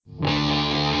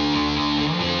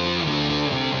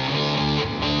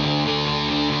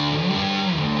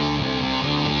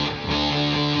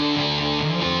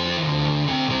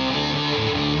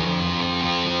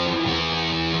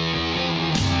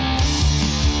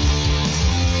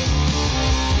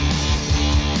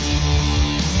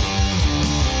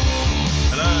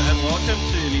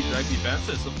Rugby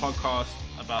Banter. It's a podcast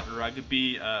about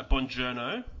rugby.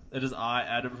 Buongiorno. It is I,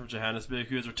 Adam from Johannesburg,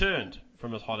 who has returned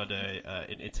from his holiday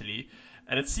in Italy.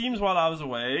 And it seems while I was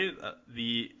away,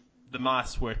 the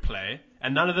mice were at play,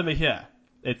 and none of them are here.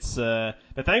 But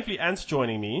thankfully, Ant's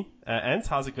joining me. Ant,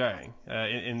 how's it going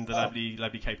in the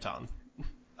lovely Cape Town?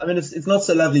 I mean, it's not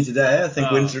so lovely today. I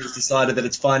think winter has decided that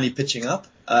it's finally pitching up.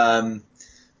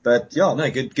 But yeah,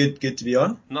 no, good to be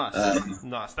on.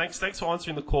 Nice. Thanks for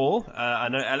answering the call. I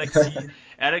know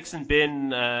Alex and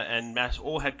Ben and Matt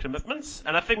all had commitments,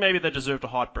 and I think maybe they deserved a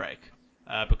heartbreak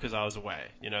because I was away.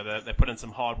 You know, they put in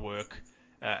some hard work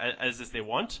as is their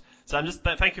want. So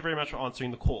thank you very much for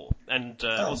answering the call. And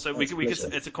also,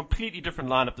 it's a completely different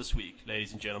lineup this week,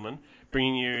 ladies and gentlemen,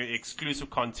 bringing you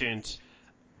exclusive content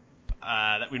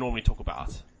that we normally talk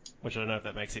about. Which I don't know if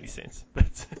that makes any sense,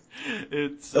 but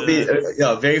it'll be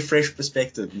a very fresh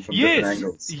perspective from different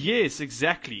angles. Yes,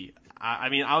 exactly. I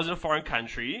mean, I was in a foreign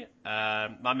country.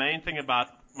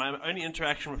 My only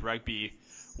interaction with rugby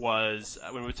was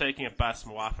when we were taking a bus,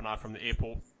 my wife and I, from the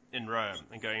airport in Rome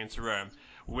and going into Rome.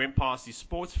 We went past these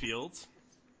sports fields,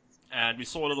 and we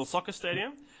saw a little soccer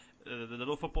stadium. The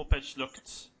little football pitch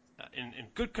looked in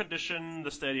good condition.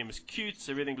 The stadium was cute.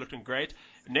 Everything looked great.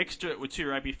 Next to it were two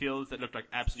rugby fields that looked like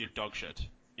absolute dog shit.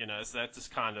 You know, so that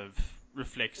just kind of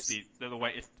reflects the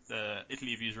way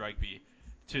Italy views rugby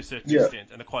to a certain extent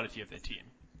and the quality of their team.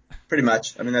 Pretty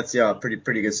much. I mean, that's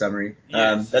pretty good summary.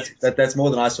 Yes. That's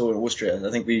more than I saw in Austria. I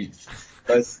think we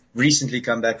both recently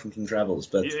come back from some travels.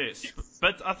 But yes,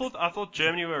 but I thought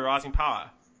Germany were a rising power.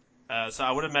 So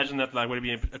I would imagine that would have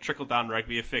been a trickle-down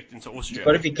rugby effect into Austria. You've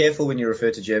got to be careful when you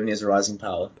refer to Germany as a rising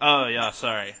power. Oh yeah,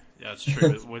 sorry. Yeah, it's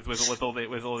true. with all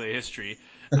their history.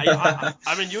 I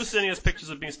mean, you were sending us pictures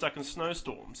of being stuck in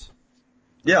snowstorms.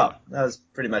 Yeah, that was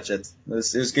pretty much it. It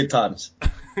was good times.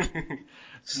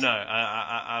 No,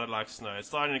 I don't like snow. It's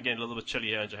starting to get a little bit chilly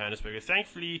here in Johannesburg.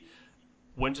 Thankfully,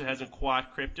 winter hasn't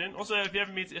quite crept in. Also, if you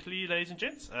haven't been to Italy, ladies and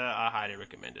gents, I highly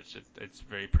recommend it. It's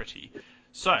very pretty.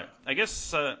 So, I guess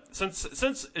since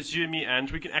it's you and me, and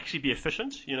we can actually be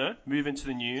efficient, you know, move into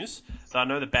the news. I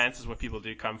know the banter is what people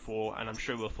do come for, and I'm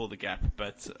sure we'll fill the gap.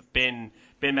 But Ben,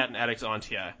 Matt, and Alex aren't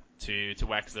here to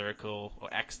wax lyrical or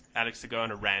Alex to go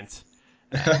on a rant.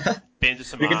 Ben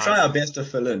just we can try our best to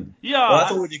fill in. Yeah. Well, I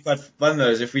thought it would be quite fun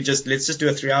though, is if let's just do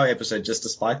a 3-hour episode just to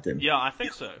spite them. Yeah, I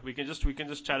think so. We can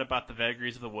just chat about the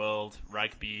vagaries of the world,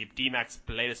 rugby, D-Mac's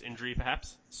latest injury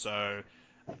perhaps. So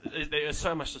there's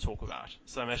so much to talk about.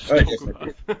 All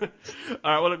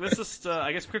right, well, look, let's just,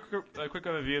 I guess, quick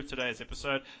overview of today's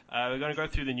episode. We're going to go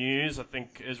through the news. I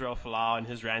think Israel Folau and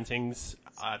his rantings,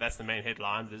 that's the main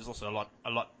headline. There's also a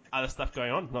lot other stuff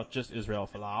going on, not just Israel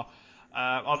Folau.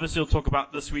 Obviously, we'll talk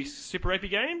about this week's Super Rugby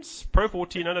games. Pro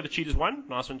 14, I know the Cheetahs won.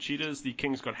 Nice one, Cheetahs. The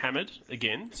Kings got hammered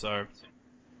again. So,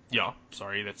 yeah,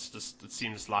 sorry, it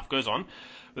seems life goes on.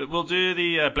 But we'll do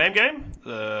the Blame Game,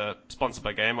 sponsored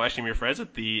by Game. Well, actually, let me rephrase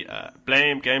it. The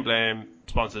Blame,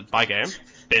 sponsored by Game.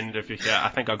 Ben, if you're here, I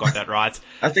think I got that right.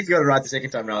 I think you got it right the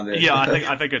second time round there. Yeah,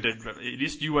 I think I did. But at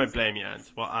least you won't blame me,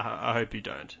 Ant. Well, I hope you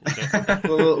don't.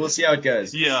 We'll see how it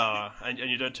goes. Yeah, and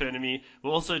you don't turn to me.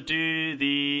 We'll also do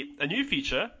a new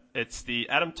feature. It's the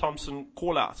Adam Thompson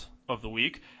call-out of the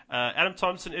week. Adam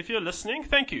Thompson, if you're listening,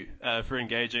 thank you for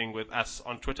engaging with us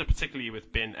on Twitter, particularly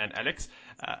with Ben and Alex.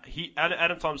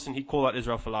 Adam Thompson, he called out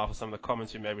Israel Folau for some of the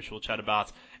comments we made, which we'll chat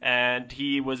about, and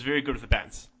he was very good with the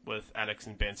bants with Alex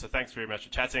and Ben. So thanks very much for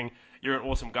chatting. You're an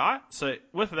awesome guy. So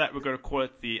with that, we're going to call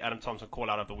it the Adam Thompson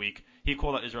call-out of the week. He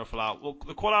called out Israel Folau. Well,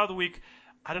 the call-out of the week,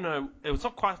 I don't know, it was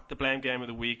not quite the blame game of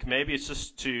the week. Maybe it's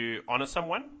just to honor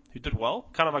someone who did well,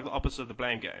 kind of like the opposite of the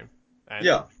blame game. And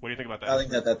yeah. What do you think about that? I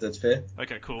think that's fair.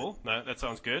 Okay, cool. No, that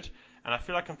sounds good. And I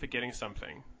feel like I'm forgetting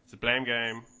something. It's a blame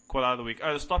game, call out of the week.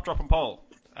 Oh, the stop, drop, and poll.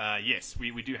 Yes,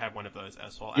 we do have one of those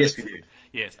as well. Yes, we do.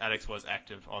 Yes, Alex was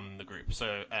active on the group.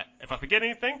 So if I forget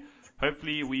anything,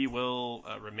 hopefully we will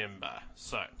remember.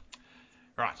 So,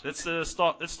 right, let's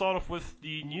start off with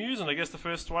the news, and I guess the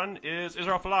first one is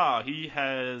Israel Folau. He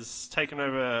has taken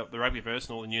over the Rugbyverse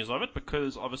and all the news of it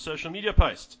because of a social media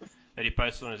post that he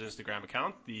posted on his Instagram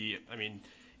account.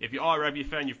 If you are a rugby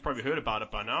fan, you've probably heard about it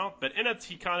by now. But in it,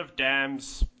 he kind of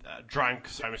damns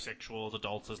drunks, homosexuals,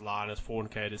 adulterers, liars,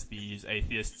 fornicators, thieves,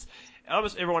 atheists,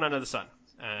 almost everyone under the sun.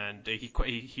 And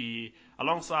he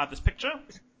alongside this picture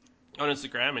on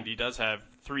Instagram, and he does have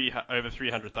over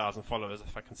 300,000 followers,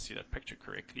 if I can see that picture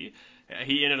correctly,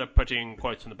 he ended up putting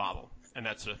quotes from the Bible and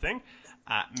that sort of thing.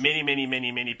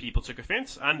 Many people took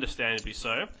offense, understandably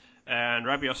so. And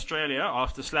Rugby Australia,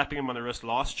 after slapping him on the wrist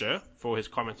last year for his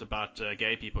comments about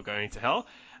gay people going to hell,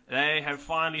 they have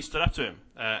finally stood up to him,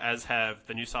 as have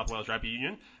the New South Wales Rugby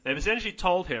Union. They've essentially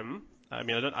told him, I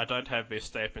mean, I don't have their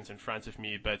statements in front of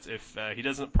me, but if he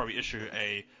doesn't probably issue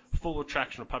a full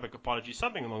retraction or public apology,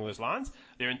 something along those lines,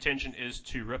 their intention is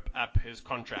to rip up his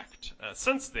contract.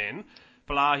 Since then,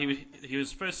 Folau, he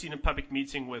was first seen in public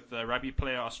meeting with rugby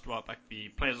players, like the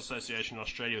Players Association in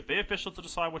Australia, with their officials to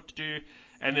decide what to do.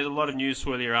 And there's a lot of news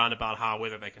swirling around about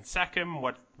whether they can sack him,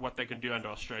 what they can do under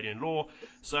Australian law,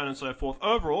 so on and so forth.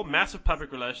 Overall, massive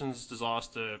public relations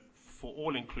disaster for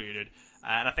all included.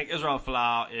 And I think Israel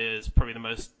Folau is probably the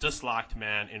most disliked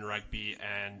man in rugby,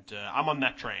 and I'm on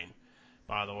that train,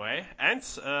 by the way. And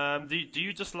do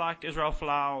you dislike Israel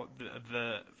Folau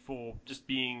for just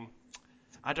being,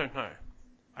 I don't know.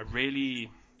 I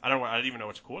don't even know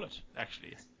what to call it,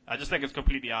 actually. I just think it's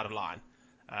completely out of line.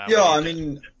 I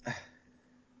mean,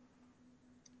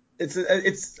 it's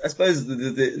I suppose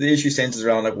the issue centers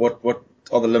around like what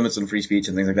are the limits on free speech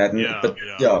and things like that.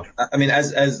 I mean,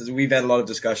 as we've had a lot of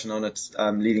discussion on it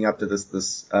leading up to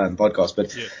this podcast,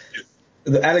 but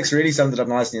Alex really summed it up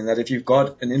nicely in that if you've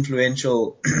got an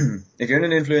influential, if you're in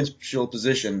an influential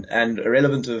position and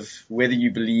irrelevant of whether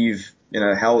you believe,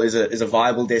 hell is a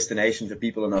viable destination for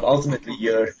people or not, ultimately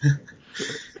you're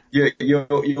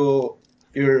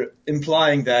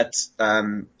implying that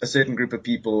a certain group of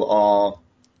people are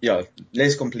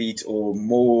less complete or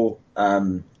more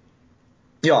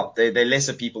they're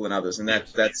lesser people than others, and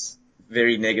that's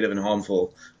very negative and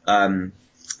harmful.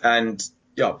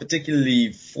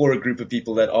 Particularly for a group of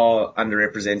people that are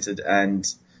underrepresented and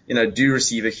do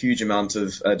receive a huge amount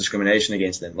of discrimination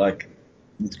against them. Like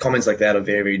comments like that are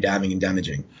very, very damning and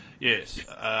damaging. Yes,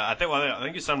 I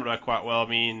think you summed it up quite well. I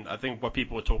mean, I think what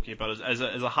people were talking about is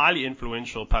as a highly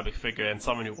influential public figure and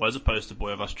someone who was a poster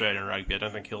boy of Australian rugby, I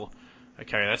don't think he'll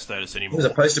carry that status anymore. He was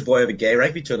a poster boy of a gay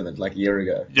rugby tournament like a year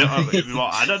ago.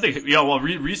 I don't think.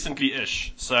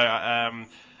 Recently-ish. So,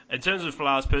 in terms of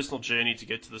Folau's personal journey to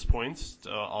get to this point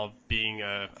of being,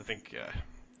 I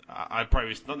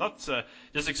probably not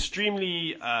just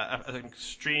extremely an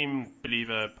extreme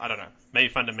believer. I don't know,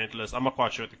 maybe fundamentalist. I'm not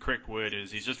quite sure what the correct word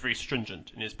is. He's just very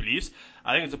stringent in his beliefs.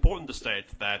 I think it's important to state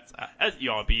that as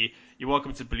ERB, you're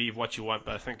welcome to believe what you want,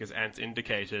 but I think as Ant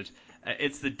indicated,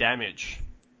 it's the damage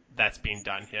that's been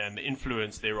done here and the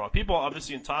influence thereof. People are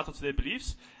obviously entitled to their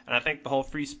beliefs, and I think the whole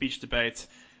free speech debate,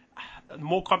 the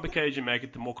more complicated you make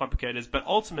it, the more complicated it is. But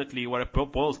ultimately, what it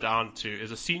boils down to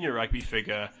is a senior rugby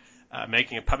figure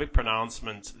making a public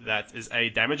pronouncement that is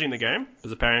damaging the game,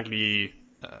 because apparently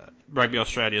Rugby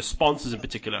Australia's sponsors in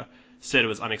particular said it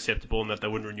was unacceptable and that they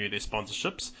wouldn't renew their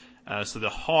sponsorships. So the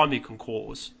harm he can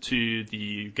cause to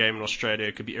the game in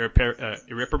Australia could be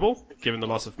irreparable, given the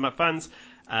loss of funds.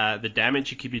 The damage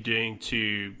he could be doing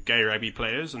to gay rugby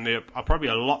players, and there are probably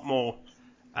a lot more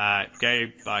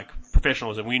gay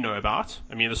professionals than we know about.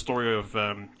 I mean, the story of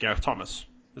Gareth Thomas.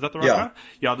 Is that the right guy?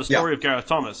 Yeah, the story of Gareth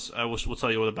Thomas. We'll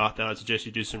tell you all about that. I suggest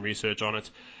you do some research on it.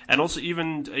 And also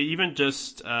even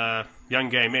just young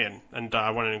gay men, and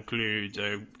I want to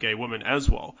include gay women as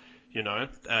well.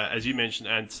 As you mentioned,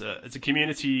 and it's a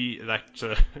community that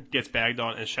gets bagged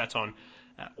on and shat on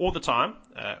all the time,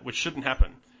 which shouldn't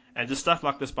happen. And just stuff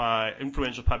like this by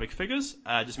influential public figures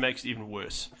just makes it even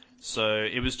worse. So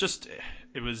it was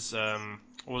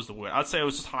what was the word? I'd say it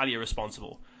was just highly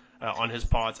irresponsible on his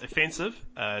part, offensive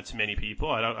to many people.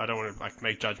 I don't want to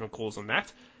make judgment calls on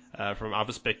that from our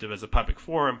perspective as a public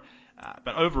forum.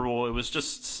 But overall, it was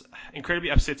just incredibly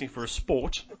upsetting for a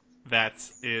sport that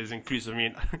is inclusive. I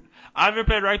mean, I've never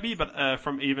played rugby, but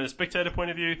from even a spectator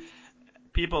point of view,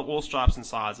 people of all stripes and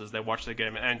sizes, they watch the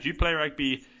game. And you play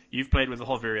rugby, you've played with a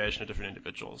whole variation of different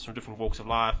individuals from different walks of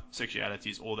life,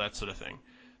 sexualities, all that sort of thing.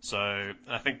 So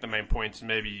I think the main point,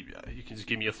 maybe you can just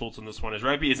give me your thoughts on this one, is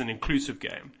rugby is an inclusive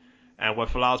game. And what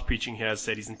Folau's preaching here is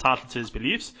that he's entitled to his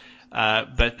beliefs,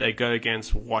 but they go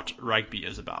against what rugby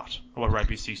is about, or what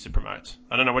rugby seeks to promote.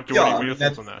 I don't know, what are your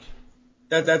thoughts on that?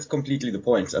 That's completely the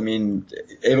point. I mean,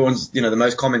 everyone's, the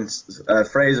most common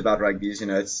phrase about rugby is,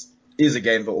 is a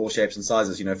game for all shapes and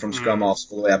sizes, from scrum halves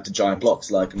all the way up to giant blocks,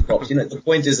 and props. The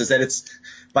point is that it's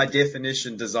by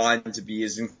definition designed to be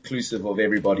as inclusive of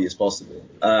everybody as possible.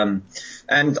 And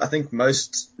I think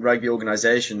most rugby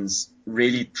organizations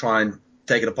really try and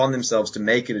take it upon themselves to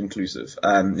make it inclusive.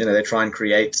 They try and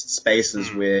create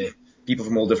spaces where people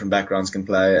from all different backgrounds can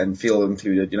play and feel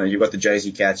included. You've got the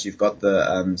Jersey Cats, you've got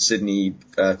the Sydney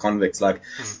Convicts. The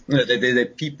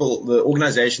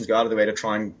organizations go out of the way to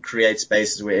try and create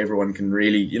spaces where everyone can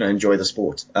really, enjoy the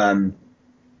sport. And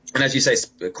as you say,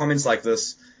 comments like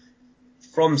this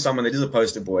from someone that is a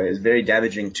poster boy is very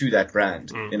damaging to that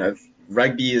brand. You know,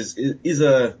 rugby is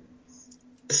a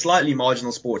slightly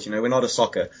marginal sport. You know, we're not a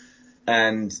soccer,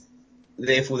 and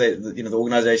therefore, the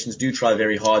organizations do try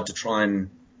very hard to try and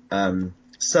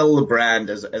sell the brand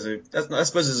as I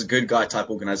suppose as a good guy type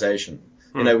organization.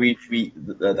 You know,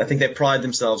 I think they pride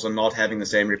themselves on not having the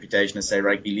same reputation as, say,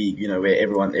 rugby league. You know, where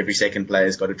every second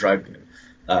player's got a drug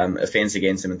offense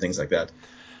against them and things like that.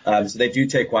 So they do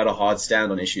take quite a hard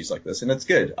stand on issues like this, and it's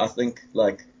good. I think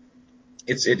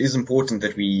it is important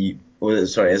that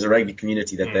as a rugby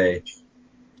community, that they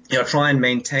try and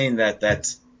maintain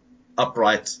that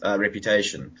upright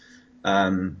reputation.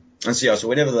 And so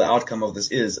whatever the outcome of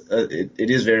this is, it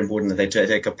is very important that they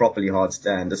take a properly hard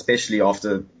stand, especially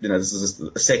after, this is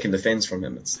a second offense from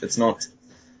him. It's not.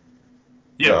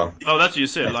 Yeah. Oh, that's what you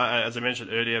said. As I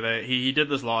mentioned earlier, he did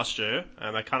this last year,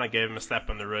 and they kind of gave him a slap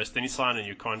on the wrist. Then he signed a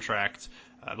new contract.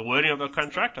 The wording of the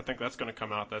contract, I think that's going to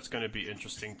come out. That's going to be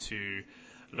interesting to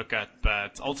look at.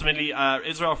 But ultimately,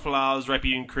 Israel Folau's rugby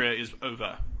union career is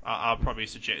over, I'll probably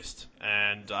suggest.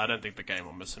 And I don't think the game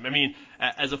will miss him. I mean,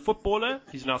 as a footballer,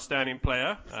 he's an outstanding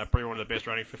player, probably one of the best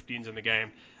running 15s in the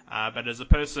game. But as a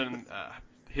person,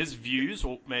 his views,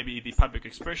 or maybe the public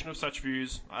expression of such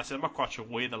views, I'm not quite sure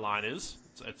where the line is.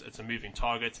 It's a moving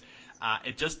target.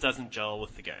 It just doesn't gel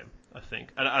with the game, I think.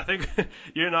 And I think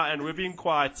you and I, and we're being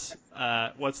quite,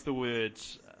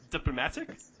 diplomatic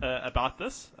about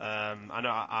this. I know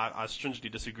I stringently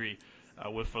disagree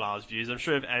with Folau's views. I'm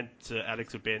sure if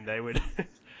Alex or Ben, they would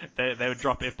they would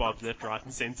drop F-bombs left, right,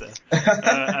 and centre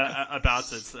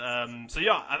about it. So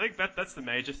yeah, I think that's the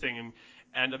major thing.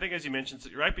 And I think, as you mentioned,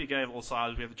 rugby game of all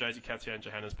sizes. We have the Josie Cats here in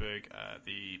Johannesburg.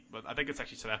 But I think it's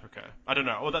actually South Africa. I don't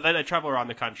know. Or they travel around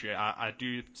the country. I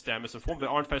do stand misinformed. They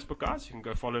are on Facebook, guys. You can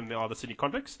go follow them. They are the Sydney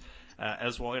Convicts,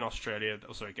 as well in Australia.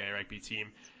 Also a gay rugby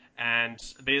team. And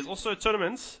there's also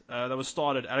tournaments that was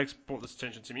started. Alex brought this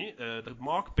attention to me. The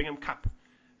Mark Bingham Cup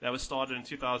that was started in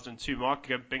 2002.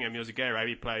 Mark Bingham, he was a gay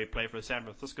rugby player. He played for the San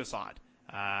Francisco side.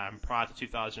 Prior to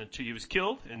 2002, he was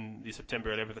killed in the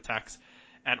September 11th attacks.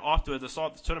 And afterwards, they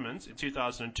started the tournament in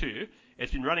 2002.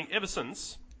 It's been running ever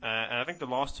since. And I think the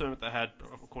last tournament they had,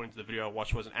 according to the video I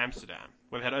watched, was in Amsterdam,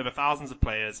 where they had over thousands of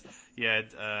players. You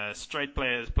had straight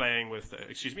players playing with,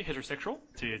 heterosexual,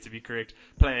 to be correct,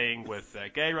 playing with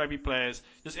gay rugby players,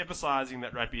 just emphasizing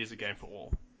that rugby is a game for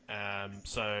all.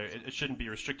 So it shouldn't be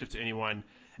restricted to anyone.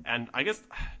 And I guess,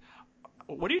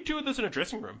 what do you do with this in a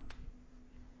dressing room?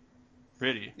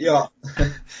 Really? Yeah.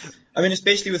 I mean,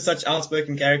 especially with such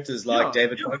outspoken characters like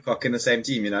David Pocock in the same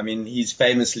team. I mean, he's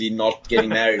famously not getting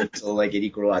married until they get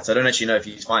equal rights. I don't actually know if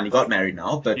he's finally got married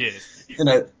now, but yes.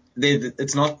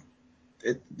 It's not.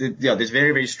 There's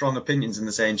very, very strong opinions in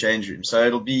the same change room. So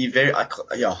it'll be very. I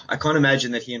can't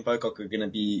imagine that he and Pocock are going to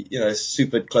be,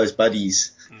 super close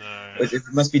buddies. No. It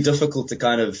must be difficult to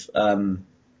kind of.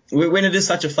 When it is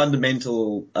such a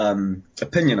fundamental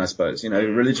opinion, I suppose,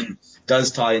 religion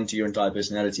does tie into your entire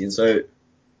personality, and so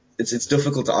it's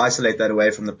difficult to isolate that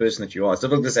away from the person that you are. It's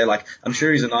difficult to say, I'm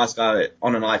sure he's a nice guy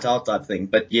on a night out type thing,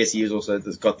 but yes, he is also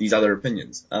got these other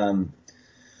opinions.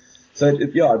 So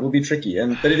it will be tricky,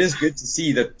 but it is good to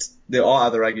see that there are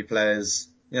other rugby players,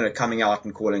 coming out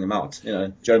and calling him out.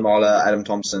 Joe Marler, Adam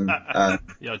Thompson. I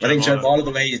think Joe Marler,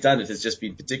 the way he's done it, has just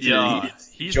been particularly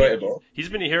enjoyable. He's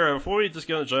been a hero. Before we just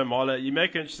get on Joe Marler, you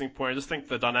make an interesting point. I just think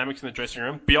the dynamics in the dressing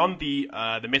room, beyond the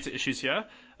meta issues here,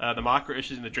 the micro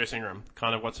issues in the dressing room,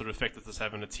 kind of what sort of effect does this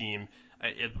have on a team,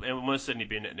 it will most certainly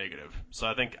be a net negative. So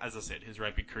I think, as I said, his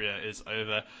rugby career is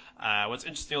over. What's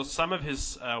interesting is some of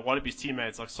his Wallabies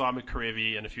teammates, like Simon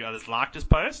Karevi and a few others, liked his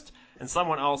post, and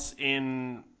someone else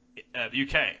in the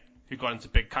UK who got into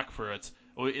big cuck for it,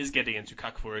 or is getting into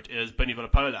cuck for it, is Benny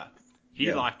Villapola.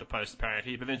 He liked the post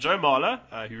apparently, but then Joe Marler,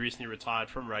 who recently retired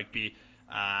from rugby,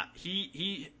 I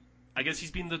guess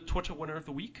he's been the Twitter winner of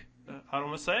the week. I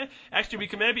want to say. Actually, we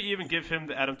can maybe even give him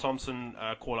the Adam Thompson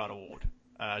call-out award,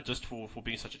 just for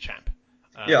being such a champ.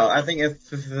 I think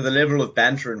for the level of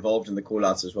banter involved in the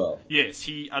call-outs as well. Yes,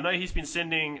 I know he's been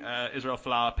sending Israel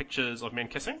Folau pictures of men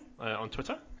kissing on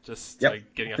Twitter, just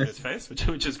getting up in his face,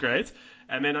 which is great.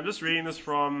 And then I'm just reading this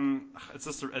from it's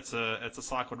a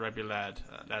cycled rugby lad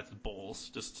that's balls.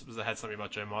 Just because I had something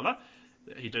about Joe Marler,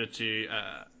 he did it to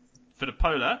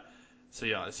Villapola. So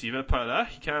Villapola,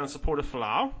 he came out and supported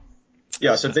Folau.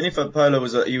 Yeah, so Benny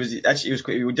Villapola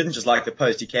he didn't just like the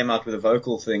post. He came out with a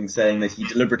vocal thing saying that he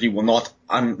deliberately will not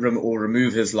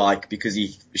remove his like because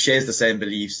he shares the same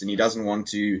beliefs and he doesn't want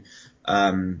to,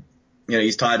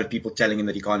 he's tired of people telling him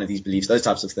that he can't have these beliefs, those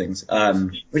types of things.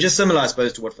 Which is similar, I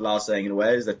suppose, to what Folau's saying in a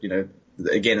way, is that,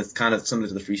 again, it's kind of similar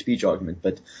to the free speech argument,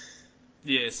 but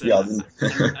Yes, Yeah.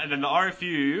 and then the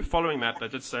RFU, following that, they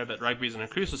did say that rugby is an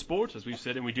inclusive sport, as we've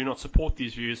said, and we do not support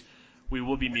these views. We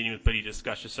will be meeting with Billy to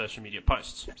discuss your social media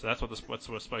posts. So that's what the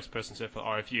spokesperson said for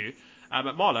RFU.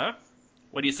 But Marlo,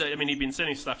 what do you say? I mean, he'd been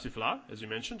sending stuff to Fla, as you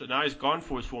mentioned, and now he's gone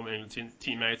for his former England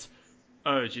teammates.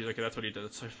 Oh, geez, okay, that's what he did.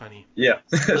 It's so funny. Yeah,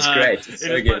 that's great. It's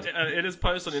so good. In his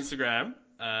post on Instagram,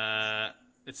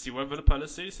 let's see what Vunipola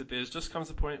said. He said, "There's just comes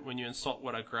a point when you insult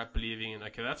what I grew up believing in."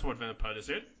 Okay, that's what Vunipola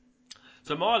said.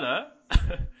 So Marla,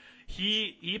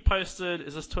 he posted,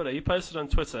 is this Twitter? He posted on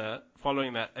Twitter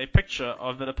following that a picture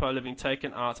of Vunipola being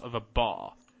taken out of a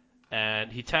bar,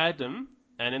 and he tagged him.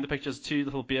 And in the picture, there's two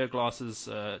little beer glasses,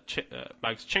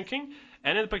 mugs chinking.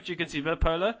 And in the picture, you can see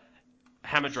Vunipola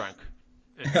hammer drunk.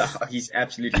 He's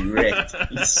absolutely wrecked.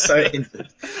 He's so injured.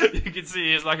 You can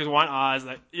see his one eye's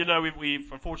like,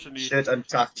 we've unfortunately shirt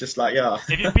untucked, just like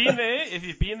If you've been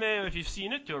there, if you've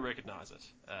seen it, you'll recognize it,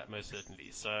 most certainly.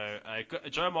 So,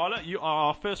 Joe Marler, you are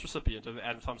our first recipient of the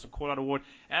Adam Thompson Call Out Award.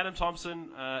 Adam Thompson,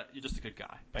 you're just a good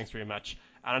guy. Thanks very much.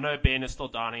 And I know Ben is still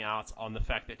dining out on the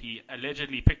fact that he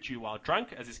allegedly picked you while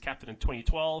drunk as his captain in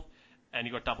 2012, and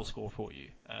he got double score for you.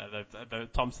 Though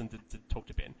Thompson did talk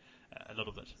to Ben a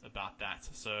little bit about that.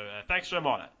 So thanks, Joe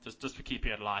Marler, just for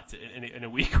keeping it light in a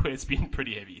week where it's been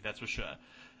pretty heavy, that's for sure.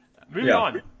 Moving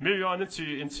on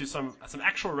into some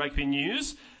actual rugby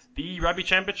news. The Rugby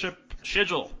Championship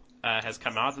schedule has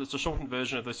come out. It's a shortened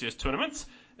version of this year's tournament.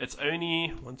 It's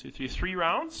only 3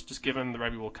 rounds, just given the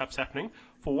Rugby World Cup's happening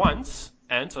for once.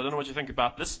 And so I don't know what you think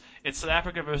about this. It's South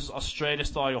Africa versus Australia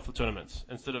starting off the tournament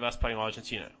instead of us playing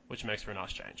Argentina, which makes for a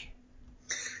nice change.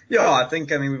 Yeah, I think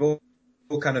we've all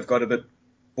kind of got a bit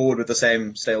bored with the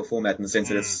same stale format in the sense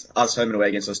that it's us home and away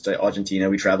against Argentina.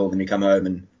 We travel, then we come home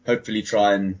and hopefully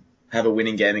try and have a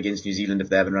winning game against New Zealand if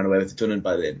they haven't run away with the tournament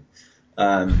by then.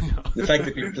 The fact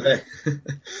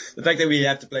that we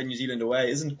have to play New Zealand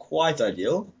away isn't quite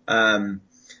ideal.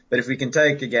 But if we can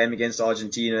take a game against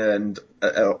Argentina and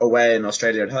away and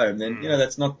Australia at home, then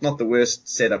that's not the worst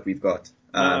setup we've got.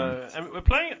 And we're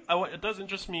playing. What does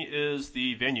interest me is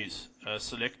the venues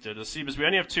selected. Because we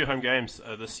only have 2 home games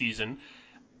this season.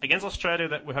 Against Australia,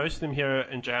 that we're hosting them here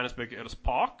in Johannesburg at Ellis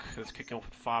Park. It's kicking off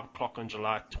at 5 o'clock on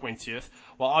July 20th,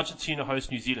 while Argentina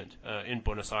hosts New Zealand in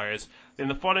Buenos Aires. Then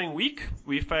the following week,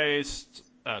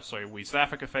 South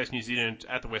Africa faced New Zealand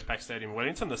at the Westpac Stadium in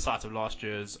Wellington, the site of last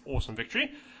year's awesome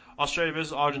victory. Australia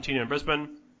versus Argentina in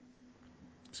Brisbane.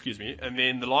 And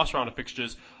then the last round of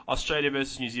fixtures, Australia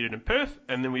versus New Zealand in Perth,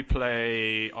 and then we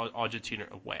play Argentina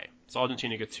away. So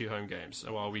Argentina get 2 home games,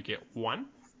 while we get 1.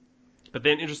 But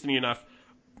then, interestingly enough,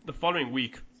 the following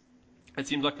week, it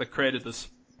seems like they had this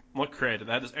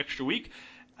extra week,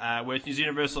 where it's New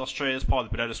Zealand versus Australia as part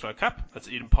of the Bledisloe Slow Cup. That's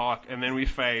Eden Park, and then we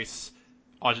face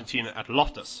Argentina at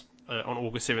Loftus on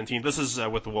August 17th. This is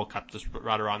with the World Cup just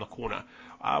right around the corner.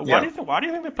 Why do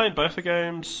you think they're playing both the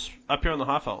games up here on the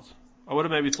Highveld? I would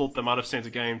have maybe thought they might have sent a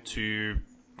game to,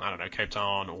 I don't know, Cape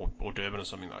Town or Durban or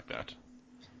something like that.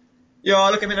 Yeah,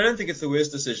 look, I don't think it's the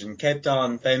worst decision. Cape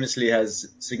Town famously has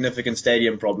significant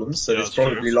stadium problems, so there's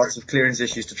probably lots of clearance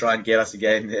issues to try and get us a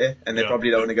game there, and they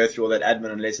probably don't want to go through all that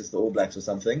admin unless it's the All Blacks or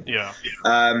something. Yeah.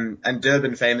 And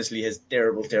Durban famously has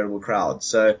terrible, terrible crowds,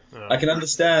 so I can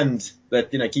understand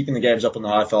that, keeping the games up on the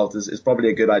Highveld is probably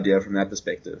a good idea from that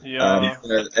perspective. Yeah.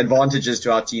 Advantages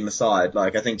to our team aside,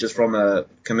 I think just from a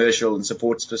commercial and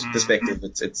support perspective,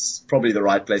 it's probably the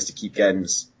right place to keep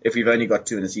games if we've only got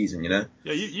 2 in a season, Yeah,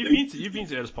 you've been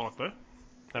to Ellis Park though,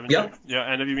 haven't you? Yeah,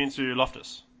 and have you been to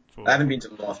Loftus? I haven't been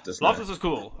to Loftus. Loftus is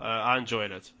cool. I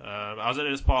enjoyed it. I was at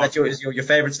Ellis Park. Is your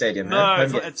favorite stadium? No,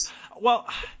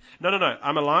 no.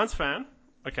 I'm a Lions fan.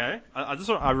 Okay,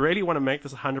 I really want to make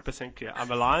this 100% clear. I'm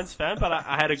a Lions fan, but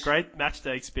I had a great match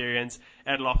day experience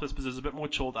at Loftus because it was a bit more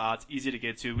chilled out, easier to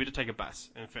get to. We had to take a bus.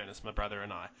 In fairness, my brother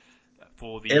and I.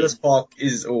 Ellis Park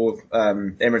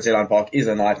Emirates Airline Park is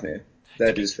a nightmare.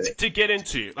 That is fair. To get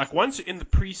into, once you're in the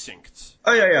precincts.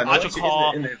 Oh yeah. No,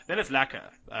 then it's lacquer.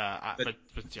 But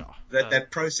yeah.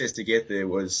 That process to get there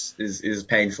is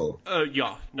painful. Oh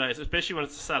yeah, no, especially when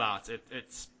it's a sellout.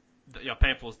 It's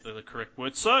painful is the correct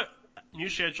word. So new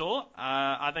schedule.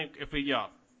 I think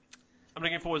I'm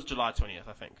looking forward to July 20th.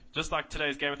 I think just like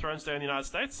today's Game of Thrones Day in the United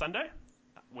States, Sunday.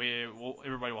 Where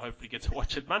everybody will hopefully get to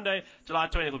watch it Monday. July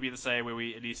 20th will be the same, where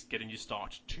we at least get a new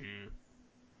start to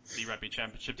the Rugby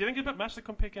Championship. Do you think it's a bit much to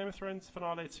compare Game of Thrones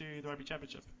finale to the Rugby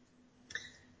Championship?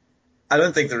 I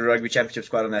don't think the Rugby Championship's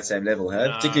quite on that same level,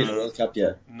 particularly in the World Cup,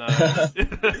 yeah. No.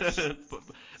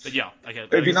 But yeah, okay.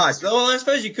 It'd be nice. Well, I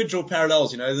suppose you could draw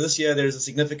parallels. This year there's a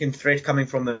significant threat coming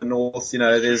from the north.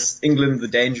 There's England, the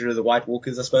danger of the White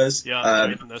Walkers, I suppose.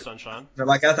 Yeah, no sunshine.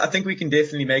 I think we can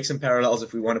definitely make some parallels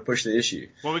if we want to push the issue.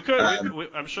 Well, we could.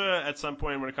 I'm sure at some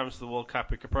point when it comes to the World Cup,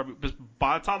 we could probably, because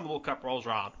by the time the World Cup rolls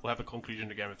around, we'll have a conclusion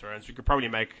to Game of Thrones. We could probably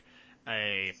make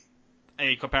a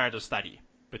comparative study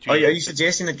between. Are you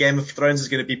suggesting that Game of Thrones is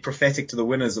going to be prophetic to the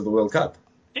winners of the World Cup?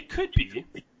 It could be.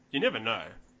 You never know.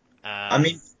 I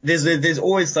mean, there's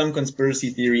always some conspiracy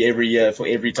theory every year for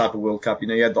every type of World Cup.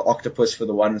 You had the octopus for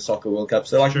the one soccer World Cup.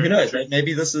 So, who knows? Right?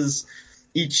 Maybe this is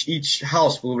each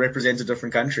house will represent a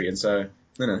different country, and so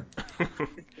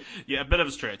Yeah, a bit of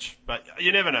a stretch, but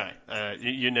you never know.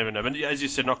 You never know. But as you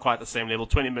said, not quite the same level.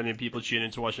 20 million people tune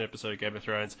in to watch an episode of Game of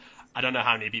Thrones. I don't know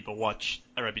how many people watch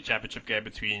a rugby championship game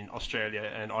between Australia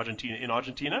and Argentina in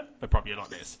Argentina, but probably a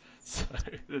lot less. So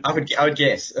I would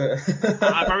guess.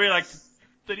 Probably like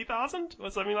 30,000 or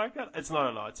something like that. It's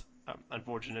not a lot,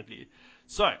 unfortunately.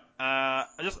 So,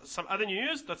 just some other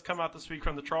news that's come out this week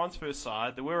from the transfer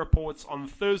side. There were reports on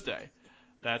Thursday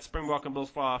that Springbok and Bulls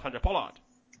fly Hunter Pollard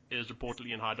is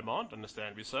reportedly in high demand,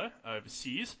 understandably so,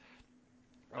 overseas.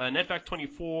 Netback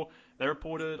 24, they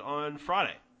reported on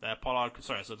Friday that Pollard, it's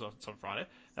on Friday,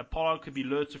 that Pollard could be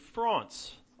lured to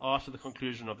France after the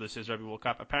conclusion of this year's Rugby World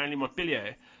Cup. Apparently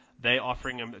Montpellier, they're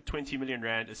offering him 20 million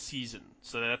rand a season.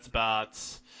 So that's about,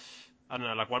 I don't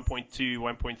know, like 1.2,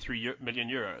 1.3 million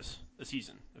euros a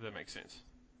season, if that makes sense.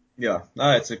 Yeah,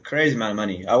 no, it's a crazy amount of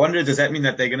money. I wonder, does that mean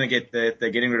that they're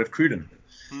getting rid of Cruden?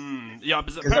 Yeah,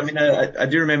 because I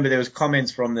do remember there was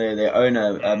comments from their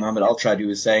owner, Mohamed Altrad, who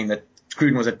was saying that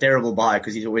Cruden was a terrible buy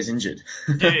because he's always injured.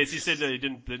 Yes, he said that he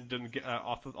didn't get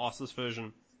ask this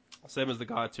version. Same as the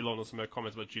guy at Toulon also made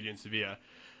comments about Julian Sevilla.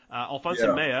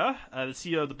 Alfonso Meyer, the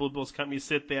CEO of the Bulls Company,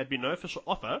 said there had been no official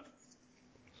offer.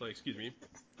 So, excuse me,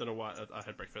 don't know why I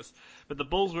had breakfast. But the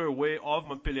Bulls were aware of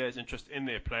Montpellier's interest in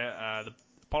their player. The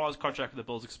Pollard's contract with the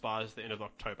Bulls expires at the end of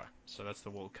October, so that's the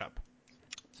World Cup.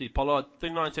 See, Pollard,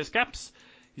 39 test caps.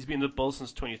 He's been in the Bulls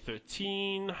since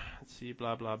 2013. Let's see,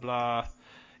 blah, blah, blah.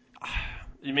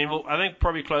 I mean, I think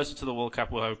probably closer to the World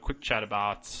Cup, we'll have a quick chat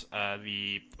about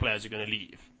the players who are going to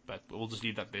leave. But we'll just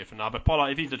leave that there for now. But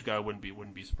Pollard, if he did go, wouldn't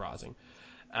be surprising.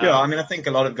 I mean, I think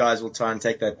a lot of guys will try and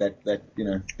take that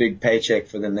big paycheck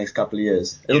for the next couple of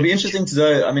years. It'll be interesting to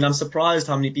know. I mean, I'm surprised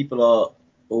how many people are,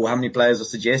 or how many players are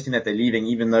suggesting that they're leaving,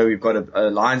 even though we've got a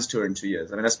Lions tour in 2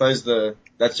 years. I mean, I suppose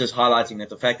that's just highlighting that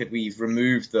the fact that we've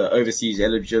removed the overseas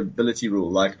eligibility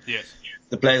rule.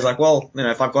 The players well,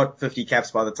 if I've got 50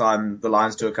 caps by the time the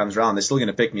Lions tour comes around, they're still going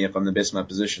to pick me if I'm the best in my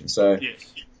position. So,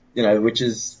 which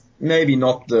is maybe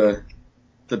not the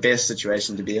best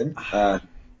situation to be in.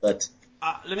 But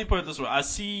let me put it this way: I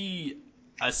see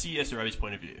SRO's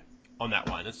point of view on that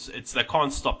one. It's they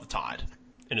can't stop the tide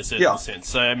in a certain sense.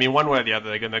 So I mean, one way or the other,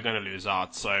 they're going to lose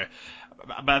out. So,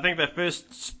 but I think their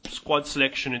first squad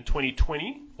selection in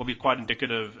 2020 will be quite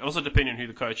indicative. Also, depending on who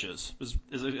the coach is. Is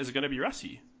it going to be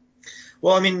Rassie?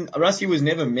 Well, I mean, Rassie was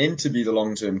never meant to be the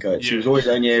long-term coach. He was always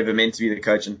only ever meant to be the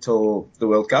coach until the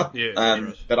World Cup.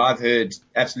 But I've heard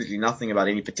absolutely nothing about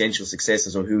any potential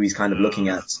successors or who he's kind of looking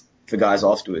at for guys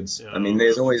afterwards. I mean,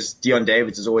 there's always Dion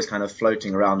Davids is always kind of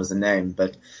floating around as a name,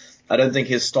 but I don't think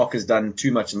his stock has done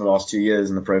too much in the last 2 years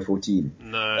in the Pro 14.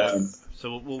 No.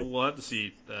 So we'll have to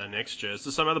see next year. So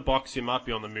some other box who might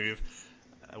be on the move,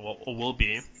 or will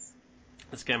be.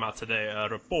 This came out today. A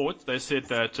report. They said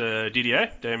that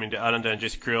Didier, Damien de Allende, and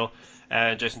Jesse Creel,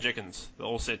 and Jason Jenkins, they're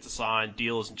all set to sign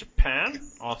deals in Japan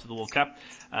after the World Cup.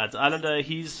 De Allende,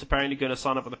 he's apparently going to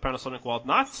sign up with the Panasonic Wild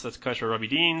Knights. That's coached by Robbie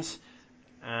Deans.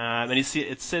 And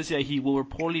it says here he will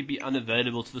reportedly be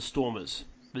unavailable to the Stormers,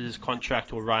 but his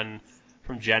contract will run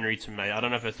from January to May. I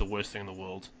don't know if that's the worst thing in the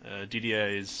world.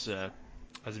 Didier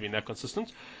hasn't been that consistent.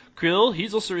 Creel,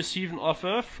 he's also received an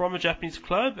offer from a Japanese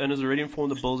club and has already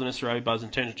informed the Bulls and SRO about his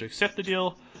intention to accept the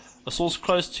deal. A source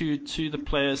close to the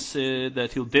player said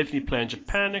that he'll definitely play in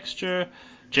Japan next year.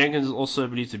 Jenkins is also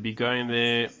believed to be going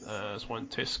there. It's one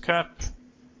test cap.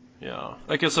 Yeah.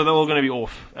 Okay, so they're all going to be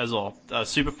off as well.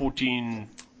 Super 14,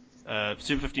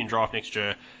 Super 15 draft next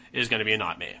year is going to be a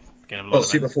nightmare.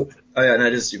 Super 14. Oh, yeah, no,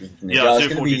 it is Super 15. Yeah,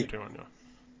 Super 14 21, yeah.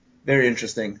 Very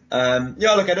interesting.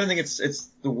 Look, I don't think it's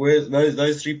the worst,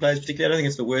 those three players particularly, I don't think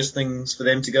it's the worst things for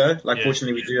them to go.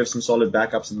 Fortunately, we do have some solid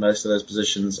backups in most of those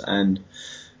positions, and,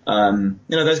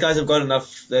 those guys have got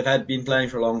enough, been playing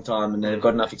for a long time, and they've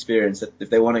got enough experience that if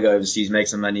they want to go overseas, make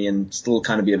some money, and still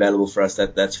kind of be available for us,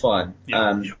 that's fine.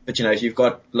 But if you've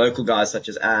got local guys such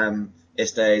as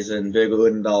Estes and Berger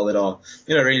Odendahl that are,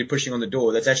 really pushing on the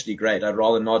door. That's actually great. I'd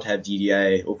rather not have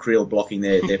DDA or Creel blocking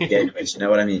their gateways. You know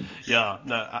what I mean? Yeah,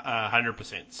 no,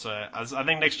 100%. So I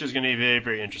think next year is going to be very,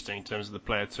 very interesting in terms of the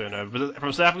player turnover. But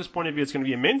from South Africa's point of view, it's going to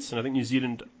be immense, and I think New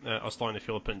Zealand are starting to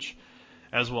feel a pinch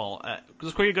as well.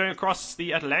 Just quickly going across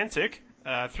the Atlantic,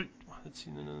 let's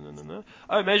see, no.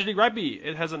 Oh, Major League Rugby,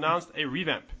 it has announced a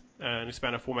revamp, an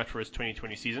expanded format for its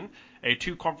 2020 season. A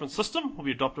two-conference system will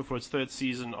be adopted for its third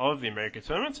season of the American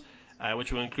tournament,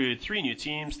 which will include 3 new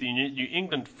teams: the New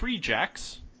England Free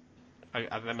Jacks.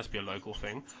 That must be a local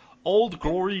thing. Old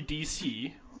Glory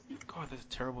DC. God, that's a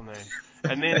terrible name.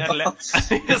 And then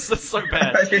Yes, that's so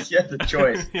bad. I guess you have the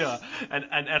choice. Yeah,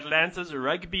 and Atlanta's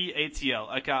Rugby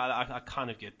ATL. Okay, I kind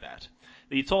of get that.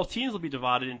 The 12 teams will be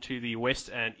divided into the West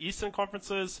and Eastern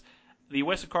conferences. The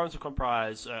Western Conference will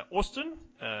comprise Austin,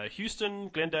 Houston,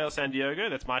 Glendale, San Diego.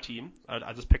 That's my team.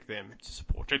 I just picked them to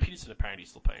support. Joe Peterson apparently is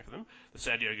still paying for them. The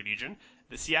San Diego Legion.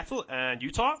 The Seattle and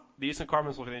Utah. The Eastern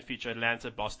Conference will then feature Atlanta,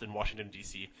 Boston, Washington,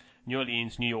 D.C., New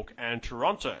Orleans, New York, and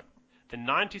Toronto. The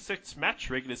 96th match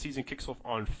regular season kicks off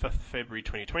on 5th February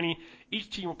 2020. Each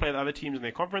team will play the other teams in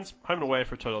their conference, home and away,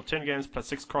 for a total of 10 games, plus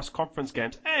 6 cross-conference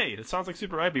games. Hey, that sounds like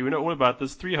Super Rugby. We know all about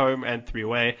this. 3 home and 3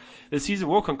 away. The season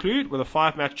will conclude with a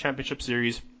 5-match championship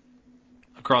series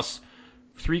across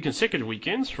 3 consecutive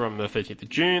weekends from the 30th of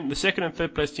June. The second and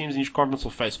third place teams in each conference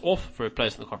will face off for a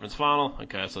place in the conference final.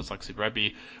 Okay, so it's like Super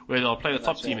Rugby, where they'll play the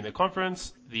top team in their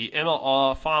conference. The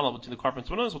MLR final between the conference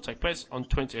winners will take place on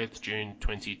 28th June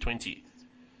 2020.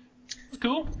 It's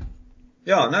cool.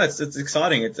 Yeah, no, it's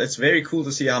exciting. It's very cool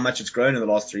to see how much it's grown in the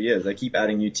last 3 years. They keep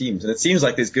adding new teams, and it seems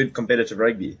like there's good competitive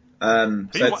rugby.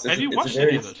 Have you watched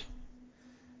any of it?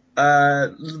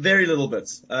 Very little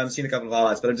bits. I've seen a couple of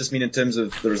highlights, but I just mean in terms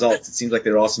of the results, it seems like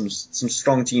there are some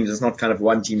strong teams. It's not kind of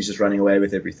one team just running away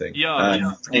with everything.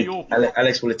 Yeah,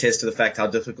 Alex will attest to the fact how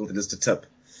difficult it is to tip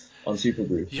on Super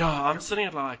Group. Yeah, I'm sitting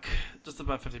at like just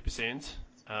about 50%.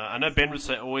 I know Ben would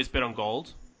say always bet on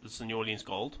gold. This is the New Orleans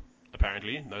Gold,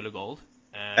 apparently, NOLA Gold.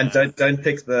 And don't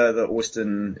pick the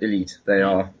Austin Elite. They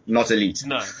are not elite.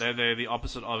 No, they're the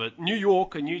opposite of it. New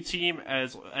York, a new team,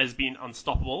 has been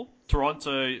unstoppable.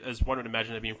 Toronto, as one would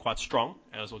imagine, have been quite strong,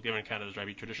 as well, given Canada's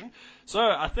rugby tradition. So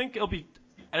I think it'll be,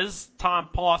 as time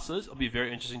passes, it'll be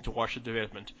very interesting to watch the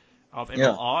development of MLR.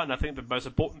 Yeah. And I think the most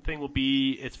important thing will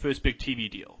be its first big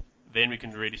TV deal. Then we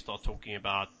can really start talking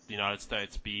about the United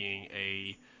States being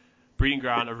a breeding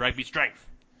ground of rugby strength.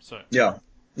 So yeah.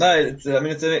 No,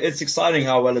 it's exciting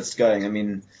how well it's going. I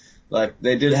mean, like,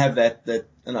 they did have that,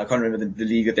 and I can't remember the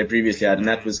league that they previously had, and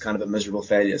that was kind of a miserable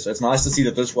failure. So it's nice to see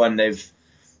that this one,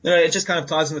 it just kind of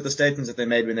ties in with the statements that they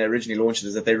made when they originally launched it,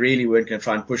 is that they really weren't going to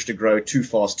try and push to grow too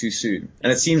fast, too soon.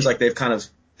 And it seems like they've kind of,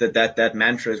 that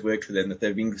mantra has worked for them, that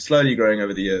they've been slowly growing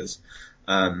over the years.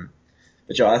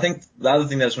 But yeah, I think the other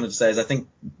thing that I just wanted to say is I think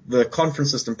the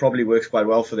conference system probably works quite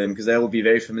well for them because they will be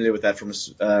very familiar with that from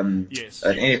an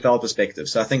NFL perspective.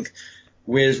 So I think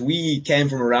whereas we came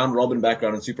from a round robin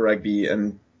background in Super Rugby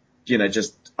and,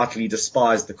 just utterly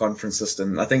despised the conference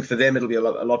system, I think for them it'll be a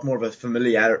lot more of a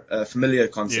familiar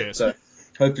concept. Yes. So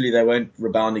hopefully they won't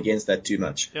rebound against that too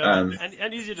much. Yeah,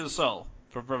 and easier to sell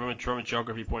from a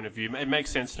geography point of view. It makes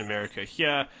sense in America.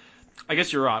 Here, I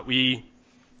guess you're right.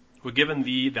 We're given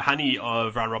the honey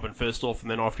of round robin first off, and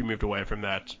then after we moved away from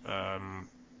that,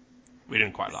 we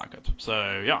didn't quite like it.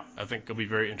 So yeah, I think it'll be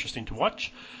very interesting to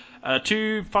watch.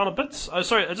 2 final bits.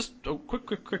 Just a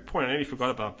quick point. I nearly forgot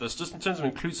about this. Just in terms of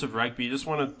inclusive rugby, just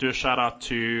want to do a shout out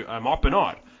to Mark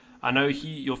Bernard. I know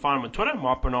you'll find him on Twitter,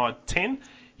 Mark Bernard 10.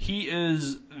 He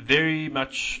is very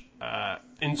much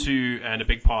into and a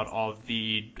big part of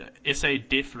the SA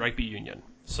Deaf Rugby Union.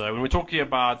 So when we're talking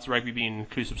about rugby being an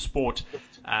inclusive sport,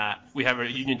 we have a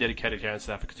union dedicated here in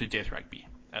South Africa to deaf rugby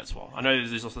as well. I know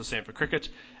there's also the same for cricket.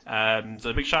 So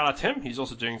a big shout out to him. He's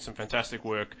also doing some fantastic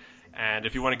work. And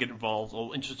if you want to get involved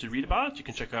or interested to read about it, you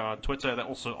can check out on Twitter. They're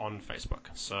also on Facebook.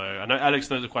 So I know Alex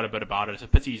knows quite a bit about it. It's a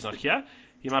pity he's not here.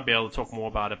 He might be able to talk more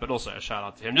about it, but also a shout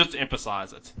out to him just to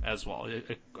emphasize it as well.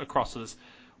 It crosses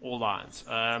all lines.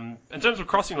 In terms of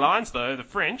crossing lines, though, the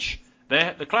French,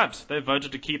 the clubs, they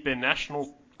voted to keep their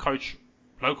national coach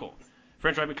local.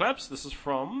 French rugby clubs, this is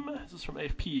from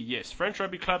AFP, yes. French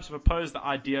rugby clubs have opposed the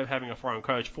idea of having a foreign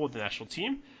coach for the national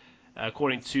team.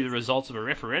 According to the results of a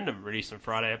referendum released on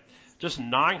Friday, just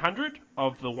 900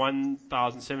 of the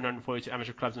 1,742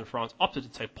 amateur clubs in France opted to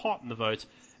take part in the vote,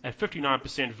 and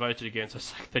 59% voted against,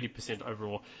 so 30%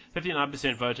 overall.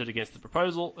 59% voted against the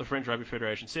proposal, the French Rugby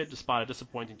Federation said, despite a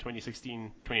disappointing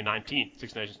 2016-2019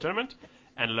 Six Nations tournament.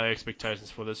 and low expectations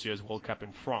for this year's World Cup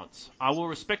in France. I will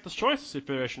respect this choice, said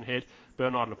Federation head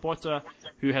Bernard Laporta,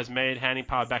 who has made handing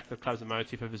power back to the club the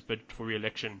motive of his bid for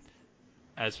re-election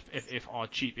as FFR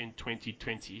chief in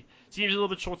 2020. Seems a little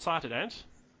bit short-sighted, Ant.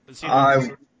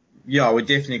 Yeah, I would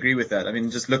definitely agree with that. I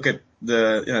mean, just look at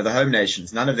the home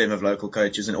nations. None of them have local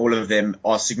coaches, and all of them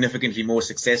are significantly more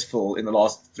successful in the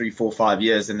last 3, 4, 5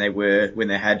 years than they were when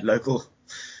they had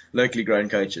locally grown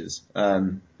coaches.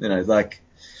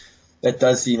 That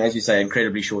does seem, as you say,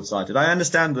 incredibly short-sighted. I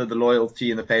understand the loyalty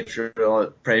and the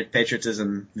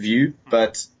patriotism view,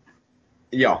 but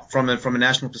yeah, from a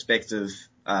national perspective,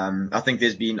 I think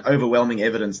there's been overwhelming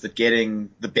evidence that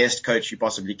getting the best coach you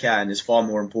possibly can is far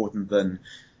more important than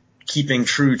keeping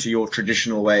true to your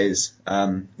traditional ways,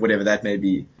 whatever that may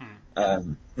be.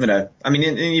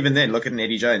 Even then, look at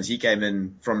Eddie Jones. He came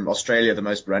in from Australia, the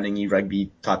most running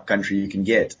rugby type country you can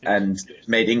get, and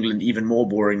made England even more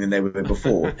boring than they were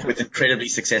before with incredibly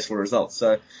successful results.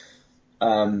 So,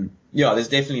 there's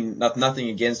definitely nothing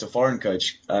against a foreign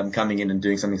coach coming in and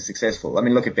doing something successful. I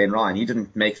mean, look at Ben Ryan. He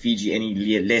didn't make Fiji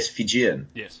any less Fijian,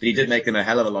 yes, but he did make them a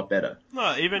hell of a lot better.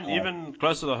 No, even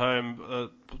closer to home,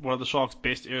 one of the Sharks'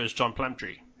 best eras, John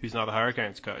Plumtree, who's now the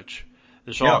Hurricanes coach.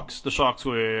 The Sharks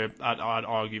were, I'd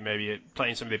argue, maybe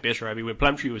playing some of their best rugby when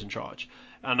Plumtree was in charge.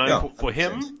 I know for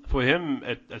him,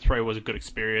 it probably was a good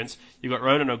experience. You got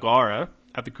Ronan O'Gara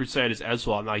at the Crusaders as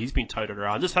well. Now he's been toted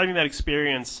around. Just having that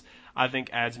experience, I think,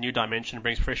 adds a new dimension and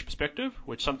brings fresh perspective,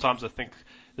 which sometimes I think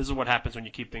this is what happens when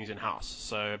you keep things in-house.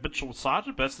 So a bit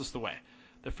short-sighted, but that's just the way.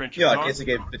 The French I guess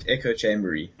again, a bit echo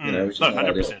chambery, which is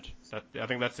 100%. I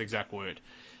think that's the exact word.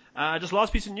 Just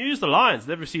last piece of news, the Lions,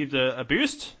 they've received a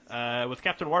boost with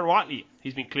Captain Warren Whiteley.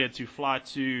 He's been cleared to fly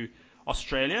to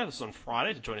Australia. This is on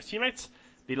Friday to join his teammates.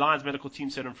 The Lions medical team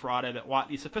said on Friday that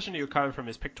Whiteley sufficiently recovered from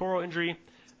his pectoral injury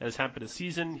that has hampered his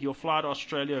season. He'll fly to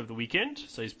Australia over the weekend,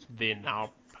 so he's there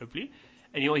now, hopefully.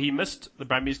 And he missed the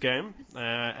Brumbies game,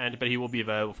 but he will be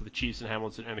available for the Chiefs in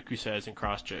Hamilton and the Crusaders in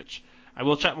Christchurch. I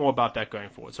will chat more about that going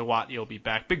forward. So Whiteley will be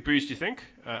back. Big boost, you think?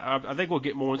 I think we'll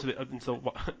get more into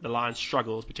the Lions'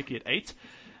 struggles, particularly at 8.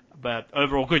 But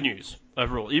overall, good news.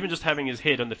 Overall, even just having his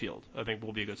head on the field, I think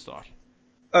will be a good start.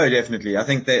 Oh, definitely. I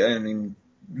think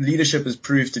leadership has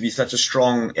proved to be such a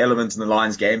strong element in the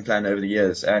Lions' game plan over the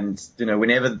years. And,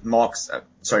 whenever Marks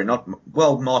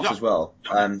as well,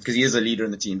 because he is a leader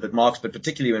in the team, but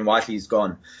particularly when Whiteley's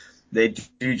gone, they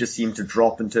do just seem to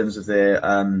drop in terms of their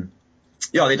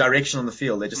direction on the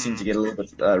field. They just seem to get a little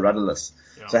bit rudderless.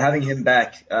 Yeah. So having him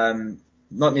back,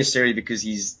 not necessarily because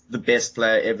he's the best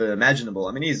player ever imaginable.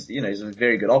 I mean, he's a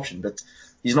very good option, but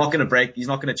he's not going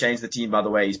to change the team by the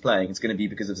way he's playing. It's going to be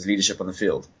because of his leadership on the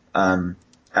field.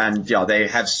 They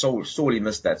have sorely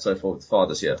missed that so far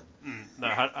this year.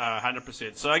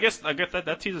 100%. So I guess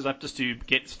that teases us up just to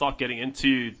start getting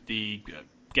into the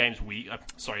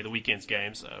the weekend's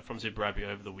games from Super Rugby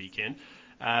over the weekend.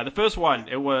 The first one,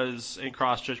 it was in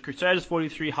Christchurch. Crusaders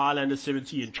 43, Highlanders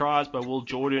 17 tries by Will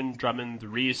Jordan, Drummond,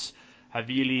 Reese,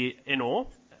 Havili, Enor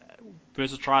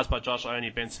versus tries by Josh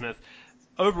Oney, Ben Smith.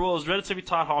 Overall, it was relatively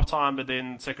tight half-time, but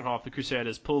then second half, the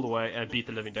Crusaders pulled away and beat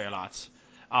the living daylights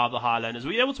out of the Highlanders.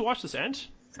 Were you able to watch this, Ant?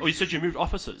 Or you said you moved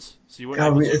offices, so you weren't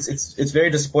able to? It's very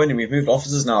disappointing. We've moved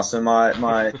offices now, so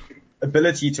my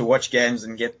ability to watch games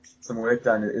and get some work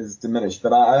done is diminished.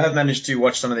 But I have managed to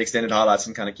watch some of the extended highlights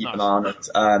and kind of keep an eye on it.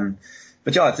 I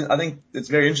think it's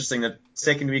very interesting that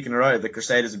second week in a row the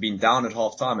Crusaders have been down at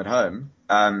half-time at home,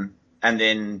 and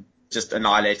then just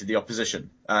annihilated the opposition,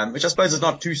 which I suppose is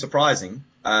not too surprising.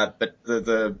 But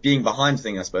the being behind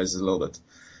thing, I suppose, is a little bit.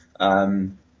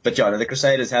 The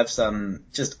Crusaders have some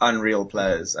just unreal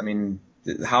players. I mean,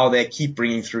 how they keep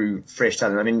bringing through fresh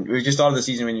talent. I mean, we just started the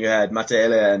season when you had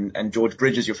Mateele and George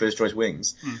Bridges, your first choice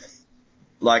wings.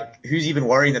 Like, who's even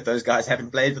worrying that those guys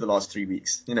haven't played for the last 3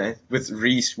 weeks? With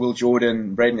Reese, Will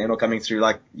Jordan, Braden Enor coming through,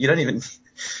 like,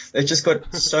 they've just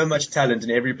got so much talent in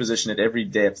every position at every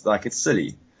depth. Like, it's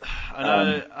silly. I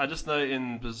know. I just know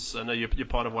I know you're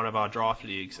part of one of our draft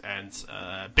leagues, and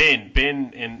Ben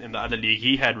in the other league,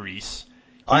 he had Reese.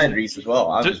 I had Reese as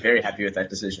well. I was very happy with that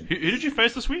decision. Who did you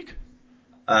face this week?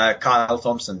 Kyle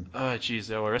Thompson. Oh, jeez.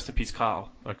 Well, rest in peace,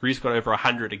 Kyle. Like, Reese got over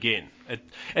 100 again.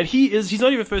 And he's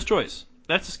not even first choice.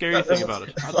 That's the scary thing about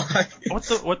it.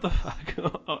 What the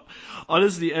fuck?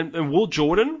 Honestly, and Will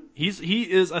Jordan,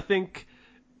 he is, I think...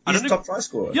 He's top try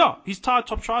scorer. Yeah, he's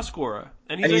top try scorer.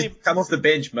 And he's come off the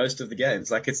bench most of the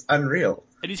games. Like, it's unreal.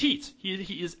 And he's heat.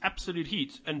 He is absolute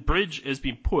heat. And Bridge has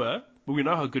been poor, but we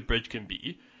know how good Bridge can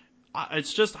be.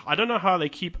 It's just, I don't know how they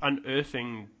keep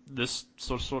unearthing this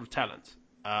sort of talent.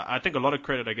 I think a lot of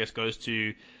credit, I guess, goes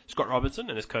to Scott Robertson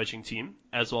and his coaching team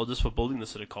as well, just for building this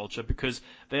sort of culture, because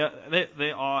they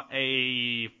are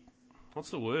a, what's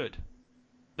the word?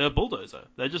 They're a bulldozer.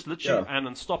 They're just literally an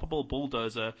unstoppable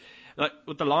bulldozer. Like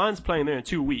with the Lions playing there in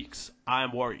 2 weeks, I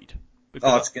am worried.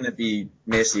 It's going to be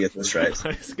messy at this rate.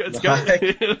 It's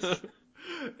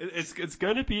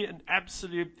going to be an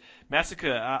absolute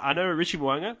massacre. I know Richie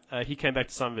Mwanga, he came back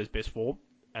to some of his best form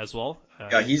as well.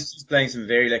 He's playing some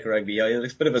very lekker rugby.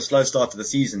 It's a bit of a slow start to the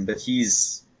season, but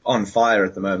he's on fire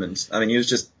at the moment. I mean, he was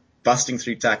just busting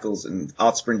through tackles and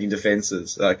out-sprinting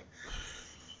defenses.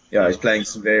 He's playing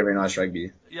some very, very nice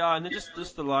rugby. Yeah, and then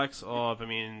just the likes of,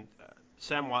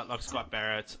 Sam Whitelock, Scott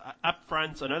Barrett. Up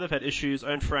front, I know they've had issues.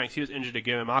 Owen Franks, he was injured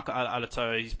again. Marco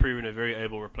Alatoa, he's proven a very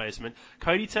able replacement.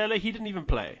 Cody Taylor, he didn't even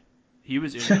play. He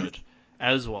was injured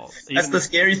as well. That's the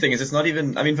scary thing, is it's not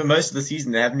even, for most of the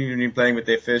season, they haven't even been playing with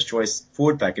their first choice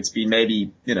forward pack. It's been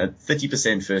maybe,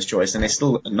 30% first choice, and they're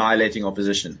still annihilating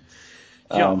opposition.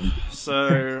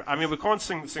 So, we can't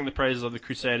sing the praises of the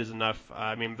Crusaders enough. They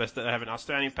have an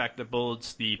outstanding pack that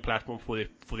builds the platform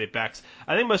for their backs.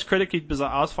 I think most critically, because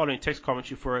I was following text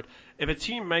commentary for it, if a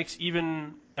team makes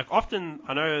even, often,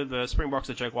 I know the Springboks,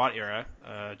 the Jake White era,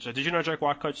 did you know Jake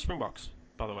White coached Springboks,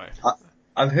 by the way?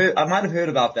 I might have heard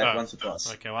about that once or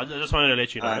twice. Okay, well, I just wanted to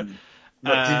let you know.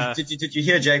 Did you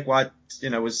hear Jake White,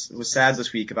 was sad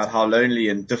this week about how lonely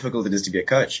and difficult it is to be a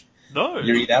coach? No. Did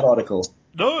you read that article?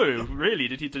 No, really?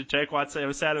 Did Jake White say it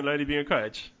was sad and lonely being a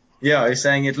coach? Yeah, he's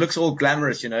saying it looks all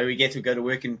glamorous, we get to go to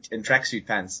work in tracksuit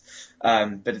pants,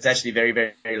 but it's actually very,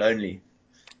 very, very lonely.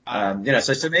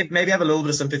 So maybe have a little bit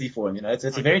of sympathy for him. It's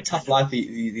a very tough life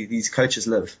these coaches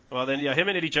live. Well, then, him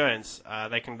and Eddie Jones,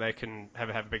 they can have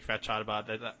a big fat chat about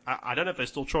that. I don't know if they're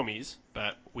still chummies,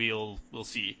 but we'll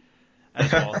see as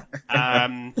well.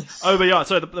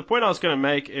 So the point I was going to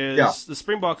make is the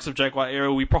Springboks of Jake White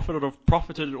era, we profited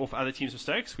off other teams'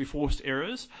 mistakes. We forced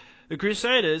errors. The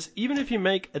Crusaders, even if you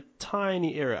make a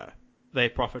tiny error, they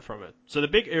profit from it. So the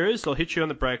big errors, they'll hit you on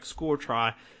the break, score a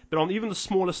try, but on even the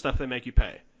smallest stuff, they make you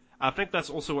pay. I think that's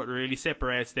also what really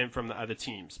separates them from the other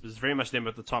teams. It's very much them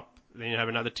at the top. Then you have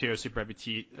another tier of Super Rugby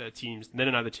teams, and then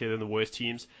another tier of the worst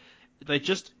teams. They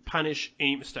just punish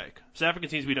any mistake. South African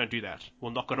teams, we don't do that.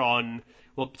 We'll knock it on.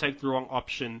 We'll take the wrong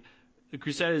option. The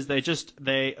Crusaders,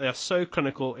 they are so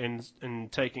clinical in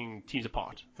taking teams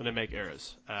apart when they make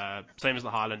errors. Same as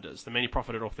the Highlanders. They mainly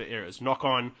profited off their errors. Knock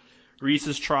on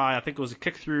Reese's try, I think it was a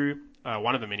kick through,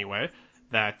 one of them anyway,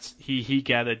 that he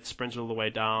gathered, sprinted all the way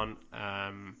down.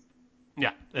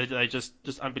 They're just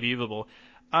unbelievable.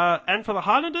 And for the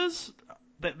Highlanders,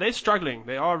 they're struggling.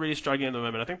 They are really struggling at the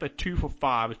moment. I think they're 2 for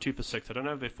 5 or 2 for 6. I don't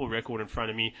have their full record in front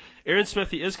of me. Aaron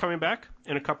Smith, he is coming back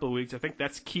in a couple of weeks. I think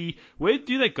that's key. Where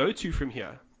do they go to from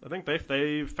here? I think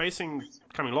they're facing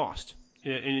coming last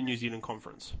in the New Zealand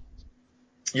conference.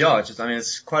 Yeah,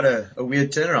 it's quite a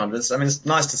weird turnaround. It's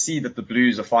nice to see that the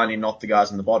Blues are finally not the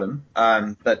guys on the bottom.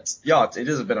 But yeah, it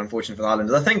is a bit unfortunate for the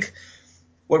Highlanders. I think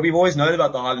what we've always known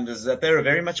about the Highlanders is that they're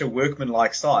very much a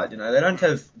workman-like side. They don't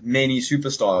have many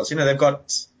superstars. They've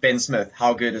got Ben Smith.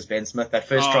 How good is Ben Smith? That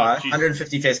first try,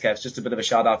 150 test caps, just a bit of a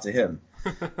shout out to him.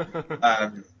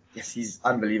 Yes, he's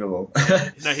unbelievable.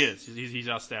 No, he is. He's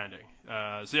outstanding.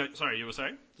 Sorry, you were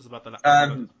saying? Just about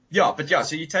that.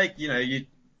 So you take,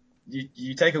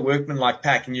 you take a workman-like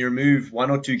pack and you remove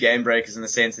 1 or 2 game breakers in the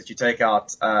sense that you take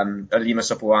out Alima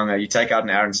Sopoaga, you take out an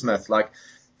Aaron Smith.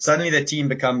 Suddenly their team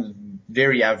becomes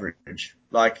very average.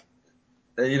 Most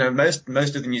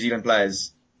of the New Zealand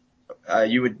players,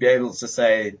 you would be able to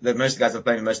say that most of the guys have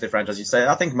played in most of their franchises. You say,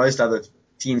 I think most other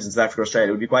teams in South Africa or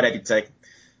Australia would be quite happy to take,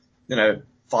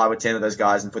 5 or 10 of those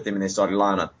guys and put them in their starting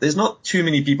lineup. There's not too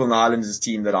many people in the Highlanders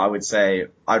team that I would say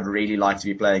I'd really like to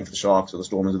be playing for the Sharks or the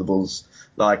Stormers or the Bulls.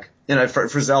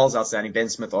 Frizzell's outstanding, Ben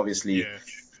Smith obviously. Yeah.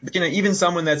 But, even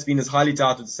someone that's been as highly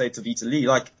touted to say Tavita Lee,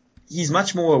 he's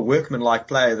much more a workman-like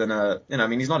player than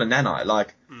he's not a Nanai.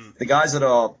 The guys that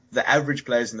are the average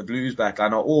players in the Blues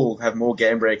backline all have more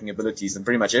game-breaking abilities than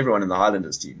pretty much everyone in the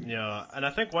Highlanders team. Yeah, and I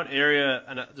think one area,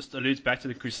 and it just alludes back to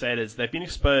the Crusaders, they've been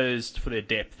exposed for their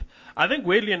depth. I think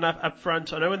weirdly enough, up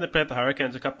front, I know when they played the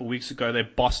Hurricanes a couple of weeks ago, they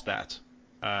bossed that.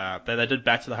 They did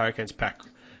back to the Hurricanes pack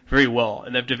very well,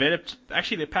 and they've developed,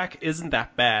 actually their pack isn't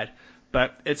that bad.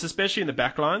 But it's especially in the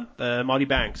back line. Marty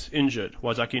Banks, injured.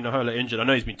 Wazaki Nohola, injured. I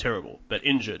know he's been terrible, but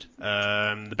injured.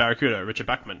 The Barracuda, Richard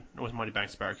Buckman. Or was Marty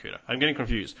Banks Barracuda? I'm getting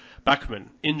confused. Buckman,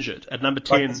 injured. At number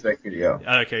 10.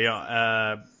 Okay,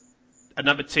 yeah. At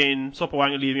number 10,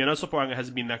 Sopoaga leaving. I know Sopoaga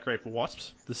hasn't been that great for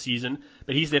Wasps this season,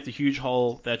 but he's left a huge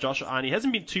hole there. Joshua Arnie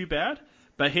hasn't been too bad,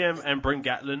 but him and Bryn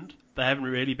Gatland, they haven't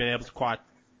really been able to quite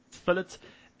fill it.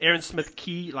 Aaron Smith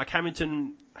key, like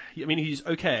Hamilton, I mean, he's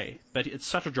okay, but it's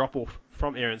such a drop-off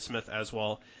from Aaron Smith as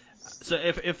well. So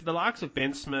if the likes of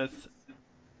Ben Smith,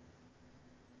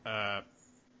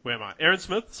 where am I? Aaron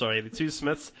Smith, sorry, the two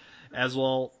Smiths as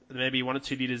well, maybe one or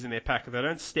two leaders in their pack, if they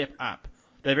don't step up,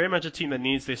 they're very much a team that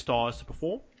needs their stars to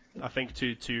perform, I think,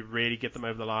 to really get them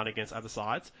over the line against other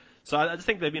sides. So I just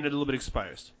think they've been a little bit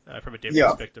exposed from a depth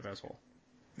perspective as well.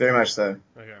 Very much so.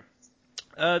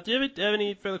 Okay. Do you have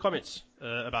any further comments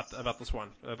about this one?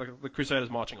 The Crusaders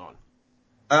marching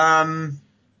on?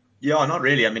 Yeah, not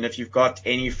really. I mean, if you've got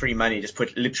any free money, just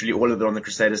put literally all of it on the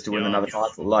Crusaders to win another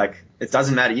title. Like, it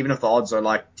doesn't matter. Even if the odds are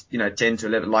like, 10 to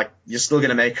 11, like, you're still going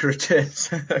to make a return.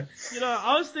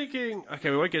 I was thinking,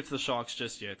 okay, we won't get to the Sharks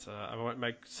just yet. I won't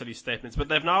make silly statements, but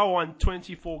they've now won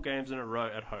 24 games in a row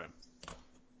at home,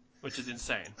 which is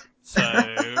insane. So,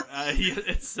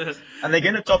 it's... and they're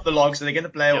going to top the log, so they're going to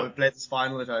play this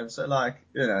final at home. So, like,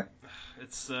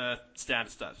 It's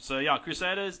standard stuff. So,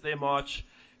 Crusaders, their march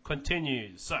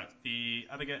continues. So, the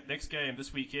next game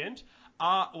this weekend,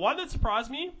 one that surprised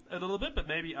me a little bit, but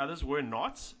maybe others were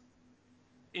not.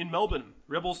 In Melbourne,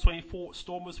 Rebels 24,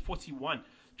 Stormers 41.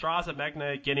 Tries at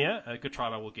Magna Genia, a good try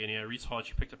by Will Genia. Reece Hodge,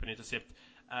 who picked up an intercept.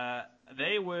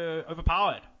 They were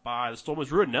overpowered by the Stormers.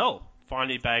 Ruan Nel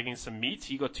finally bagging some meat.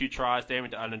 He got 2 tries.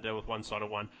 Damon de Allende with 1 side of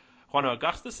 1. Juan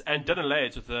Augustus and Dylan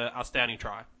Lades with an outstanding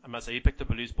try. I must say, he picked up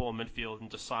a loose ball in midfield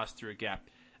and just sized through a gap.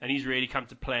 And he's really come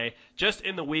to play just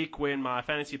in the week when my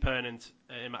fantasy opponent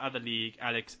in my other league,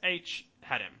 Alex H,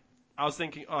 had him. I was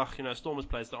thinking, Stormers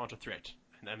players that aren't a threat.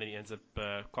 And then he ends up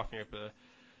coughing up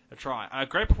a try.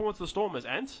 Great performance of the Stormers,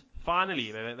 and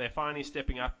finally, they're finally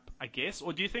stepping up, I guess.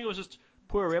 Or do you think it was just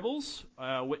poor Rebels?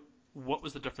 What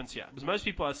was the difference here? Because most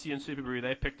people I see in Super Brew,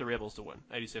 they picked the Rebels to win,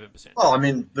 87%. Well, I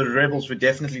mean, the Rebels were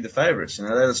definitely the favourites.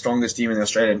 They're the strongest team in the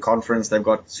Australian Conference. They've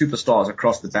got superstars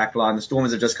across the back line. The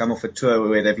Stormers have just come off a tour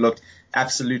where they've looked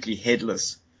absolutely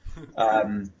headless.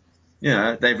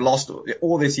 They've lost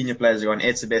all their senior players. They've gone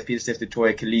Etzebeth, Peter Steph,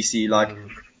 Toy, Khaleesi. Like,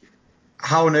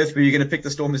 how on earth were you going to pick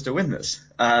the Stormers to win this?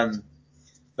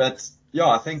 But yeah,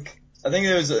 I think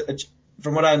there was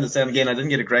from what I understand, again, I didn't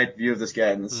get a great view of this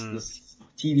game. This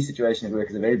TV situation at work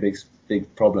is a very big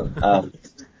problem.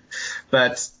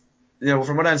 But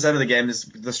from what I understand of the game, is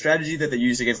the strategy that they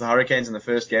used against the Hurricanes in the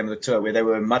first game of the tour, where they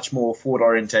were much more forward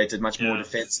orientated, much more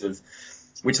defensive,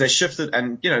 which they shifted,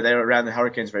 and they were around the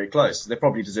Hurricanes very close. So they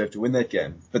probably deserved to win that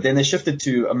game. But then they shifted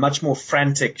to a much more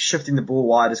frantic, shifting the ball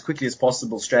wide as quickly as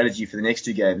possible strategy for the next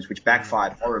 2 games, which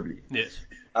backfired horribly. Yes.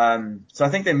 So I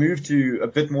think they moved to a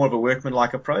bit more of a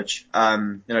workmanlike approach.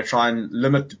 Try and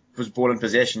limit ball in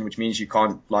possession, which means you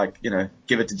can't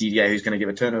give it to DDA, who's going to give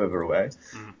a turnover away.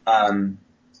 And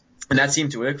that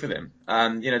seemed to work for them.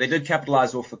 They did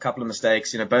capitalize off a couple of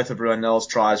mistakes. Both of Ruan Nel's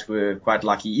tries were quite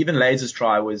lucky. Even Lades'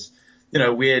 try was,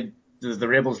 weird. The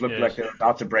Rebels looked like they were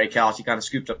about to break out. He kind of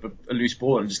scooped up a loose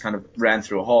ball and just kind of ran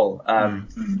through a hole.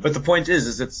 But the point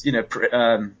is it's,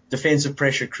 defensive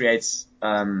pressure creates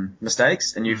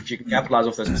mistakes, and if you can capitalize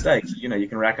off those mistakes, you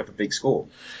can rack up a big score.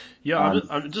 Yeah,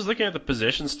 I'm just looking at the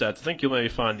possession stats. I think you'll maybe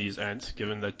find these, Ant,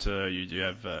 given that you do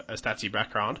have a statsy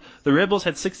background. The Rebels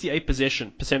had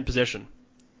 68% possession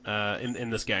in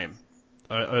this game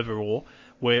overall,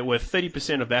 where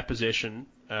 30% of that possession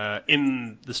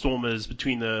in the Stormers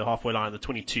between the halfway line and the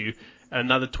 22, and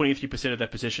another 23% of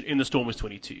that possession in the Stormers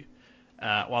 22.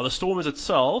 While the Stormers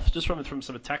itself, just from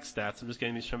some attack stats, I'm just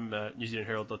getting these from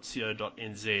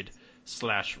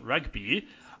newzealandherald.co.nz/rugby.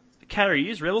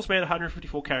 Carries, Rebels made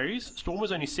 154 carries,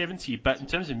 Stormers only 70, but in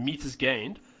terms of meters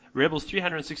gained, Rebels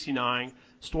 369,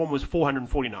 Stormers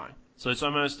 449. So it's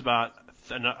almost about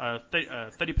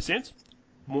 30%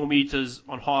 more meters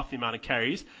on half the amount of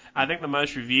carries. I think the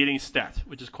most revealing stat,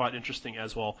 which is quite interesting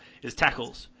as well, is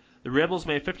tackles. The Rebels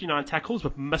made 59 tackles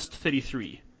but missed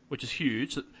 33, which is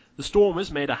huge. The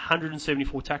Stormers made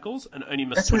 174 tackles and only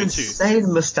missed 22. That's an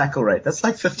insane missed tackle rate. That's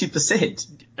like 50%.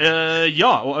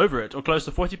 Or over it, or close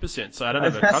to 40%. So I don't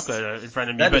have a calculator in front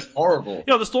of me. That is horrible.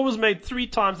 The Stormers made 3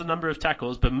 times the number of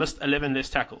tackles, but missed 11 less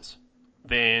tackles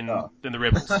than the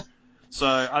Rebels. So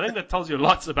I think that tells you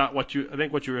lots about what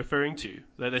you're referring to.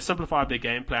 They simplified their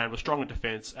game plan, were strong in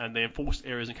defense, and they enforced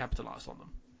errors and capitalized on them.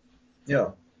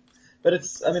 Yeah. But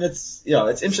it's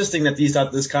interesting that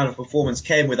this kind of performance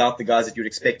came without the guys that you'd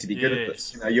expect to be good at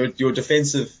this. Your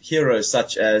defensive heroes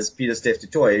such as Peter Steph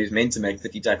Tutoy, who's meant to make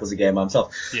 50 tackles a game by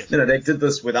himself. Yes. They did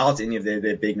this without any of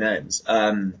their big names.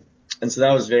 And so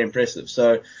that was very impressive.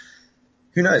 So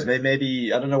who knows?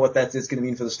 Maybe I don't know what that is going to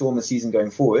mean for the Stormers season going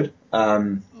forward.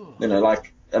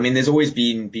 I mean, there's always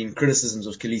been criticisms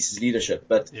of Khaleesi's leadership,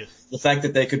 but Yes. the fact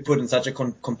that they could put in such a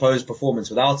composed performance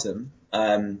without him,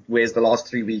 whereas the last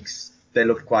 3 weeks they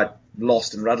looked quite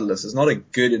lost and rudderless, is not a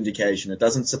good indication. It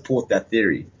doesn't support that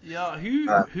theory. Yeah,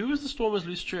 who was the Stormers'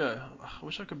 loose trio? I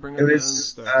wish I could bring up It the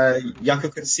was stats.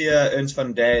 Jaco Coetzee, Ernst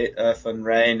van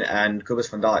Rijn, and Kobus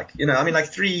van Dijk. I mean, like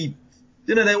three.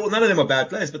 None of them are bad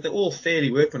players, but they're all fairly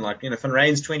workmanlike. Van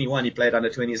Rijn's 21, he played under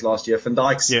 20s last year. Van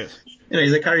Dijk's, Yes.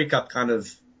 He's a Currie Cup kind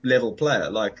of level player.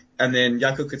 And then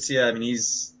Jaco Coetzee,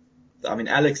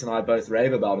 Alex and I both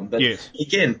rave about him, but Yes.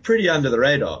 again, pretty under the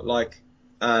radar.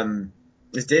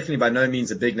 He's definitely by no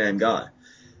means a big name guy.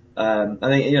 I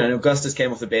think, Augustus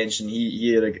came off the bench and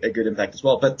he had a good impact as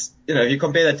well. But, if you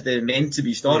compare that to the meant to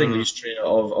be starting loose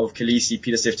trio of Khaleesi,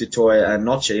 Pieter-Steph du Toit and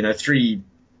Noche, three,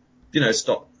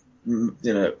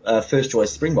 first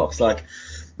choice Springboks. It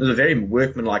was a very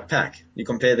workmanlike pack. You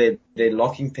compare their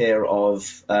locking pair of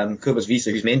Kobus Wiese,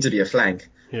 who's meant to be a flank,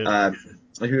 Yes.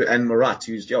 and Murat,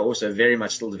 who's also very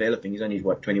much still developing. He's only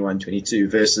 21, 22,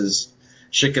 versus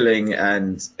Schikkeling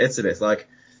and Etzebeth.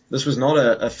 This was not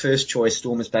a first choice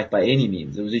Stormers pack by any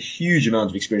means. There was a huge amount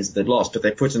of experience that they'd lost, but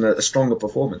they put in a stronger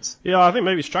performance. Yeah, I think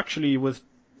maybe structurally with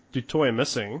du Toit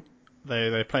missing,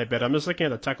 they play better. I'm just looking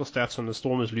at the tackle stats on the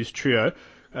Stormers loose trio.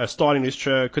 Starting loose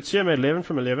trio, Coetzee made 11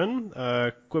 from 11.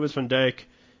 Kobus van Dijk,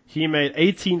 he made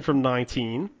 18 from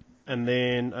 19. And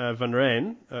then Van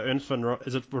Rijn, Ernst van Rijn,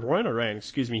 is it Rijn or Rijn?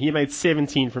 Excuse me. He made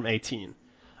 17 from 18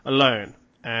 alone.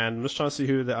 And I'm just trying to see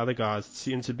who the other guys.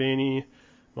 See Ntebeni,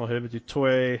 Malherbe du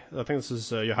Toit. I think this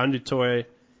is Johan du Toit.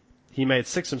 He made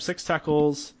 6 from 6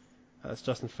 tackles. It's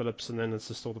Justin Phillips, and then it's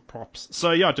just all the props.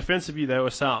 So, yeah, defensively they were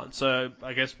sound. So,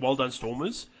 I guess well done,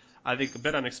 Stormers. I think a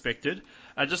bit unexpected.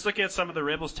 Just looking at some of the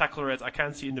Rebels tackle rates, I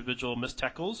can see individual missed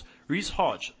tackles. Reece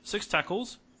Hodge, 6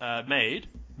 tackles made,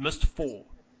 missed 4.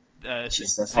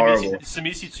 Jeez, that's horrible.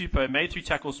 Samisi Tupou made 3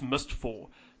 tackles, missed 4.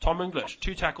 Tom English,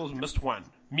 2 tackles, missed 1.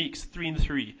 Meeks, 3 and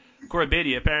 3.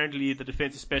 Korobedi, apparently the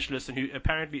defensive specialist, and who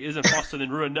apparently isn't faster than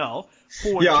Ruanel,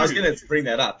 4 and 2. Yeah, I was going to bring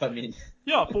that up.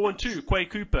 Yeah, 4 and 2. Quay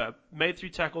Cooper made 3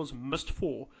 tackles, missed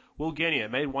 4. Will Genia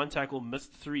made 1 tackle,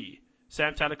 missed 3.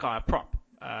 Sam Talakai, a prop,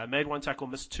 made 1 tackle,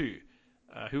 missed 2.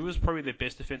 Who was probably their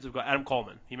best defensive guy? Adam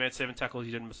Coleman. He made 7 tackles,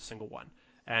 he didn't miss a single one.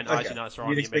 And okay. Isaac Nasser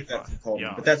You'd expect that from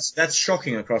Coleman, but that's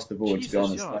shocking across the board, Jesus, to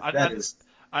be honest. Yeah.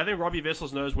 I think Robbie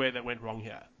Vessels knows where that went wrong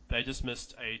here. They just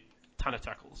missed a ton of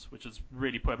tackles, which is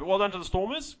really poor. But well done to the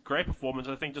Stormers. Great performance.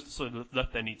 I think just to sort of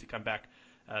lift their need to come back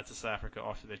to South Africa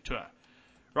after their tour.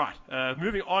 Right,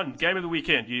 moving on. Game of the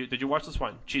weekend. Did you watch this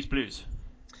one? Chiefs Blues.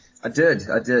 I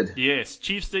did. Yes,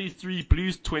 Chiefs 33,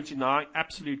 Blues 29.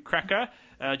 Absolute cracker.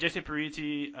 Jesse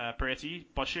Peretti,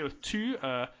 Boshe with 2.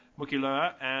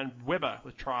 Mukiloa and Weber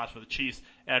with tries for the Chiefs,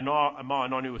 and Amar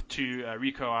Nonu with 2,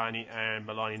 Rico Ani and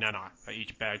Malani Nanai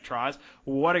each bagged tries.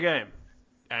 What a game.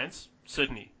 Ants,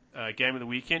 certainly. Game of the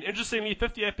weekend. Interestingly,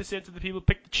 58% of the people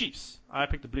picked the Chiefs. I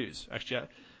picked the Blues, actually,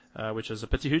 which is a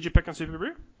pity. Who'd you pick on Super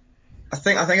Brew? I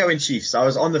think I went Chiefs. I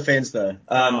was on the fence though.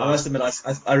 I must admit,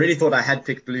 I really thought I had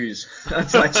picked Blues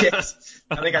until I checked.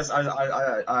 I think I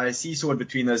seesawed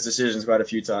between those decisions quite a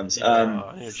few times.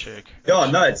 I need to check.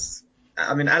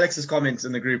 Alex's comment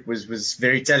in the group was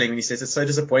very telling when he says it's so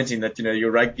disappointing that, your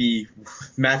rugby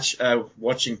match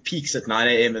watching peaks at 9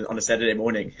 a.m. on a Saturday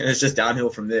morning, and it's just downhill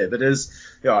from there. But it is,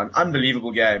 an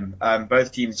unbelievable game.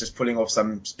 Both teams just pulling off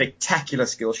some spectacular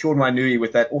skill. Sean Wainui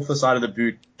with that off the side of the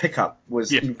boot pickup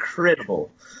was incredible.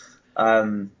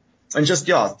 And just,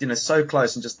 so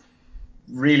close and just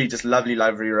really just lovely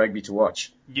rugby to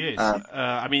watch. Yes.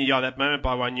 That moment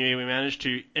by Wainui, we managed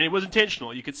to, and it was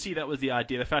intentional. You could see that was the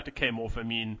idea. The fact it came off,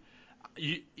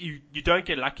 you don't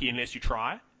get lucky unless you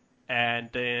try. And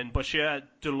then Boshier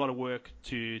did a lot of work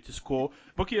to score.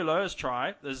 Buki Aloa's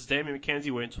try, as Damien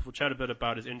McKenzie went off, we'll chat a bit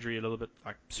about his injury a little bit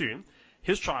soon.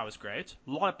 His try was great.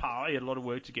 A lot of power. He had a lot of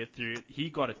work to get through. He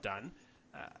got it done.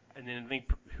 And then I think,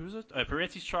 who was it?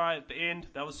 Peretti's try at the end,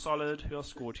 that was solid. Who else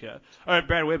scored here?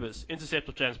 Brad Weber's intercept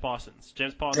of James Parsons.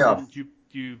 James Parsons,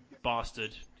 you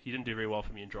bastard. He didn't do very well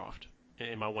for me in draft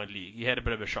in my one league. He had a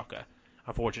bit of a shocker,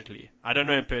 unfortunately. I don't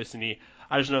know him personally.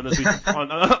 I just know this week,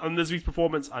 on this week's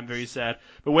performance, I'm very sad.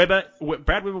 But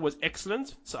Brad Weber was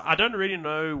excellent. So I don't really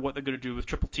know what they're going to do with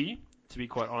Triple T, to be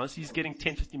quite honest. He's getting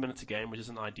 10-15 minutes a game, which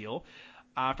isn't ideal.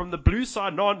 From the Blues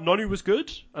side, Nonu was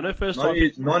good. I know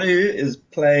Nonu is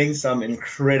playing some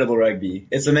incredible rugby.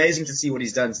 It's amazing to see what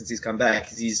he's done since he's come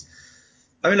back.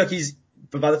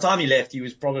 But by the time he left, he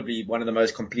was probably one of the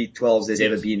most complete 12s there's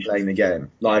ever been playing the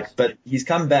game. But he's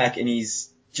come back and he's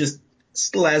just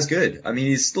still as good. I mean,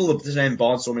 he's still the same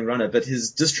barnstorming runner, but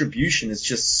his distribution is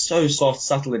just so soft,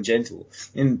 subtle, and gentle.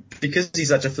 And because he's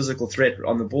such a physical threat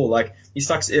on the ball, like, he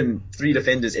sucks in 3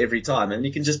 defenders every time, and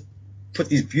he can just put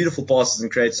these beautiful passes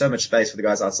and create so much space for the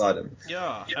guys outside him.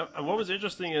 Yeah, and what was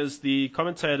interesting is the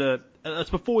commentator, it's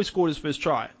before he scored his first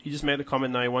try, he just made the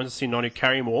comment that he wanted to see Nonu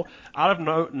carry more. Out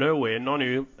of nowhere,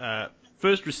 Nonu,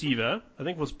 first receiver, I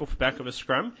think was off the back of a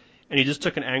scrum, and he just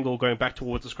took an angle going back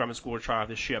towards the scrum and scored a try with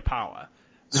his sheer power.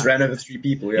 Just ran over 3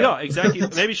 people, yeah. Yeah, exactly.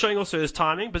 Maybe showing also his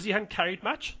timing, but he hadn't carried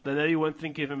much. Then you won't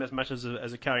think of him as much as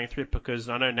a carrying threat, because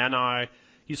I know Nanai,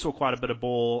 he saw quite a bit of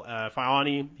ball.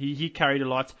 Faiani, he carried a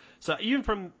lot. So even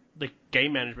from the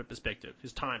game management perspective,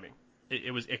 his timing,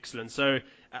 it was excellent. So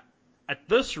at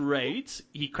this rate,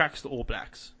 he cracks the All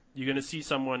Blacks. You're going to see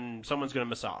someone's going to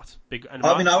miss out.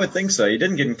 I would think so. He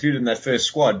didn't get included in that first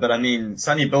squad, but I mean,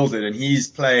 Sonny Bill did, and he's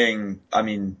playing, I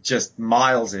mean, just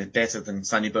miles better than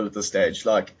Sonny Bill at this stage.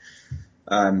 Like,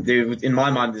 in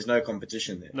my mind, there's no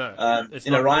competition there.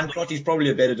 No. Ryan Crotty's probably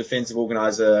a better defensive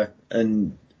organizer,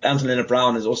 and Anton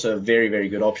Lienert-Brown is also a very, very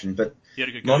good option, but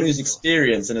Nonu's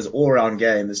experience and his all-round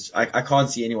game is, I can't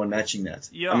see anyone matching that.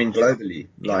 Yeah. I mean, globally.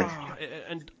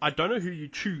 And I don't know who you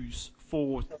choose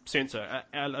for centre.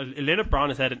 Lienert-Brown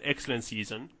has had an excellent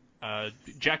season.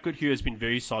 Jack Goodhue has been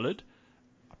very solid,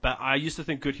 but I used to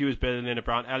think Goodhue was better than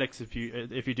Lienert-Brown. Alex, if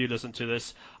you do listen to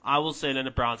this, I will say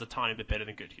Lienert-Brown's a tiny bit better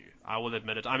than Goodhue. I will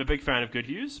admit it. I'm a big fan of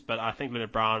Goodhue's, but I think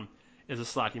Lienert-Brown is a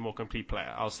slightly more complete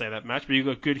player. I'll say that much. But you've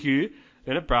got Goodhue,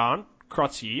 Lienert-Brown,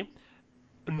 Crotty,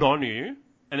 Nonu,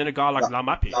 and then a guy like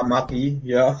Lamapi. Lamapi,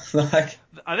 yeah.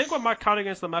 I think what might count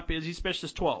against Lamapi is he's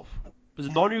specialist 12.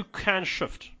 Because Nonu can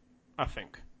shift, I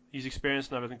think. He's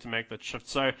experienced and everything to make that shift.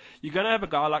 So you're going to have a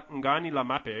guy like Ngani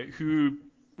Lamape who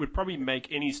would probably make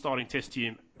any starting test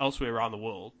team elsewhere around the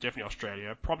world, definitely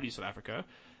Australia, probably South Africa,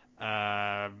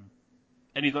 and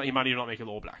he might even not make it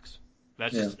All Blacks.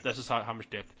 That's just how much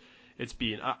depth it's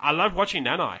been. I love watching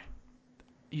Nanai.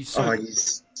 He's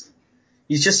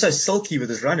just so silky with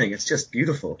his running. It's just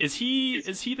beautiful. Is he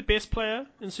the best player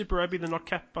in Super Rugby that not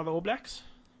capped by the All Blacks?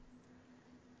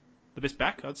 The best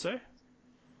back, I'd say.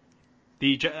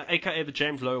 AKA the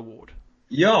James Lowe Award.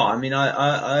 Yeah, I mean,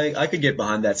 I could get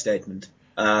behind that statement.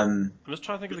 I'm just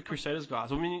trying to think of the Crusaders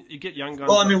guys. I mean, you get young guys.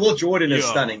 Well, I mean, Will Jordan is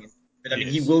stunning. But I mean,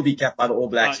 he will be capped by the All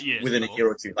Blacks within a year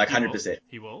or two, like 100%.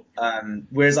 He will.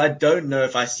 Whereas I don't know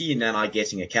if I see Nanai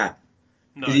getting a cap.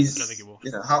 No, I don't think he will.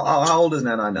 How old is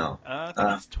Nanai now? I think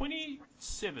he's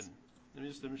 27.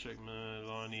 Let me check.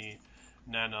 Milani,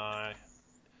 Nanai.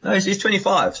 No, he's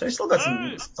 25, so he's still got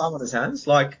some time on his hands.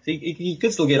 Like, he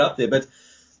could still get up there, but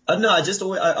I don't know,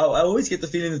 I always get the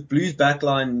feeling that Blues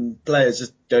backline players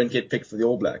just don't get picked for the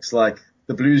All Blacks. Like,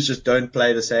 the Blues just don't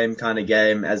play the same kind of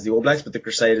game as the All Blacks, but the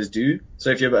Crusaders do.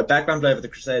 So if you're a backline player for the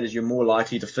Crusaders, you're more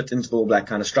likely to fit into the All Black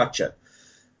kind of structure.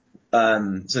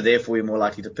 So therefore you're more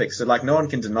likely to pick. So like, no one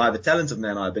can deny the talent of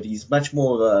Nanai, but he's much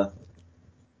more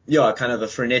of kind of a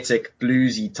frenetic,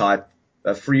 bluesy type,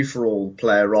 a free-for-all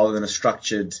player rather than a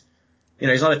structured,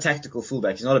 he's not a tactical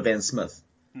fullback. He's not a Ben Smith.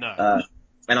 No.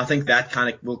 And I think that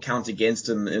kind of will count against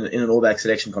him in an All Black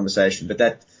selection conversation. But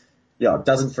that,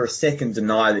 doesn't for a second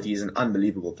deny that he's an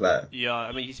unbelievable player. Yeah,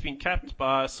 I mean, he's been capped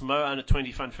by Samoa under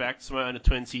 20, fun fact, Samoa under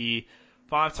 20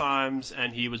 5 times,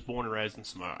 and he was born and raised in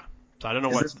Samoa. So I don't know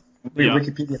what...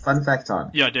 Wikipedia fun fact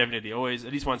time. Yeah, definitely. Always,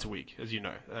 at least once a week, as you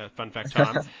know. Fun fact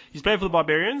time. He's played for the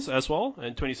Barbarians as well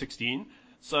in 2016.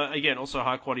 So again, also a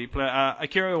high quality player.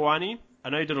 Akira Iwani, I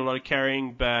know he did a lot of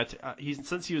carrying, but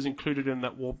since he was included in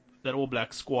that All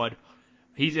Black squad,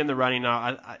 he's in the running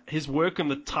now. His work in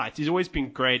the tight, he's always been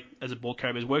great as a ball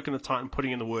carrier. His work in the tight and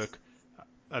putting in the work,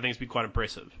 I think it's been quite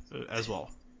impressive as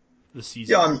well this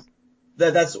season. Yeah,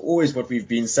 that's always what we've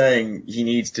been saying he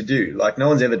needs to do. Like, no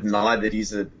one's ever denied that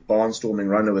he's a barnstorming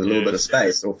runner with a little bit of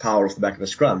space or power off the back of a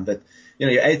scrum. But,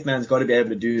 your eighth man's got to be able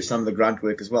to do some of the grunt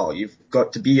work as well. You've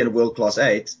got to be in a world-class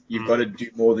 8. You've got to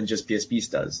do more than just PSP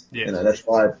does. Yes. That's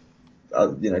why,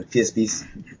 PSP,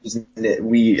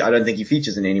 I don't think he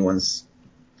features in anyone's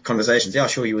conversations. Yeah,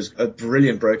 sure, he was a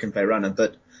brilliant broken play runner,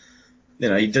 but,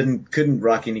 he couldn't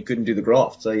ruck and he couldn't do the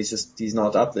graft. So he's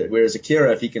not up there. Whereas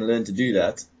Akira, if he can learn to do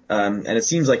that, and it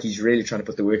seems like he's really trying to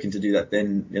put the work in to do that,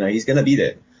 then, he's going to be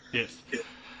there. Yes.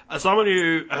 As someone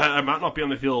who might not be on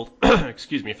the field,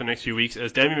 excuse me, for the next few weeks,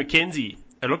 as Damien McKenzie,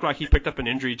 it looked like he picked up an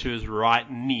injury to his right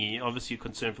knee, obviously a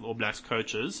concern for the All Blacks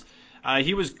coaches.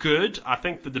 He was good. I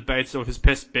think the debate of his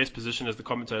best position, as the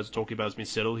commentators are talking about, has been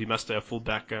settled. He must stay a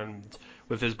fullback, and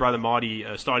with his brother Marty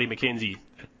starting McKenzie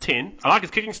at 10. I like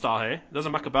his kicking style, hey? It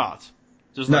doesn't muck about.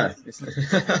 Just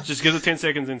gives it 10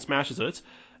 seconds and smashes it.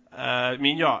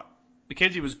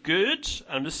 McKenzie was good.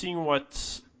 I'm just seeing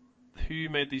who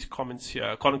made these comments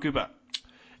here. Colin Cooper.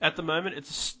 At the moment,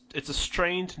 it's a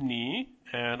strained knee,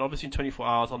 and obviously in 24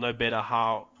 hours I'll know better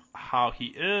how he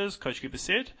is. Coach Cooper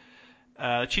said.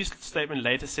 The Chiefs' statement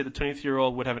later said the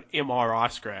 23-year-old would have an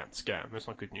MRI scan. That's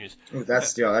not good news. Oh,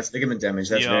 that's ligament damage.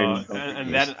 That's very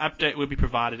and that an update will be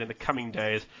provided in the coming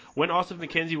days. When asked if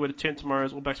McKenzie would attend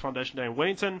tomorrow's All Blacks Foundation Day in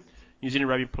Wellington, New Zealand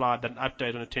Rugby replied that an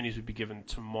update on attendees would be given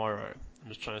tomorrow. I'm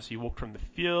just trying to see. He walked from the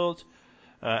field.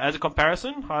 As a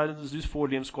comparison, Highlanders loose forward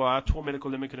Liam Squire tore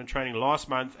medical limit in training last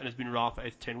month and has been around for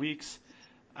 8 to 10 weeks.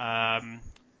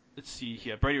 Let's see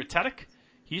here. Brady Retallick,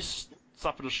 he's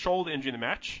suffered a shoulder injury in the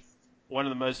match. One of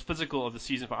the most physical of the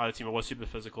season for either team. It was super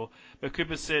physical. But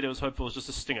Cooper said it was hopeful it was just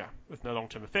a stinger with no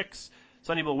long-term effects.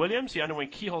 Sonny Bill Williams, he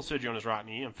underwent keyhole surgery on his right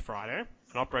knee on Friday.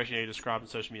 An operation he described on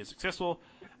social media as successful.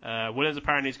 Williams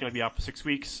apparently is going to be out for 6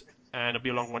 weeks, and it'll be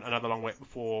another long wait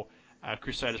before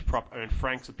Crusaders prop Owen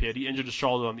Franks appeared. He injured his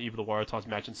shoulder on the eve of the Waratahs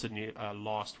match in Sydney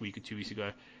last week or 2 weeks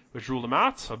ago, which ruled him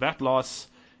out. So that loss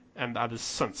and the others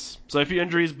since. So a few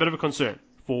injuries, a bit of a concern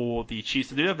for the Chiefs.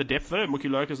 They do have the depth though. Mookie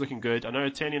Loka's looking good. I know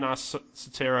Tani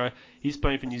Sotero, he's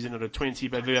playing for New Zealand at 20,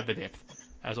 but they do have the depth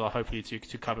as well, hopefully,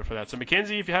 to cover for that. So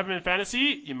McKenzie, if you have him in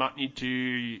fantasy, you might need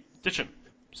to ditch him.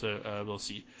 So we'll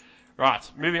see. Right,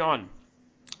 moving on.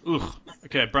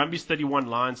 Okay, Brumbies 31,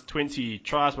 Lions 20.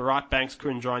 Tries by Wright, Banks,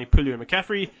 Kuranjani, Pulu, and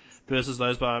McCaffrey versus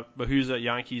those by Mahuza,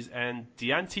 Yankees, and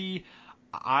Dianti.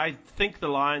 I think the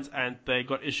Lions, and they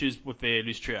got issues with their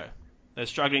loose trio. They're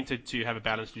struggling to have a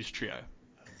balanced loose trio.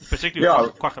 Particularly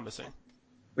with Kwagga missing.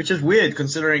 Which is weird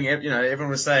considering, everyone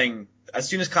was saying as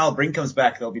soon as Kyle Brink comes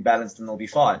back, they'll be balanced and they'll be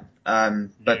fine.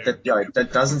 But that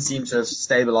doesn't seem to have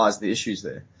stabilized the issues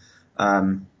there.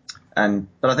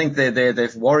 But I think their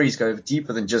worries go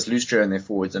deeper than just loose trio in their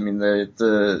forwards. I mean,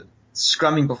 the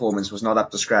scrumming performance was not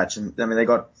up to scratch. And I mean, they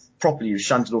got properly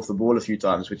shunted off the ball a few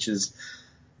times, which is,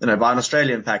 by an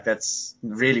Australian pack, that's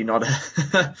really not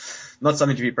not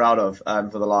something to be proud of,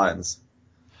 for the Lions.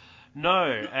 No,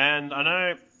 and I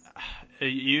know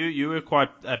you were quite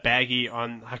baggy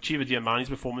on Hachiva Diamani's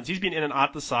performance. He's been in and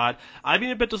out the side. I've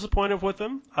been a bit disappointed with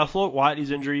him. I thought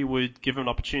Whiteley's injury would give him an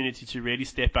opportunity to really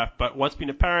step up, but what's been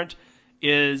apparent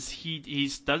is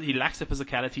he lacks the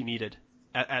physicality needed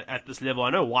at this level.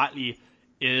 I know Whiteley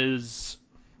is,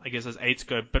 I guess as eights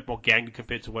go, a bit more gangly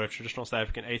compared to what a traditional South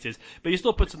African eight is, but he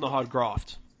still puts in the hard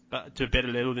graft, but to a better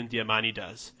level than Diamani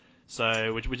does.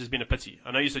 So, which has been a pity.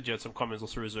 I know you said you had some comments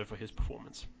also reserved for his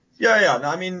performance. Yeah. No,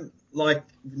 I mean,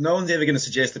 no one's ever going to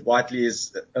suggest that Whiteley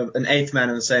is an eighth man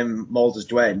in the same mold as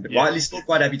Dwayne, but Whiteley's still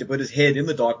quite happy to put his head in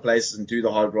the dark places and do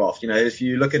the hard graft. If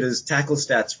you look at his tackle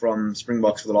stats from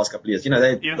Springboks for the last couple of years,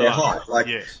 they're hard.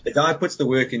 The guy puts the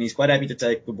work in. He's quite happy to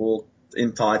take the ball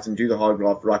in tight and do the hard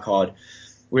graft, rock hard.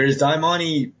 Whereas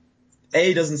Diamani,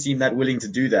 doesn't seem that willing to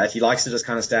do that. He likes to just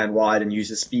kind of stand wide and use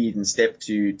his speed and step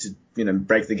to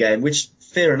break the game, which,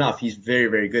 fair enough, he's very,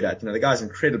 very good at. The guy's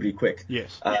incredibly quick.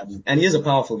 Yes. And he is a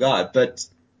powerful guy, but,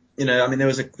 there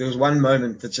was one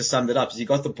moment that just summed it up. He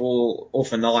got the ball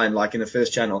off a 9, in the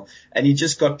first channel, and he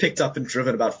just got picked up and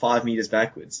driven about 5 meters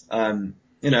backwards. And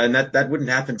that wouldn't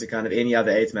happen to kind of any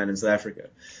other eighth man in South Africa.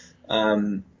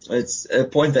 It's a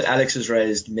point that Alex has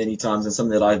raised many times, and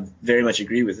something that I very much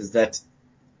agree with, is that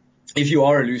if you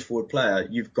are a loose forward player,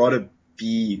 you've got to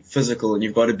be physical and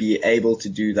you've got to be able to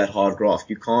do that hard graft.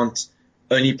 You can't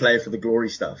only play for the glory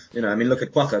stuff. Look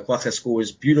at Kwagga. Kwagga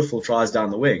scores beautiful tries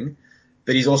down the wing,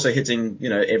 but he's also hitting,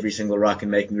 every single ruck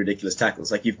and making ridiculous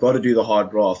tackles. You've got to do the hard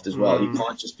graft as well. You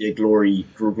can't just be a glory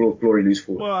loose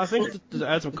forward. Well, I think to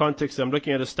add some context, I'm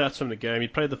looking at his stats from the game. He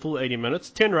played the full 80 minutes,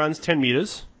 10 runs, 10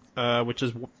 meters, which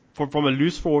is from a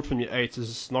loose forward from the 8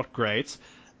 is not great.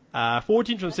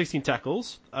 14 from 16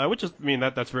 tackles, which is,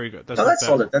 that's very good. That's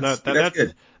solid. That's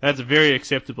good. That's very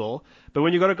acceptable. But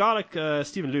when you got a guy like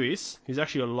Stephen Lewis, he's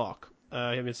actually a lock.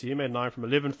 He made 9 from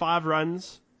 11, 5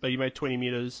 runs, but he made 20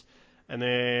 meters. And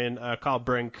then Kyle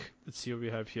Brink, let's see what we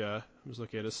have here. I'm just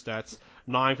looking at his stats.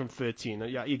 9 from 13.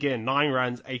 Yeah, again, 9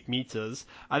 runs, 8 meters.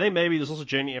 I think maybe this also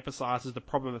generally emphasizes the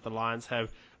problem that the Lions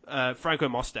have. Franco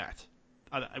Mostert.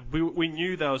 We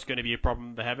knew that was going to be a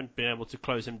problem. They haven't been able to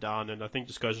close him down, and I think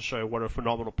just goes to show what a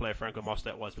phenomenal player Franco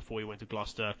Mostert was before he went to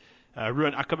Gloucester.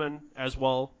 Ruan Ackerman as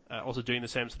well, also doing the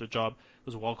same sort of job,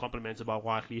 was well complimented by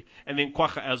Whiteley. And then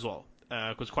Kwagga as well,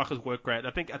 because Kwagga's worked great.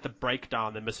 I think at the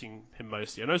breakdown, they're missing him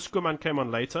mostly. I know Skuman came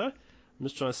on later. I'm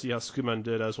just trying to see how Skuman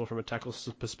did as well from a tackle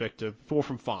perspective. 4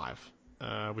 from 5,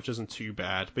 which isn't too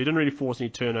bad. But he didn't really force any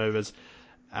turnovers.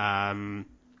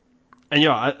 And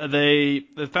yeah,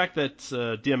 the fact that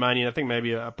Diamani, I think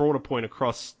maybe a broader point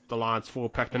across the Lions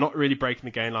forward pack, they're not really breaking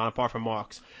the game line apart from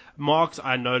Marks. Marks,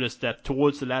 I noticed that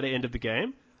towards the latter end of the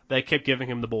game, they kept giving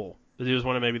him the ball. He was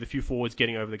one of maybe the few forwards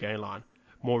getting over the game line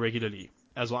more regularly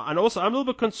as well. And also, I'm a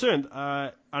little bit concerned.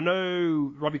 I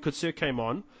know Robbie Kutsia came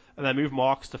on, and they moved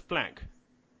Marks to flank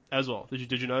as well.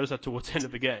 Did you notice that towards the end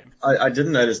of the game? I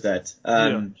didn't notice that,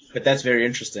 Yeah. but that's very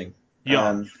interesting.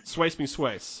 Yeah, Swace being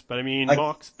Swace. But I mean, I,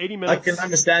 Marks, 80 I minutes. can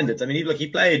understand it. I mean, he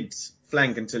played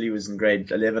flank until he was in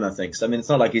grade 11, I think. So I mean, it's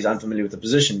not like he's unfamiliar with the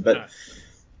position, but No.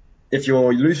 if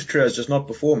your loose trio is just not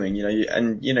performing,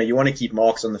 you want to keep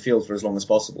Marks on the field for as long as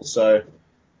possible. So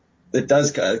it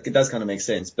does kind of make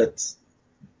sense. But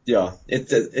yeah,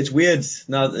 it's weird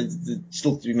now.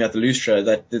 Still talking about the loose trio,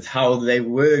 that how they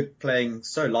were playing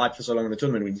so light for so long in the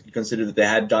tournament. When you consider that they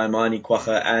had Diamani,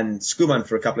 Kwacha, and Skuman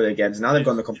for a couple of their games. Now they've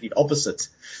gone the complete opposite,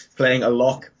 playing a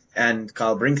lock and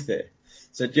Kyle Brink there.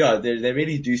 So yeah, they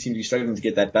really do seem to be struggling to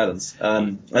get that balance.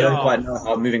 I don't quite know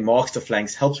how moving Marks to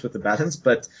flanks helps with the balance,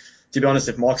 but to be honest,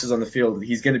 if Marks is on the field,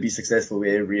 he's going to be successful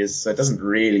wherever he is. So it doesn't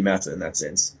really matter in that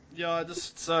sense. Yeah,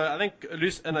 so I think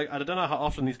loose, and I don't know how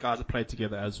often these guys have played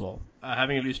together as well.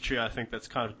 Having a loose trio, I think that's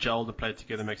kind of gelled and played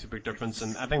together makes a big difference,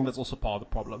 and I think that's also part of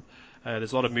the problem.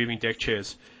 There's a lot of moving deck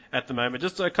chairs at the moment.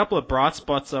 Just a couple of bright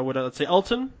spots. I'd say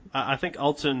Elton. I think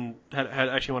Elton had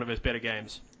actually one of his better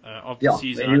games of the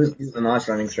season. He's a nice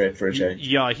running threat for a change.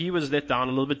 Yeah, he was let down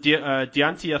a little bit.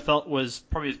 Deontay, I felt, was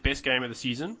probably his best game of the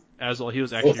season as well. He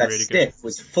was actually really good. Step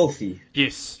was filthy.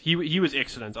 Yes, he was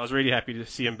excellent. I was really happy to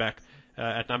see him back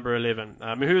at number 11.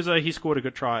 Mahuza, he scored a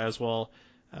good try as well.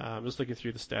 I'm just looking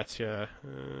through the stats here.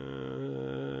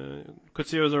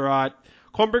 Kutsia was alright.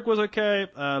 Combrick was okay.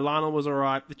 Lionel was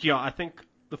alright. But yeah, I think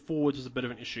the forwards is a bit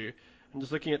of an issue. I'm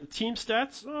just looking at the team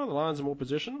stats. Oh, the Lions are more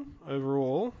position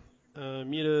overall.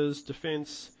 Meters,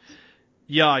 defense.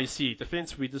 Yeah, you see,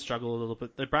 defense we did struggle a little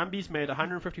bit. The Brumbies made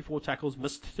 154 tackles,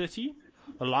 missed 30.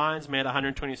 The Lions made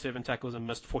 127 tackles and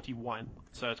missed 41.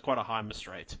 So it's quite a high miss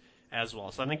rate as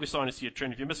well. So I think we're starting to see a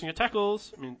trend. If you're missing your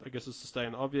tackles, I mean, I guess it's to stay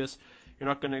in the obvious. You're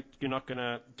not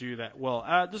gonna do that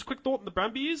well. Just a quick thought on the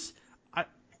Brumbies.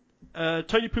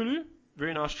 Tony Pulu,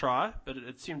 very nice try, but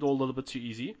it seemed all a little bit too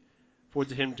easy for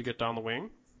him to get down the wing.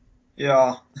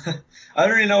 Yeah, I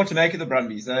don't really know what to make of the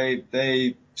Brumbies.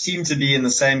 They seem to be in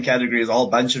the same category as a whole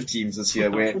bunch of teams this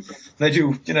year, where they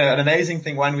do an amazing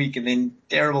thing one week and then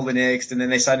terrible the next, and then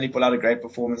they suddenly pull out a great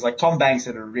performance. Like Tom Banks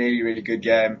had a really really good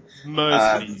game.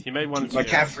 Mostly, he made one.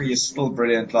 McCaffrey is still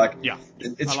brilliant. I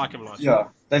like him a lot. Yeah,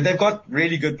 they've got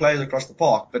really good players across the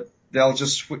park, but they'll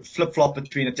just flip flop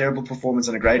between a terrible performance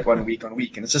and a great one week on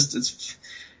week, and it's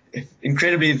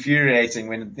incredibly infuriating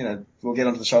when, we'll get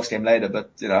onto the Sharks game later,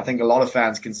 but, I think a lot of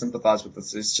fans can sympathize with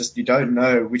this. It's just you don't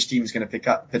know which team's going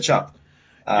to pitch up.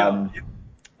 I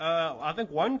think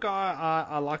one guy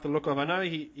I like the look of, I know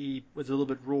he was a little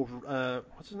bit raw.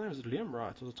 What's his name? Was it Liam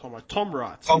Wright? Or was it Tom Wright? Tom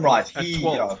Wright. Tom Wright.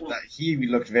 He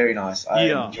looked very nice.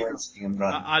 I enjoyed seeing him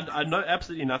run. I know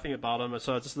absolutely nothing about him,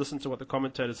 so I just listened to what the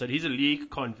commentator said. He's a league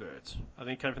convert. I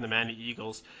think he came from the Manly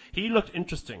Eagles. He looked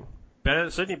interesting.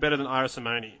 Certainly better than Iris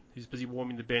Simoni. He's busy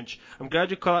warming the bench. I'm glad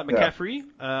you called out McCaffrey.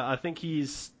 I think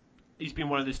he's been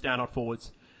one of the standout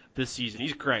forwards this season.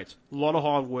 He's great. A lot of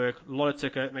hard work, a lot of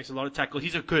ticker, makes a lot of tackles.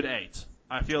 He's a good 8.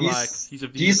 I feel like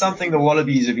he's something the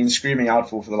Wallabies have been screaming out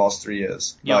for the last 3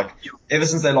 years. Yeah. Ever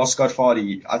since they lost Scott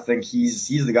Fardy, I think he's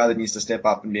the guy that needs to step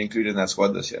up and be included in that squad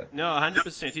this year. No,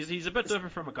 100%. He's a bit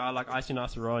different from a guy like Isi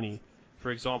Nasarani, for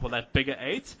example, that bigger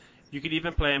 8. You could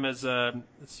even play him as let's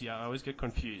see, I always get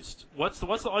confused. What's the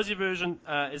Aussie version?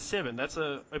 Is 7? That's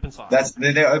a open side.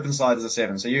 Their open side is a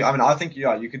 7. So I think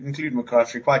you could include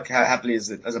McCaffrey quite happily as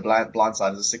a blind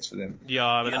side as a 6 for them.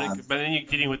 Yeah, but then you're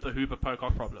dealing with the Hooper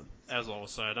Pocock problem as well.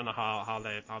 So I don't know how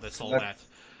they solve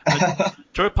that.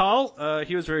 Joe Powell,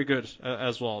 he was very good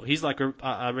as well. He's like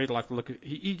I really like the look.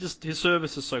 His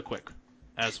service is so quick.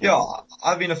 As well. Yeah,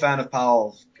 I've been a fan of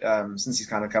Powell since he's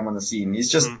kind of come on the scene.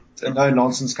 He's just a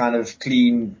no-nonsense kind of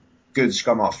clean, good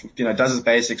scrum off. Does his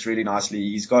basics really nicely.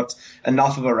 He's got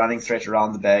enough of a running threat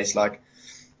around the base. Like,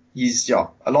 he's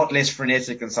a lot less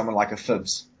frenetic than someone like a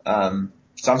Phibbs.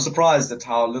 So I'm surprised at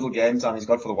how little game time he's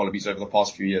got for the Wallabies over the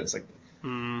past few years.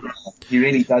 He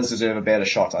really does deserve a better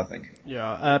shot, I think.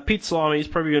 Yeah, Pete Salami, he's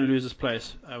probably going to lose his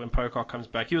place when Pocock comes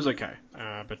back. He was okay,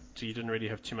 but he didn't really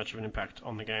have too much of an impact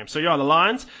on the game. So yeah, the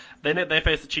Lions, they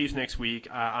face the Chiefs next week.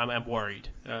 I'm worried.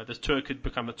 This tour could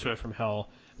become a tour from hell.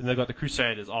 Then they've got the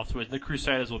Crusaders afterwards. The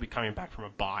Crusaders will be coming back from a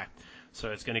bye,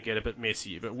 so it's going to get a bit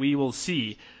messy. But we will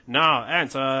see. Now,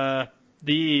 Ant,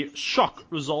 the shock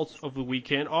results of the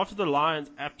weekend after the Lions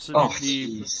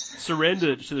absolutely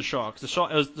surrendered to the Sharks. It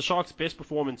was the Sharks' best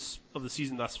performance of the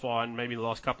season thus far, and maybe the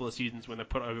last couple of seasons when they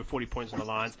put over 40 points on the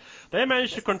Lions. They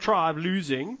managed to contrive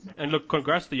losing, and look,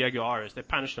 congrats to the Jaguares. They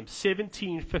punished them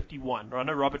 17-51. I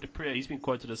know Robert Dupree, he's been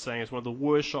quoted as saying it's one of the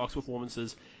worst Sharks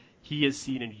performances he has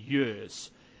seen in years.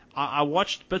 I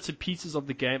watched bits and pieces of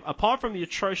the game. Apart from the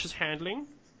atrocious handling,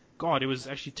 God, it was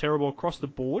actually terrible across the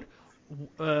board.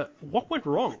 What went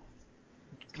wrong?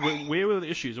 Where were the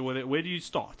issues, or where do you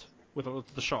start with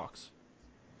the Sharks?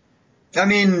 I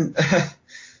mean,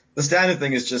 the standard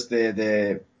thing is just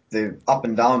their up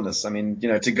and downness. I mean,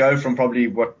 to go from probably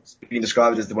what's been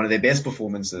described as one of their best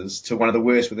performances to one of the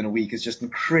worst within a week is just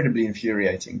incredibly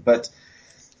infuriating. But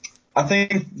I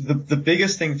think the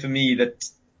biggest thing for me that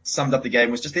summed up the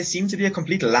game was just there seemed to be a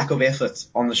complete lack of effort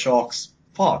on the Sharks'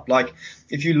 part. Like,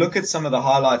 if you look at some of the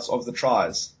highlights of the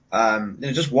tries,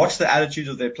 just watch the attitude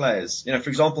of their players. For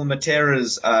example,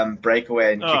 Matera's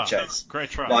breakaway and kick chase.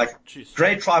 Great try.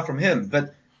 Great try from him.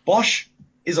 But Bosch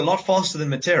is a lot faster than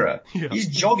Matera. Yeah. He's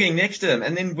jogging next to him,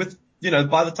 and then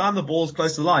by the time the ball's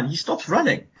close to the line, he stops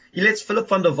running. He lets Philip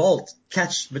van der Walt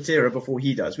catch Matera before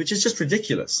he does, which is just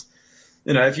ridiculous.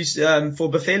 If you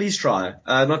for Boffelli's try,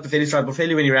 not Boffelli's try,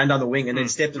 Boffelli when he ran down the wing and then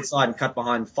stepped inside and cut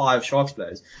behind 5 Sharks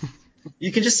players,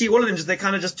 you can just see all of them they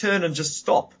kind of just turn and just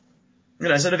stop. So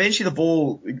eventually the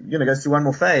ball, goes through one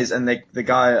more phase, and the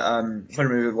guy, I can't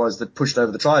remember who it was that pushed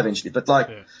over the try eventually. But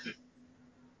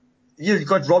you've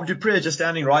got Rob Dupree just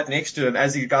standing right next to him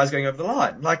as the guy's going over the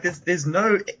line. Like there's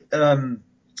no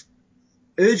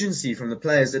urgency from the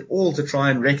players at all to try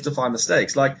and rectify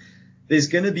mistakes. Like there's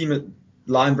going to be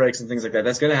line breaks and things like that.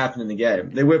 That's going to happen in the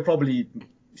game. There were probably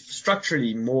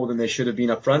structurally more than there should have been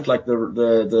up front. Like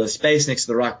the space next to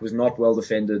the ruck was not well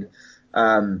defended.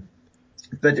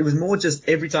 But it was more just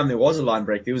every time there was a line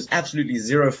break, there was absolutely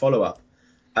zero follow-up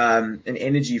and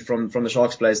energy from the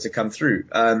Sharks players to come through.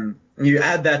 You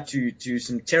add that to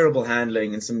some terrible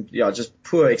handling and some just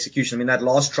poor execution. I mean, that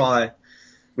last try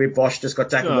where Bosch just got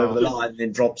tackled over the line and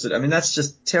then drops it. I mean, that's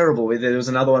just terrible. There was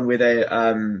another one where they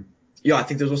I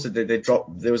think there was also they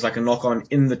dropped. There was like a knock-on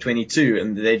in the 22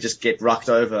 and they just get rucked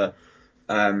over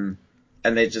and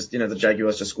they just the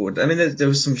Jaguars just scored. I mean, there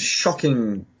was some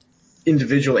shocking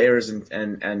individual errors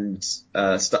and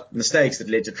mistakes that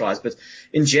led to tries, but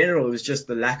in general, it was just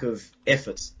the lack of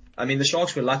effort. I mean, the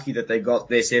Sharks were lucky that they got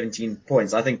their 17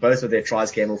 points. I think both of their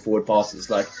tries came off forward passes.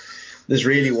 Like, this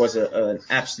really was an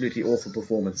absolutely awful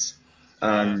performance.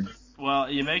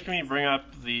 Well, you're making me bring up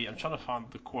I'm trying to find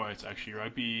the quote, actually,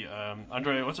 rugby.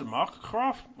 Andre, what's it, Mark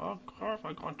Croft? I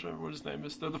can't remember what his name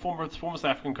is. The former South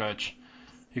African coach.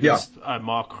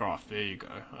 Mark Croft, there you go.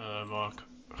 Mark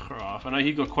Croft. I know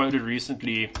he got quoted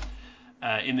recently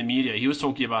in the media. He was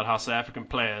talking about how South African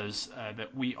players,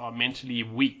 that we are mentally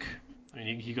weak. I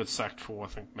mean, he got sacked for, I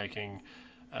think, making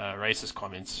racist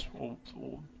comments or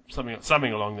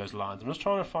something along those lines. I'm just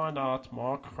trying to find out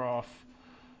Mark Croft.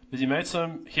 Because he made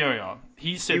some. Here we are.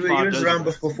 He said he was around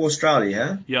before Australia,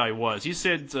 huh? Yeah, he was. He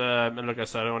said, and like I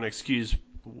said, I don't want to excuse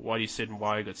what he said and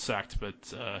why he got sacked,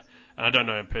 but and I don't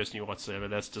know him personally whatsoever.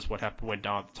 That's just what went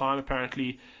down at the time,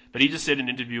 apparently. But he just said in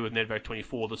an interview with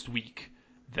Nedvec24 this week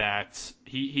that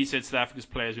he said South Africa's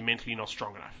players were mentally not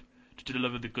strong enough to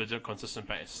deliver the goods on a consistent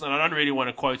basis. And I don't really want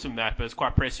to quote him that, but it's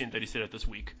quite prescient that he said it this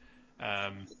week.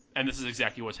 And this is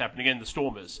exactly what's happening. Again, the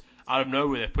Stormers, out of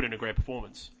nowhere, they've put in a great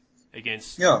performance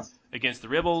against the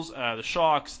Rebels, the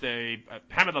Sharks. They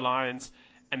hammer the Lions,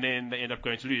 and then they end up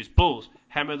going to lose. Bulls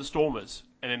hammer the Stormers,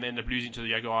 and then they end up losing to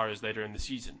the Jaguares later in the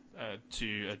season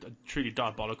to a truly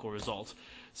diabolical result.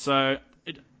 So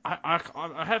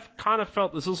I have kind of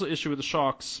felt there's also an issue with the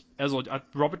Sharks as well.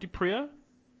 Robert Dupree,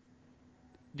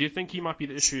 do you think he might be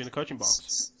the issue in the coaching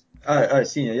box? Oh,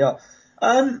 senior, yeah.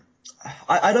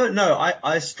 I don't know.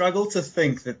 I struggle to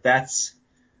think that's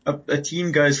a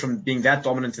team goes from being that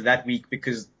dominant to that weak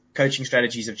because coaching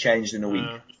strategies have changed in a week.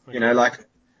 Okay. Like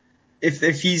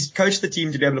if he's coached the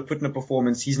team to be able to put in a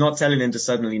performance, he's not telling them to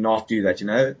suddenly not do that.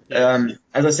 Yes.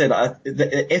 As I said,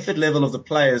 the effort level of the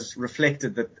players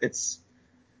reflected that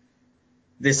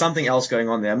there's something else going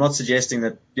on there. I'm not suggesting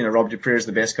that Rob Dupree is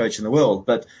the best coach in the world,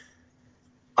 but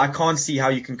I can't see how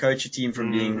you can coach a team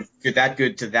from being that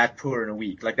good to that poor in a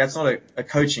week. Like, that's not a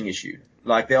coaching issue.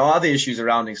 Like, there are other issues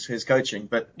around his coaching,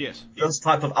 but this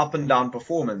type of up and down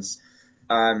performance,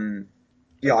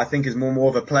 I think is more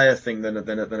of a player thing than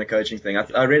a coaching thing.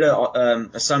 I read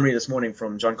a summary this morning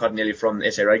from John Cardinelli from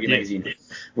SA Rugby magazine,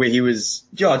 where he was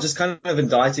just kind of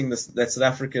indicting that South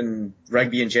African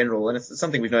rugby in general, and it's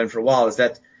something we've known for a while, is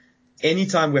that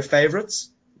anytime we're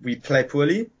favourites, we play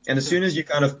poorly. And as soon as you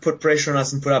kind of put pressure on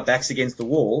us and put our backs against the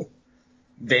wall,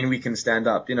 then we can stand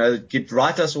up.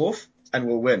 Write us off and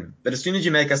we'll win. But as soon as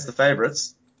you make us the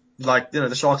favourites, like,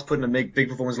 the Sharks put in a big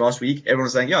performance last week,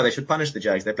 everyone's saying, yeah, they should punish the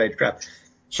Jags. They played crap.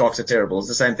 Sharks are terrible. It's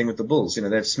the same thing with the Bulls.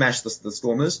 They've smashed the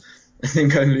Stormers and then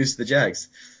go and lose to the Jags.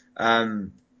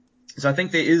 So I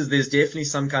think there's definitely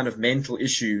some kind of mental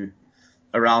issue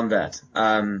around that.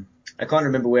 I can't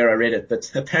remember where I read it,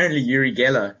 but apparently Uri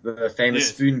Geller, the famous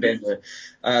spoon bender,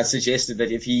 suggested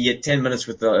that if he had 10 minutes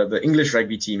with the English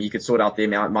rugby team, he could sort out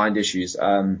their mind issues.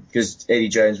 Because Eddie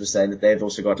Jones was saying that they've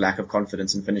also got lack of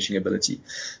confidence and finishing ability.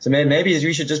 So maybe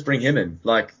we should just bring him in.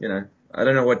 I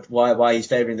don't know why he's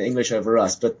favouring the English over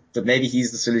us, but maybe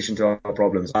he's the solution to our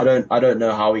problems. I don't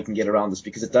know how we can get around this,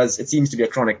 because it seems to be a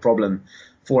chronic problem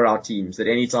for our teams that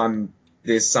anytime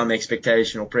there's some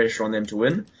expectation or pressure on them to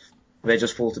win, they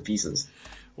just fall to pieces.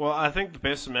 Well, I think the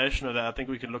best summation of that, I think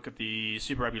we can look at the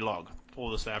Super Rugby log for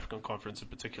the South African Conference in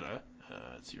particular.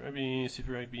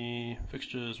 Super Rugby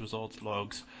fixtures, results,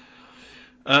 logs.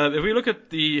 If we look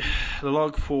at the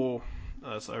log for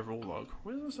it's the overall log.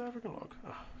 Where's the South African log?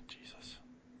 Oh, Jesus.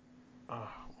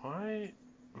 Why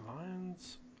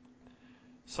Lions?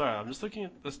 Sorry, I'm just looking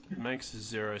at this. It makes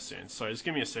zero sense. Sorry, just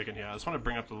give me a second here. I just want to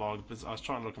bring up the log. I was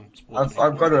trying to look in sports.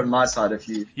 I've got it on my side if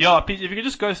you. Yeah, Pete, if you could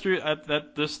just go through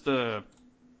the.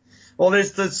 Well,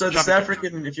 there's the South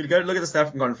African. If you go look at the South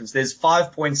African Conference, there's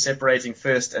 5 points separating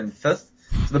first and fifth.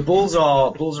 So the Bulls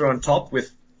are on top with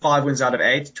 5 wins out of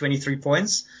 8, 23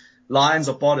 points. Lions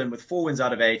are bottom with 4 wins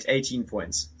out of 8, 18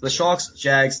 points. The Sharks,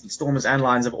 Jags, Stormers, and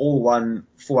Lions have all won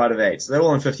 4 out of 8, so they're all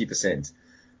on 50%.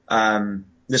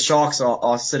 The Sharks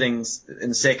are sitting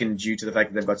in second due to the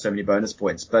fact that they've got so many bonus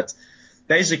points. But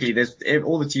basically,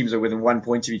 all the teams are within 1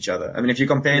 point of each other. I mean, if you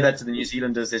compare that to the New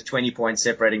Zealanders, there's 20 points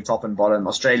separating top and bottom.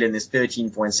 Australian, there's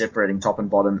 13 points separating top and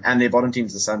bottom. And their bottom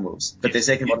team's the Sunwolves. But their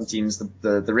second bottom team's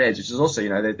the Reds, which is also,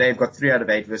 they've got 3 out of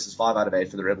 8 versus 5 out of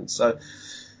 8 for the Rebels. So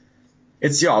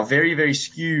it's, a very, very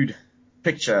skewed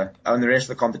picture on the rest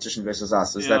of the competition versus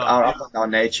us. Is that our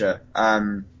nature,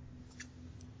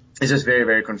 it's just very,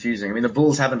 very confusing. I mean, the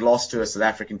Bulls haven't lost to a South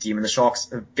African team, and the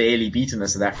Sharks have barely beaten a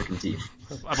South African team.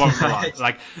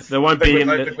 Like there won't be.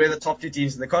 But we're the top 2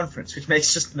 teams in the conference, which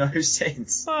makes just no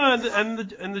sense. And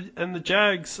the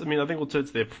Jags. I mean, I think we'll turn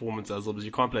to their performance as well, because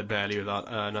you can't play badly without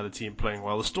another team playing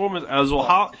well. The Stormers as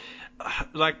well.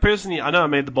 Personally, I know I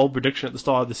made the bold prediction at the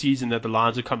start of the season that the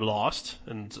Lions would come last,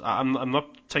 and I'm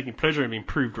not taking pleasure in being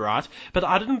proved right, but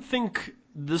I didn't think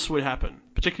this would happen,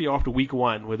 particularly after week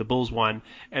 1 where the Bulls won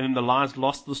and then the Lions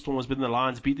lost to the Stormers, but then the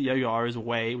Lions beat the Yo-Yo-Aros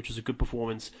away, which was a good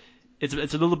performance. It's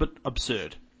a little bit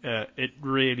absurd. It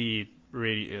really,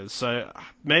 really is. So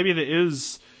maybe there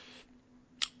is,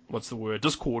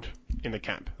 discord in the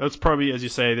camp. That's probably, as you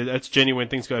say, that's genuine.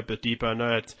 Things go a bit deeper. I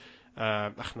know it.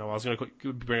 I was going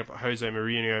to bring up Jose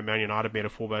Mourinho, Man United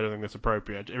metaphor, but I don't think that's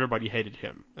appropriate. Everybody hated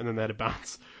him, and then they had a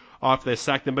bounce after they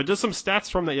sacked him. But just some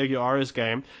stats from that Yo-Yo-Aros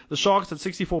game. The Sharks had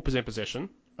 64% possession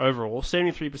overall,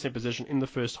 73% possession in the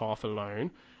first half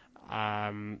alone.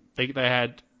 They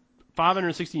had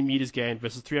 560 meters gained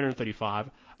versus 335,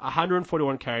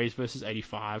 141 carries versus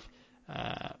 85,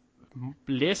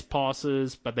 less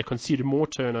passes, but they conceded more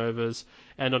turnovers.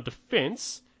 And on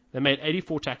defense, they made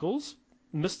 84 tackles,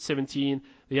 missed 17.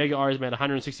 The Yo-Yo-Aros made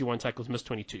 161 tackles, missed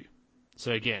 22.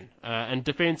 So again, and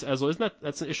defense as well,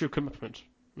 that's an issue of commitment.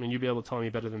 I mean, you'll be able to tell me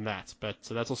better than that. But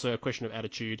so that's also a question of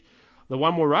attitude. They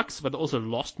won more rucks, but they also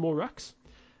lost more rucks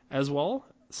as well.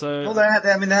 So they had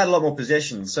a lot more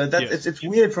possession. So that it's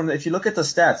weird. If you look at the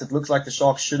stats, it looks like the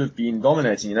Sharks should have been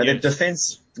dominating. Their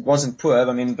defense wasn't poor.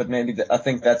 I mean, but maybe I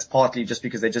think that's partly just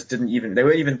because they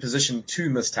weren't even positioned to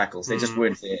miss tackles. They just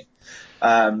weren't there.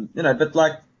 But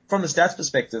from the stats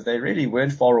perspective, they really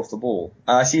weren't far off the ball.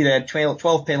 I see they had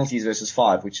 12 penalties versus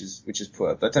 5, which is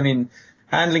poor. But I mean,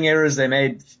 handling errors, they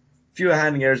made fewer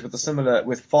handling errors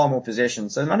with far more possession.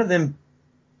 So none of them,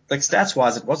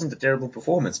 stats-wise, it wasn't a terrible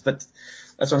performance. But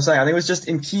that's what I'm saying. I think it was just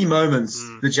in key moments,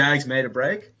 the Jags made a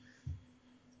break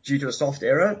due to a soft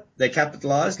error. They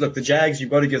capitalized. Look, the Jags, you've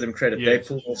got to give them credit. Yes. They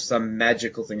pulled off some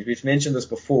magical things. We've mentioned this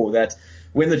before, that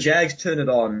when the Jags turn it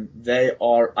on, they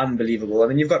are unbelievable. I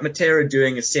mean, you've got Matera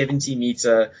doing a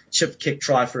 70-meter chip kick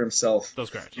try for himself.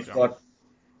 That's great. You've got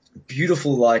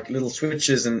beautiful little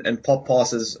switches and pop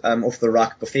passes off the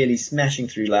ruck, but fairly smashing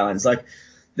through lines.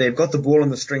 They've got the ball on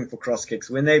the string for cross kicks.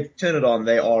 When they turn it on,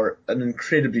 they are an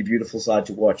incredibly beautiful side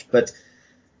to watch. But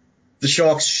the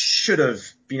Sharks should have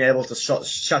been able to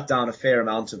shut down a fair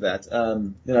amount of that.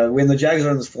 When the Jags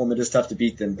are in this form, it is tough to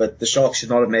beat them. But the Sharks should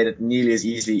not have made it nearly as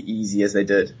easy as they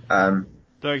did. No,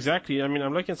 exactly. I mean,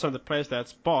 I'm looking at some of the player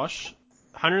stats. Bosch,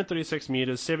 136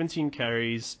 meters, 17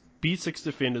 carries, beat 6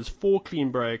 defenders, 4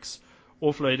 clean breaks,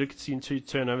 offloaded, seen 2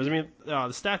 turnovers. I mean, the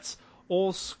stats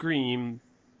all scream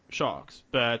Sharks,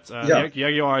 but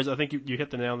Jaguars, I think you hit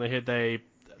the nail on the head. They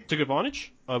took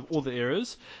advantage of all the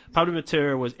errors. Pablo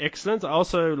Matera was excellent. I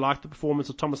also liked the performance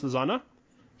of Thomas Lozano.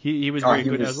 He was very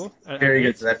good as well. Very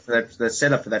good. The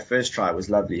setup for that first try was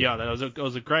lovely. Yeah, that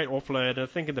was a great offload. I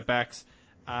think in the backs,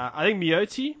 I think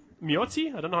Miotti,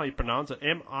 I don't know how you pronounce it.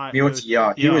 Miotti,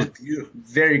 yeah. He was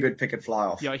very good pick and fly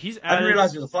off. Yeah, I didn't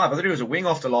realize he was a 5. I thought he was a wing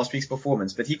after last week's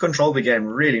performance, but he controlled the game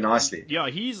really nicely. Yeah,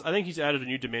 I think he's added a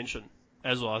new dimension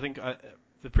as well. I think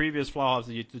the previous fly halves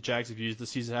the Jags have used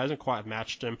this season hasn't quite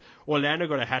matched him. Orlando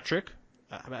got a hat trick.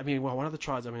 I mean, well, one of the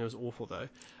tries, it was awful though.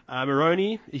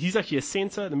 Maroney, he's actually a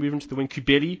centre. Then moving to the wing.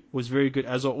 Kubeli was very good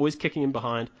as well, always kicking in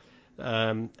behind.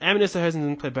 Amonessa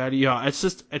hasn't played badly. Yeah,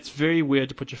 it's very weird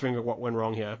to put your finger on what went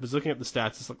wrong here. I was looking at the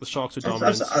stats. It's like the Sharks were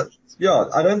dominant.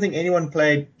 I don't think anyone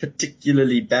played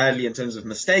particularly badly in terms of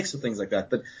mistakes or things like that,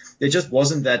 but there just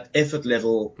wasn't that effort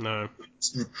level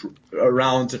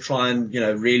around to try and,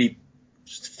 really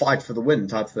fight for the win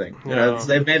type thing.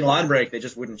 They've made a line break, they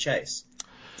just wouldn't chase.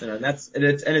 And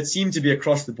it seemed to be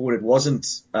across the board. It wasn't,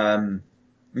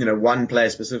 one player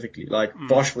specifically. Like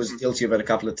Bosch was guilty of it a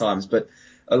couple of times, but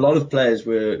a lot of players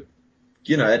were,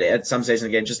 at some stage in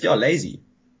the game just lazy,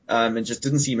 and just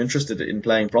didn't seem interested in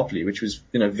playing properly, which was,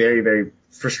 very, very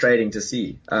frustrating to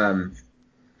see.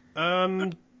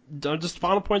 Just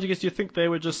final point, I guess. Do you think they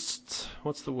were just,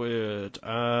 what's the word?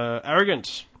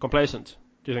 Arrogant, complacent?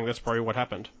 Do you think that's probably what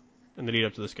happened in the lead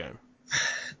up to this game?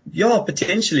 Yeah,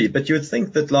 potentially, but you would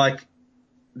think that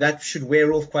that should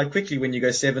wear off quite quickly when you go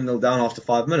 7-0 down after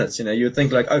 5 minutes. You would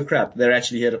think oh crap, they're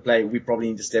actually here to play. We probably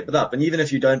need to step it up. And even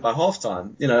if you don't by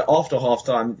halftime, after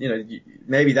halftime,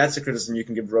 maybe that's a criticism you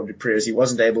can give Rob du Preez. He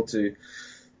wasn't able to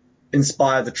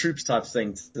inspire the troops type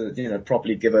thing to,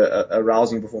 properly give a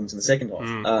rousing performance in the second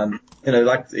half.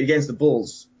 Like against the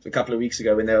Bulls a couple of weeks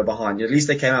ago when they were behind, at least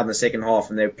they came out in the second half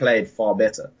and they played far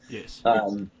better. Yes.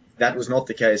 That was not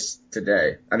the case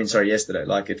today. Yesterday.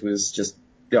 It was just,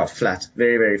 flat.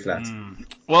 Very, very flat.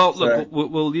 Well, look,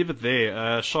 we'll leave it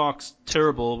there. Sharks,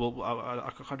 terrible.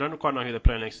 I don't quite know who they're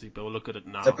playing next week, but we'll look at it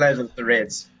now. They play with the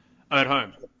Reds. Oh, at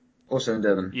home. Also in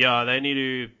Durban. Yeah, they need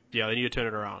to turn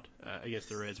it around against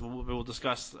the Reds. We'll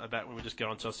discuss that when we just get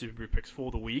onto our Super Group picks for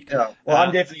the week. Yeah, well,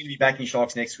 I'm definitely going to be backing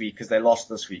Sharks next week because they lost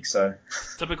this week. So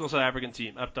typical South African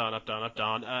team, up, down, up, down, up,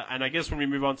 down. And I guess when we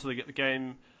move on to the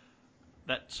game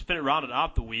that rounded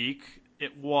out the week,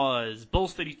 it was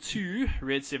Bulls 32,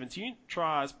 Reds 17.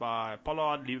 Tries by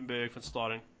Pollard, Liebenberg, Van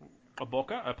Staden,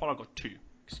 Aboka. Pollard got 2,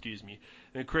 excuse me.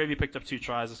 Then Creevy picked up 2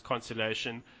 tries as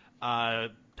consolation.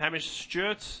 Hamish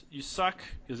Stewart, you suck.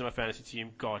 He was in my fantasy team.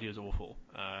 God, he was awful.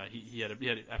 He had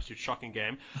an absolute shocking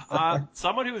game.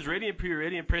 Someone who was really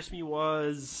impressed me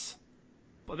was,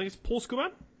 I think it's Paul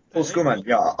Schoeman. Paul Schoeman,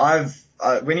 yeah.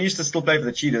 When he used to still play for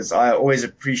the Cheetahs, I always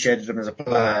appreciated him as a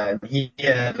player. And he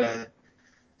had a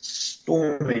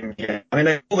storming game.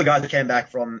 All the guys that came back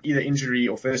from either injury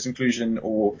or first inclusion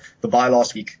or the bye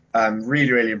last week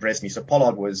really, really impressed me. So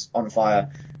Pollard was on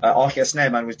fire. Archie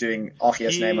Snyman was doing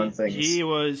Archie Snyman things. He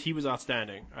was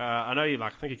outstanding. I know I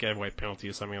think he gave away a penalty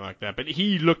or something like that, but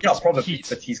he looked probably, heat.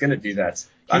 But he's going to do that.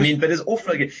 But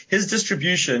his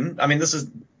distribution,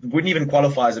 wouldn't even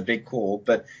qualify as a big call,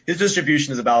 but his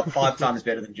distribution is about 5 times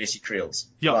better than Jesse Creel's.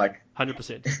 Yeah,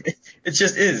 100%. It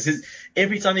just is.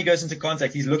 Every time he goes into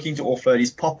contact, he's looking to offload.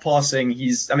 He's pop passing.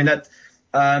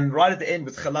 Right at the end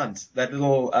with Gelant, that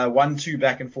little 1-2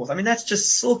 back and forth. That's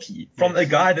just silky from a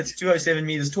guy that's 207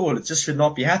 meters tall. It just should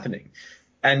not be happening.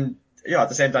 And at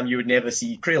the same time, you would never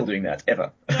see Creel doing that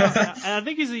ever. Yeah, and I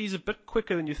think he's a bit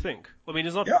quicker than you think.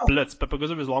 He's not blitz, but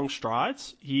because of his long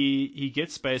strides, he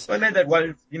gets space. Well,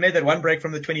 he made that one break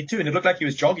from the 22, and it looked like he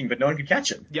was jogging, but no one could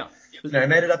catch him. Yeah. He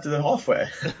made it up to the halfway.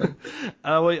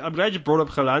 I'm glad you brought up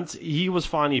Gelant. He was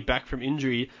finally back from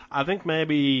injury. I think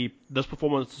maybe this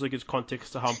performance also gives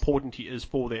context to how important he is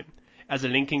for them as a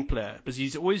linking player, because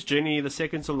he's always generally the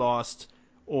second to last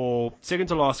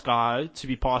guy to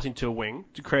be passing to a wing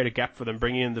to create a gap for them,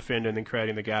 bringing in the defender and then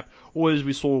creating the gap. Or as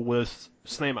we saw with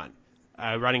Snyman,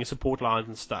 running support lines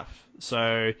and stuff.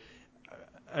 So,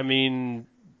 the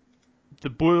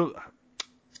Bull,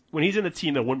 when he's in the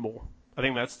team, they win more. I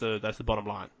think that's the bottom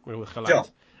line with Gelant. Yeah,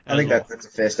 I think that's a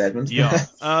fair statement. Yeah.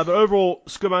 But overall,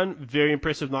 Schoeman, very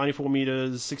impressive, 94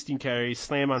 meters, 16 carries.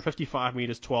 Snyman, 55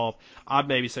 meters, 12. I'd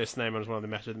maybe say Snyman was one of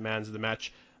the mans of the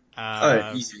match.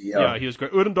 Easily, yeah. He was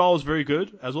great. Odendaal was very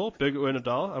good as well. Big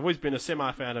Odendaal. I've always been a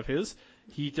semi-fan of his.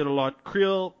 He did a lot.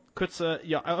 Creel, Kutzer.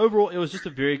 Yeah, overall, it was just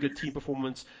a very good team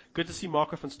performance. Good to see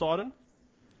Marco van Staden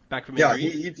back from Yeah,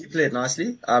 injury. he played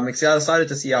nicely. I'm excited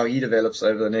to see how he develops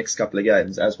over the next couple of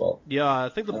games as well. Yeah, I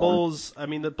think the Bulls. I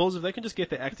mean, the Bulls, if they can just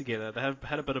get their act together, they have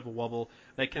had a bit of a wobble.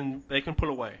 They can pull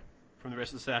away from the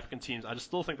rest of the South African teams. I just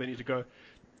still think they need to go.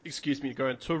 Go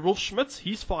into Rolf Schmitz.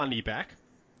 He's finally back.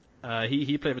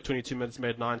 He played for 22 minutes,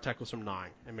 made 9 tackles from 9,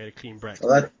 and made a clean break.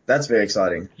 Well, that's very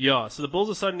exciting. Yeah, so the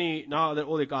Bulls are suddenly, now that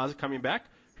all their guys are coming back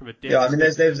from a depth. Yeah, I mean,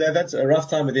 they've had a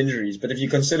rough time with injuries, but if you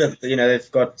consider that,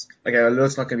 they've got, okay,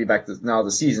 it's not going to be back now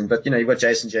this season, but, you've got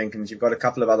Jason Jenkins, you've got a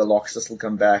couple of other locks that will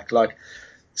come back, like,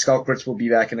 Skalkbrits will be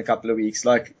back in a couple of weeks,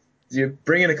 like, you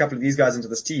bring in a couple of these guys into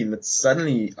this team, it's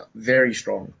suddenly very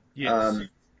strong. Yes.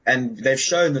 And they've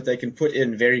shown that they can put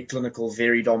in very clinical,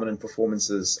 very dominant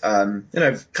performances, kind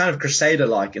of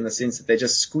Crusader-like in the sense that they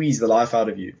just squeeze the life out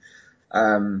of you.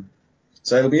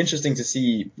 So it'll be interesting to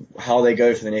see how they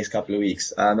go for the next couple of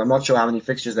weeks. I'm not sure how many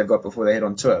fixtures they've got before they head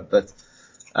on tour, but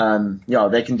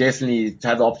they can definitely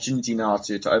have the opportunity now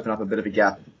to open up a bit of a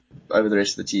gap over the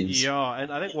rest of the teams. Yeah,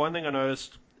 and I think one thing I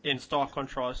noticed in stark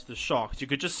contrast to the Sharks, you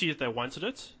could just see that they wanted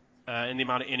it in the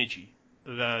amount of energy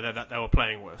that they were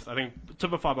playing with. I think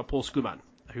typified by Paul Schoeman,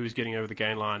 who was getting over the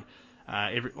gain line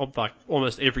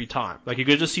almost every time. Like you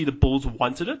could just see the Bulls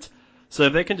wanted it. So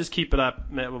if they can just keep it up,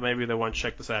 maybe they won't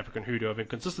shake the South African hoodoo of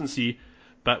inconsistency,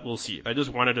 but we'll see. They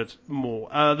just wanted it more.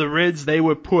 The Reds, they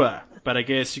were poor, but I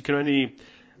guess you can only...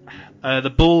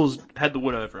 the Bulls had the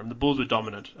win over them. The Bulls were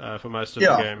dominant for most of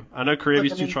the game. I know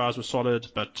Karevi's 2 tries were solid,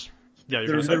 but... Yeah,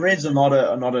 the Reds are not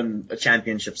a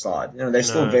championship side. They're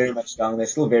still very much young. They're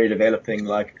still very developing.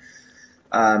 They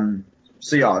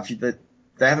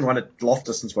haven't won at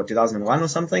Loftus since 2001 or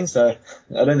something. So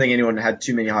I don't think anyone had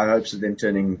too many high hopes of them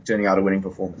turning out a winning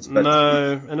performance. But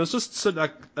no, and it was just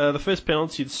the first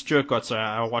penalty that Stuart got. So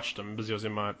I watched him because he was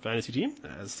in my fantasy team,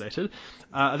 as stated.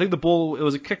 I think the ball, it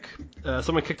was a kick.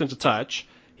 Someone kicked into touch.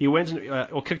 He went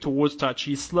or kicked towards touch.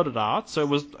 He slid it out, so it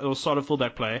was sort of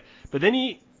fullback play. But then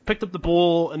he picked up the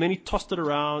ball and then he tossed it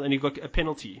around and he got a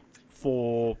penalty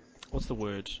for what's the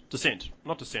word?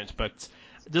 Not dissent, but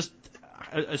just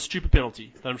a stupid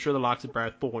penalty that I'm sure the likes of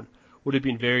Barrett Thorne would have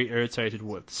been very irritated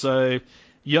with. So,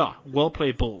 yeah, well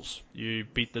played Bulls. You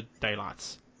beat the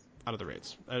daylights out of the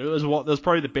Reds. It was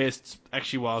probably the best.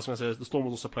 Actually, I was going to say the Stormers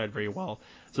also played very well.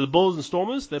 So the Bulls and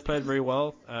Stormers, they played very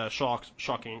well. Sharks,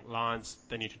 shocking. Lions,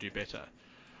 they need to do better.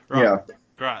 Right. Yeah.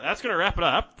 Right, that's going to wrap it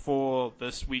up for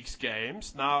this week's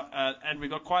games. Now, and we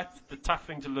got quite the tough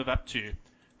thing to live up to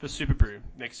for Super Brew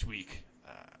next week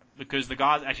because the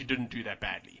guys actually didn't do that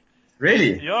badly.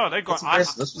 Really? Yeah, they got.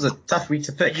 This was a tough week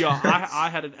to pick. Yeah,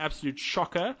 I had an absolute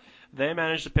shocker. They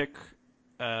managed to pick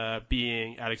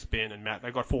being Alex, Ben, and Matt. They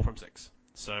got 4 from 6,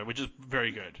 so which is very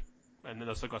good. And then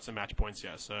they also got some match points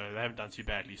here, so they haven't done too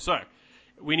badly. So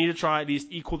we need to try at least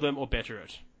equal them or better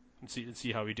it. And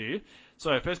see how we do.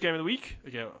 So first game of the week,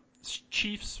 okay,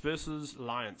 Chiefs versus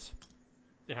Lions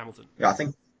in Hamilton. Yeah, I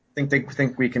think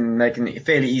we can make a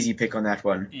fairly easy pick on that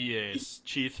one. Yes,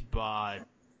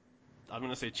 I'm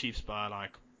gonna say Chiefs by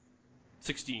like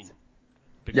 16.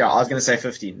 Yeah, I was gonna say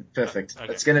 15. Perfect.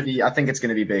 Okay. I think it's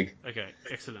gonna be big. Okay,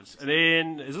 excellent. And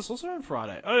then is this also on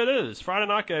Friday? Oh, it is Friday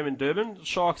night game in Durban.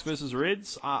 Sharks versus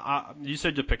Reds. You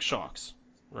said you pick Sharks,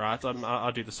 right?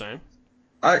 I'll do the same.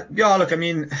 Look, I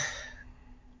mean,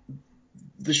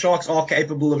 the Sharks are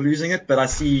capable of losing it, but I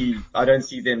don't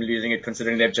see them losing it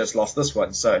considering they've just lost this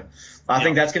one. So I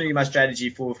think that's going to be my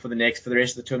strategy for the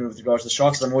rest of the tournament with regards to the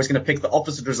Sharks. I'm always going to pick the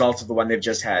opposite results of the one they've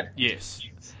just had. Yes.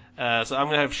 So I'm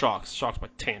going to have Sharks by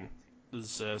 10.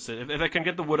 So if they can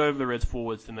get the wood over the Reds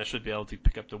forwards, then they should be able to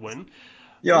pick up the win.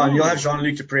 Yeah, and you'll have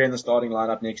Jean-Luc Dupré in the starting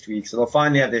lineup next week, so they'll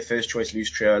finally have their first choice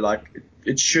loose trio. Like,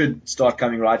 it should start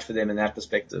coming right for them in that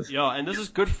perspective. Yeah, and this is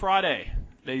Good Friday,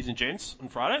 ladies and gents, on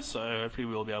Friday, so hopefully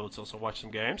we'll be able to also watch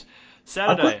some games.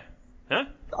 Saturday,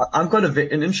 I've got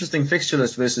an interesting fixture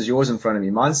list versus yours in front of me.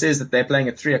 Mine says that they're playing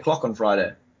at 3 o'clock on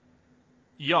Friday.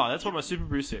 Yeah, that's what my Super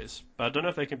Brew says, but I don't know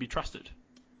if they can be trusted.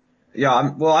 Yeah,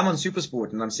 I'm on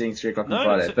Supersport and I'm seeing 3 o'clock on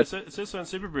Friday. It says so on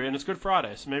Super Brew, and it's Good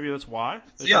Friday, so maybe that's why.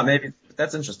 Yeah, maybe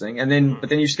that's interesting. But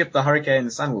then you skip the Hurricane and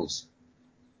the Sunwolves.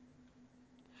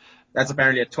 That's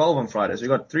apparently at 12 on Friday, so we've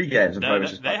got 3 games. They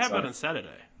have it on Saturday.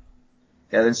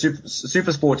 Yeah, then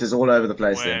Supersport is all over the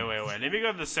place. Wait. Let me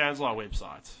go to the Sandslar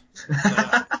website.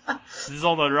 This is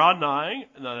all the round 9.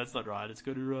 No, that's not right. It's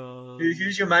good to run.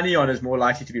 Who's your money on is more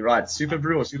likely to be right, Super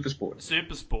Brew or Supersport?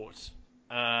 Supersport.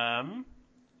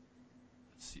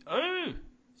 Let's see. Oh!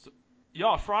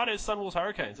 Yeah, Friday is Sunwolves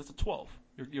Hurricanes. That's at 12.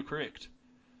 You're correct.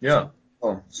 Yeah.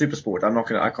 Oh, Super Sport.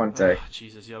 I can't say.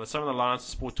 Jesus, yeah. Some of the lines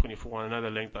Sport 24. I know they're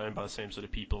linked, owned by the same sort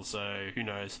of people, so who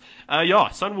knows?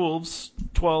 Sunwolves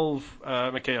 12.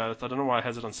 Okay, I don't know why it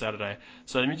has it on Saturday.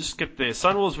 So let me just skip there.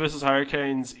 Sunwolves versus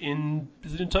Hurricanes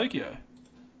is it in Tokyo?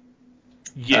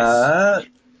 Yes.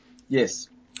 Yes.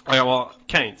 Okay, well,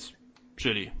 Canes,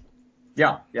 surely.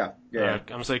 Yeah. I'm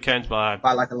gonna say Canes by.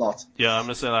 I like a lot. Yeah, I'm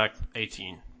gonna say like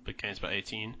 18, but Canes by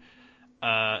 18.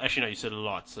 Actually, no, you said a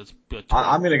lot, so it's good.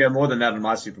 I'm going to go more than that in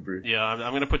my Super Brew. Yeah, I'm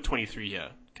going to put 23 here.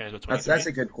 Canes by 23. That's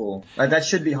a good call. That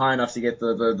should be high enough to get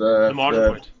The margin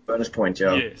point. bonus point,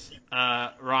 yeah. Yes.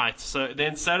 Right, so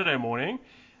then Saturday morning,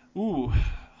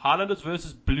 Highlanders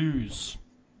versus Blues.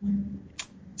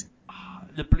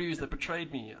 The Blues, that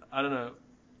betrayed me. I don't know.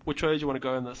 Which way do you want to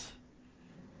go in this?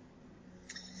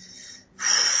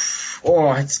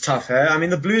 Oh, it's tough, eh? I mean,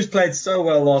 the Blues played so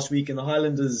well last week, and the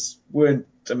Highlanders weren't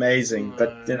amazing.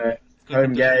 But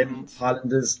home game,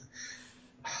 Highlanders.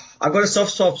 I've got a soft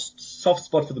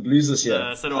spot for the Blues this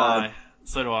year. So do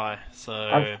I.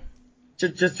 So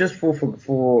just for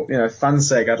fun's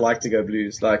sake, I'd like to go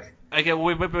Blues. Like, okay,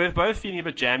 well, we're both feeling a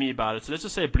bit jammy about it. So let's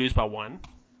just say Blues by 1.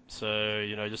 So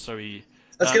just so we.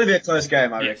 It's going to be a close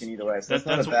game, I reckon, either way. So that's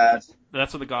not bad.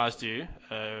 That's what the guys do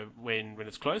when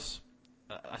it's close.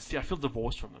 I feel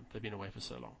divorced from them. They've been away for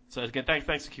so long. So again, thanks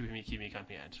for keeping me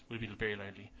company, and would have been very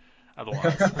lonely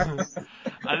otherwise.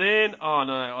 And then,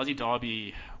 Aussie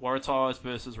Derby, Waratahs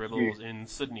versus Rebels in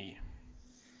Sydney.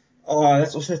 Oh,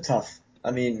 that's also tough.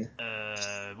 I mean,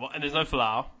 and there's no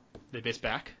Falau, their best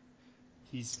back.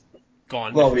 He's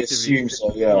gone. Well, we assume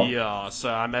so, yeah. Yeah, so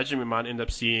I imagine we might end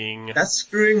up seeing. That's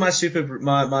screwing my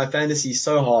fantasy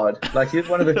so hard. Like, he's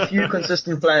one of the few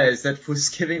consistent players that was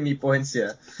giving me points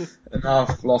here, and now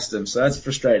I've lost him. So that's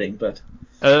frustrating. But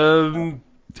oh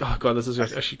god, this is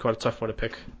actually quite a tough one to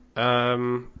pick. I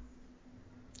mean,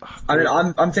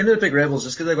 I'm tempted to pick Rebels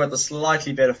just because they've got the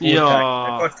slightly better forward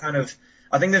pack. They've got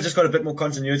I think they've just got a bit more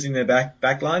continuity in their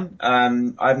back line. I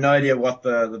have no idea what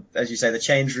the as you say, the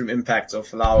change room impact of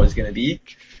Falau is going to be.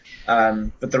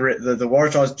 But the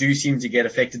Waratahs do seem to get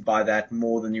affected by that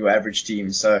more than your average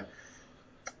team. So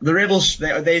the Rebels,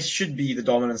 they should be the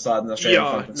dominant side in the Australian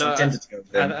Conference. I'm tempted to go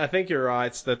with them. I think you're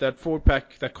right. That forward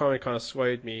pack, that kind of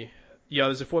swayed me. Yeah,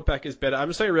 there's a forward pack is better. I'm going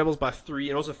to say Rebels by 3,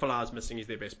 and also Falau's missing is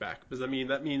their best back. Because, that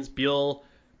means Beale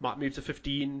might move to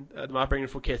 15. They might bring in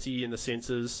Fouquetti in the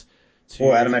centres.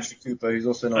 Or Adam Ashley Cooper, who's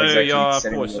also not exactly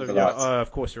setting the lights.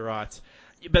 Of course, you're right.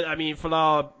 But,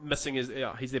 Falau missing he's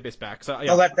their best back. So,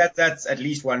 yeah. Well, that's at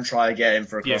least one try a game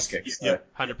for a cross kick. So. Yeah,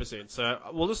 100%. So,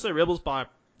 we'll just say Rebels by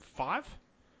 5?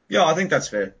 Yeah, I think that's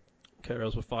fair. Okay,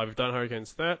 Rebels by 5. We've done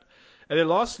Hurricanes that. And then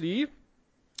lastly...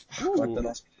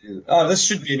 this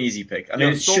should be an easy pick. I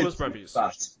mean, Stormers Brumbies.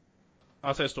 But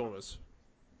I'll say Stormers.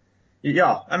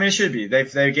 Yeah, I mean, it should be.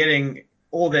 They're getting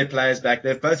all their players back.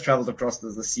 They've both travelled across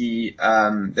the sea.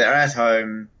 They're at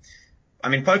home. I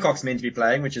mean, Pocock's meant to be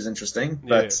playing, which is interesting,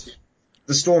 but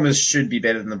the Stormers should be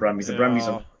better than the Brumbies. The Brumbies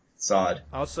are on the side.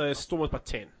 I'll say Stormers by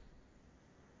 10.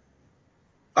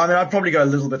 I mean, I'd probably go a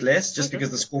little bit less, just because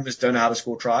the Stormers don't know how to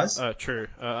score tries. True.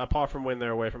 Apart from when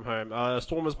they're away from home.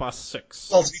 Stormers by 6.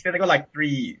 Well, to be fair, they got like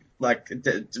 3,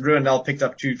 Ruandel picked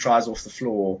up 2 tries off the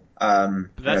floor. So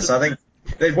I think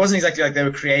it wasn't exactly like they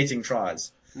were creating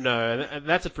tries. No, and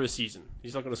that's it for a season.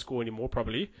 He's not going to score anymore,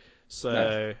 probably.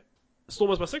 So,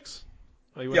 Stormers by 6?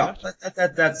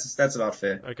 That's about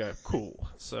fair. Okay, cool.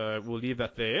 So, we'll leave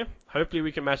that there. Hopefully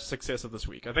we can match the success of this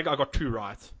week. I think I got 2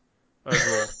 right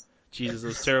overall. Jesus, it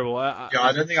was terrible. I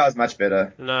don't think I was much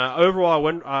better. No, overall,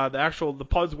 the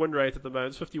pod's win rate at the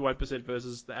moment is 51%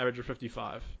 versus the average of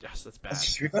 55. Yes, that's bad.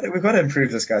 We've got to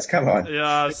improve this, guys. Come on.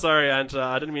 Yeah, sorry, Ant.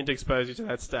 I didn't mean to expose you to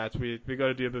that stat. We got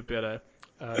to do a bit better.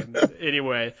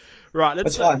 Anyway, right.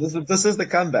 That's fine. This is the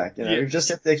comeback. We've just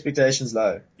set the expectations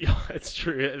low. Yeah, it's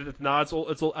true. Now it's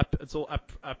all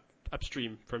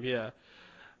upstream from here.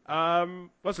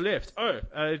 What's left?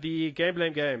 The game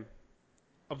blame game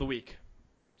of the week.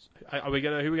 Who are we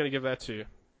gonna give that to?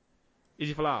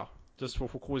 Izzy Folau, just for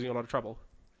causing a lot of trouble.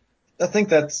 I think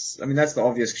that's the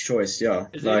obvious choice. Yeah.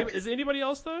 Is there anybody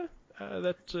else though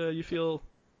that you feel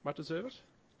might deserve it?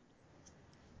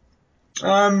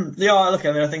 Look,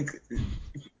 I think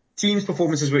teams'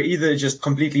 performances were either just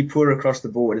completely poor across the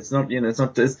board. It's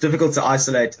difficult to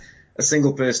isolate a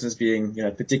single person as being,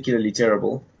 particularly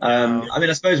terrible.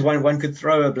 I suppose one could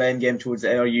throw a blame game towards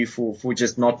the ARU for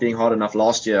just not being hard enough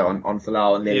last year on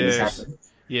Falau and letting this happen.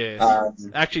 Yes.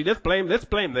 Actually, let's blame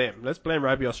them. Let's blame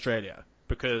Rugby Australia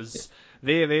because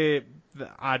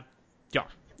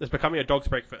it's becoming a dog's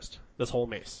breakfast, this whole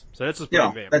mess. So let's just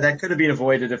blame them. But that could have been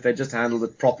avoided if they just handled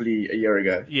it properly a year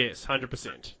ago. Yes,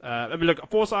 100%. I mean, look,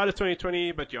 foresight is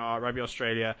 2020, but yeah, Rugby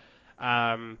Australia,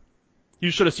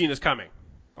 you should have seen this coming,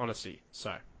 honestly.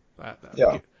 So,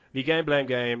 the game blame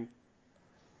game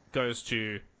goes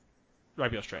to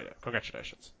Rugby Australia.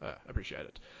 Congratulations. Appreciate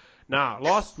it. Now,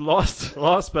 last,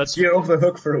 but So you're off the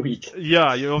hook for a week.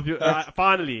 yeah, you're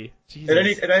finally.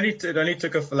 Jesus. It only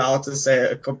took a Falau to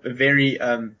say a very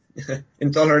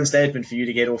intolerant statement for you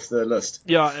to get off the list.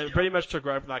 Yeah, it pretty much took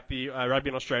like the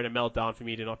Rugby in Australia meltdown for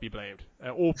me to not be blamed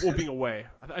or being away.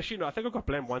 Actually, no, I think I got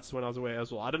blamed once when I was away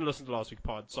as well. I didn't listen to last week's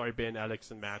pod. Sorry, Ben,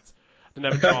 Alex, and Matt.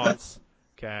 Didn't have a chance.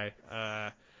 Okay.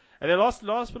 And then last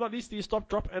but not least, the stop,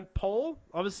 drop, and poll.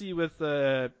 Obviously, with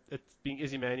it being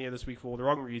Izzy Mania this week for all the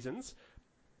wrong reasons,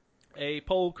 a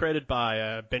poll created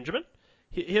by Benjamin.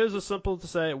 Here's a simple to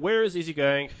say, where is Izzy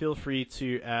going? Feel free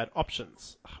to add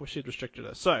options. I wish he'd restricted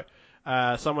us. So,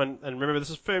 someone, and remember this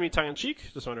is firmly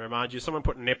tongue-in-cheek, just want to remind you, someone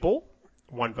put netball,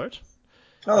 1 vote.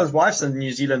 Oh, his wife's a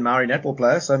New Zealand Maori netball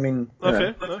player, so I mean,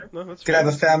 fair. No, that's could fair.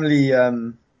 have a family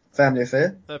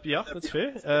affair. Yeah, that's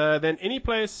fair. Then any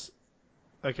place.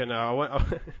 Okay, no,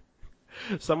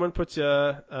 someone put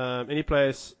any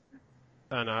place.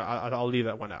 Oh, no, I'll leave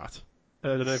that one out. I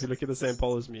don't know if you look at the same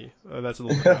poll as me. That's a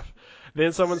little bit rough.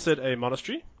 Then someone said a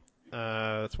monastery.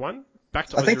 That's one. Back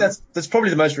to I think that's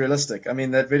probably the most realistic. I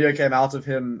mean, that video came out of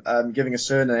him giving a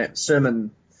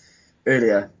sermon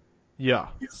earlier. Yeah.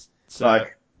 So,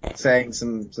 like saying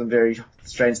some very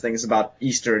strange things about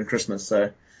Easter and Christmas. So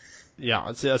yeah,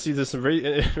 I see there's some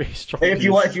very strong. If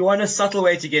you want a subtle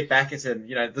way to get back at him,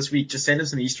 this week, just send him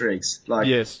some Easter eggs. Like,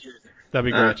 yes, that'd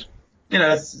be great.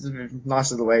 That's a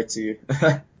nice little way to.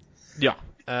 Yeah.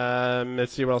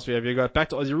 Let's see what else we have. You got back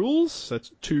to Aussie rules. That's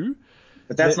 2.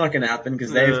 But that's not going to happen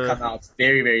because they've come out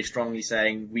very, very strongly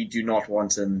saying we do not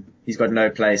want him. He's got no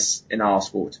place in our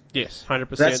sport. Yes,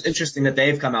 100%. So that's interesting that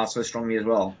they've come out so strongly as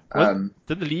well.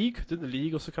 Did the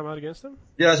league also come out against them?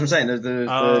 Yeah, that's what I'm saying.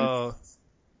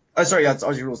 Oh, sorry, it's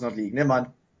Aussie rules, not league. Never mind.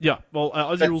 Yeah, well,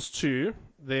 Aussie rules 2,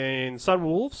 then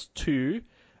Sunwolves 2,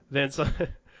 then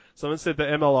someone said the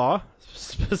MLR,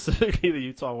 specifically the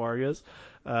Utah Warriors,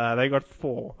 they got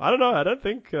 4. I don't know. I don't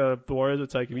think the Warriors would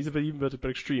take him. He's even a bit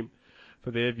extreme for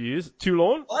their views.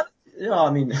 Toulon? What? Yeah, I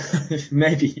mean,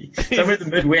 maybe somewhere in the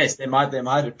Midwest they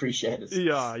might appreciate it.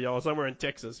 Yeah, or somewhere in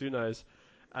Texas, who knows?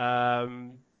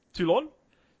 Toulon,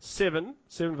 7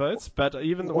 votes, but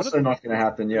even the also not going to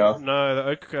happen. Yeah.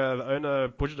 No, the owner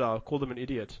Bujadar called him an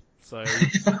idiot, so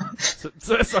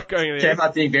it's not going there. Came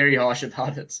out being very harsh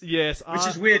about it. Yes, which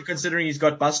is weird considering he's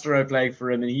got Bustero playing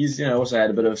for him, and he's also had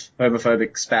a bit of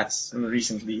homophobic spats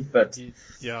recently. But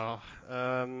yeah,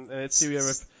 let's see, we have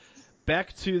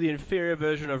back to the inferior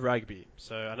version of rugby.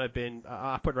 So I know Ben,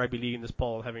 I put rugby league in this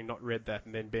poll, having not read that,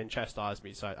 and then Ben chastised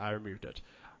me, so I removed it.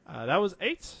 That was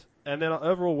 8, and then our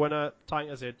overall winner,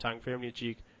 tongue firmly in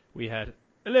cheek, we had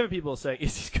 11 people saying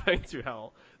he's going to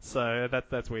hell. So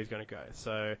that's where he's going to go.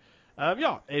 So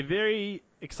a very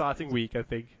exciting week, I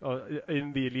think,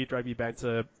 in the Elite Rugby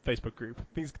Banter Facebook group.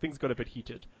 Things got a bit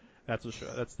heated. That's for sure.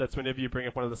 That's whenever you bring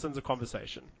up one of the sins of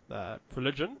conversation.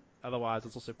 Religion. Otherwise,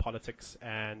 it's also politics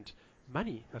and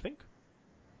money, I think.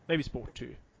 Maybe sport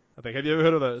too. I think. Have you ever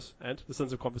heard of those? And the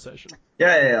sins of conversation.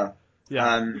 Yeah.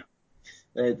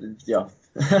 It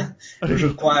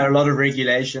require a lot of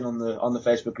regulation on the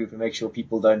Facebook group and make sure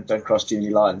people don't cross too many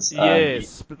lines.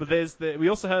 Yes, but we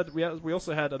also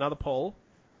had another poll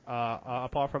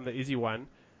apart from the easy one.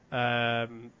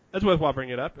 It's worthwhile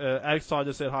bringing it up. Alex Todd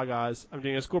just said, "Hi guys, I'm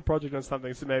doing a school project on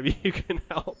something, so maybe you can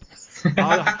help."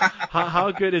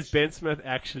 How good is Ben Smith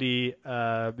actually?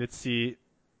 Let's see.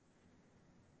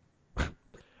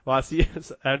 Well, I see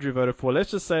Andrew voted for. Let's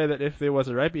just say that if there was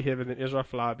a rugby heaven, then Israel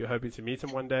Folau would be hoping to meet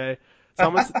him one day.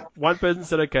 One person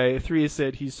said okay, 3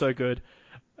 said he's so good,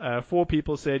 4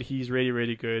 people said he's really,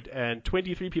 really good, and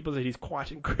 23 people said he's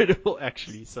quite incredible,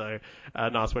 actually. So,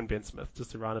 nice one, Ben Smith. Just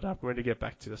to round it up, we're going to get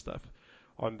back to the stuff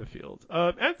on the field.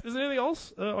 And is there anything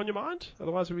else on your mind?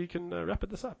 Otherwise, we can wrap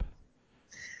this up.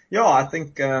 Yeah, I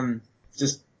think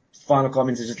just final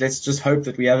comment is let's just hope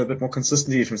that we have a bit more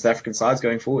consistency from South African sides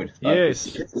going forward.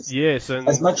 Yes. And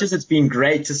as much as it's been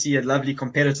great to see a lovely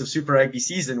competitive Super Rugby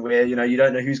season where, you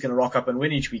don't know who's going to rock up and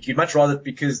win each week, you'd much rather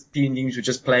because teams were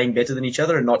just playing better than each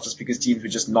other and not just because teams were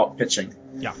just not pitching.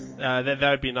 Yeah, that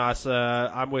would be nice.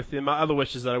 I'm with you. My other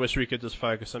wish is that I wish we could just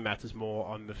focus on matters more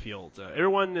on the field.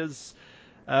 Everyone is...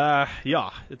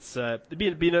 it's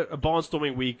been a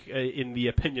barnstorming week in the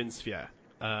opinion sphere.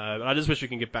 I just wish we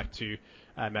can get back to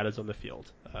matters on the field.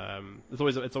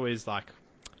 It's always like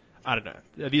I don't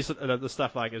know. The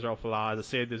stuff like Israel Folau, as I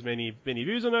said, there's many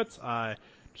views on it. I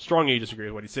strongly disagree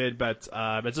with what he said, but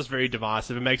it's just very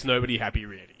divisive. It makes nobody happy,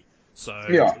 really. So,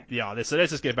 so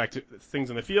let's just get back to things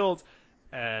in the field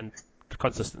and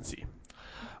consistency.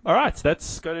 All right,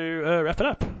 that's going to wrap it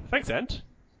up. Thanks, Ant.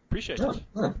 Appreciate it.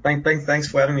 Thanks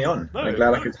for having me on. I'm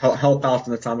glad I could help out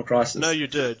in a time of crisis. No, you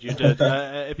did.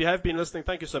 If you have been listening,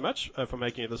 thank you so much for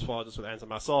making it this far just with Ant and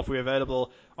myself. We're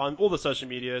available on all the social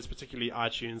medias, particularly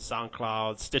iTunes,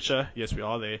 SoundCloud, Stitcher. Yes, we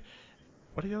are there.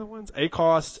 What are the other ones?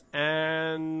 Acast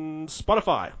and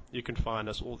Spotify. You can find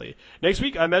us all there. Next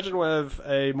week, I imagine we'll have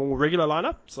a more regular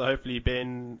lineup. So hopefully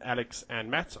Ben, Alex, and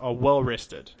Matt are well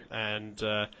rested. And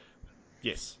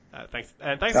yes, thanks.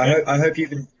 And thanks. I hope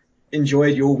you've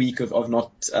enjoyed your week of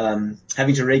not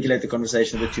having to regulate the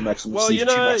conversation a bit too much. And well, you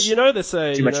know they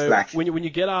say too much flack. When you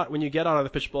get out of the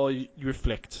fishbowl, you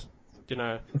reflect.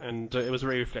 And it was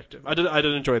very reflective. I did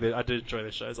enjoy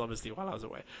the shows, obviously, while I was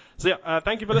away. So yeah,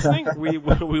 thank you for listening. We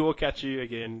will catch you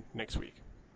again next week.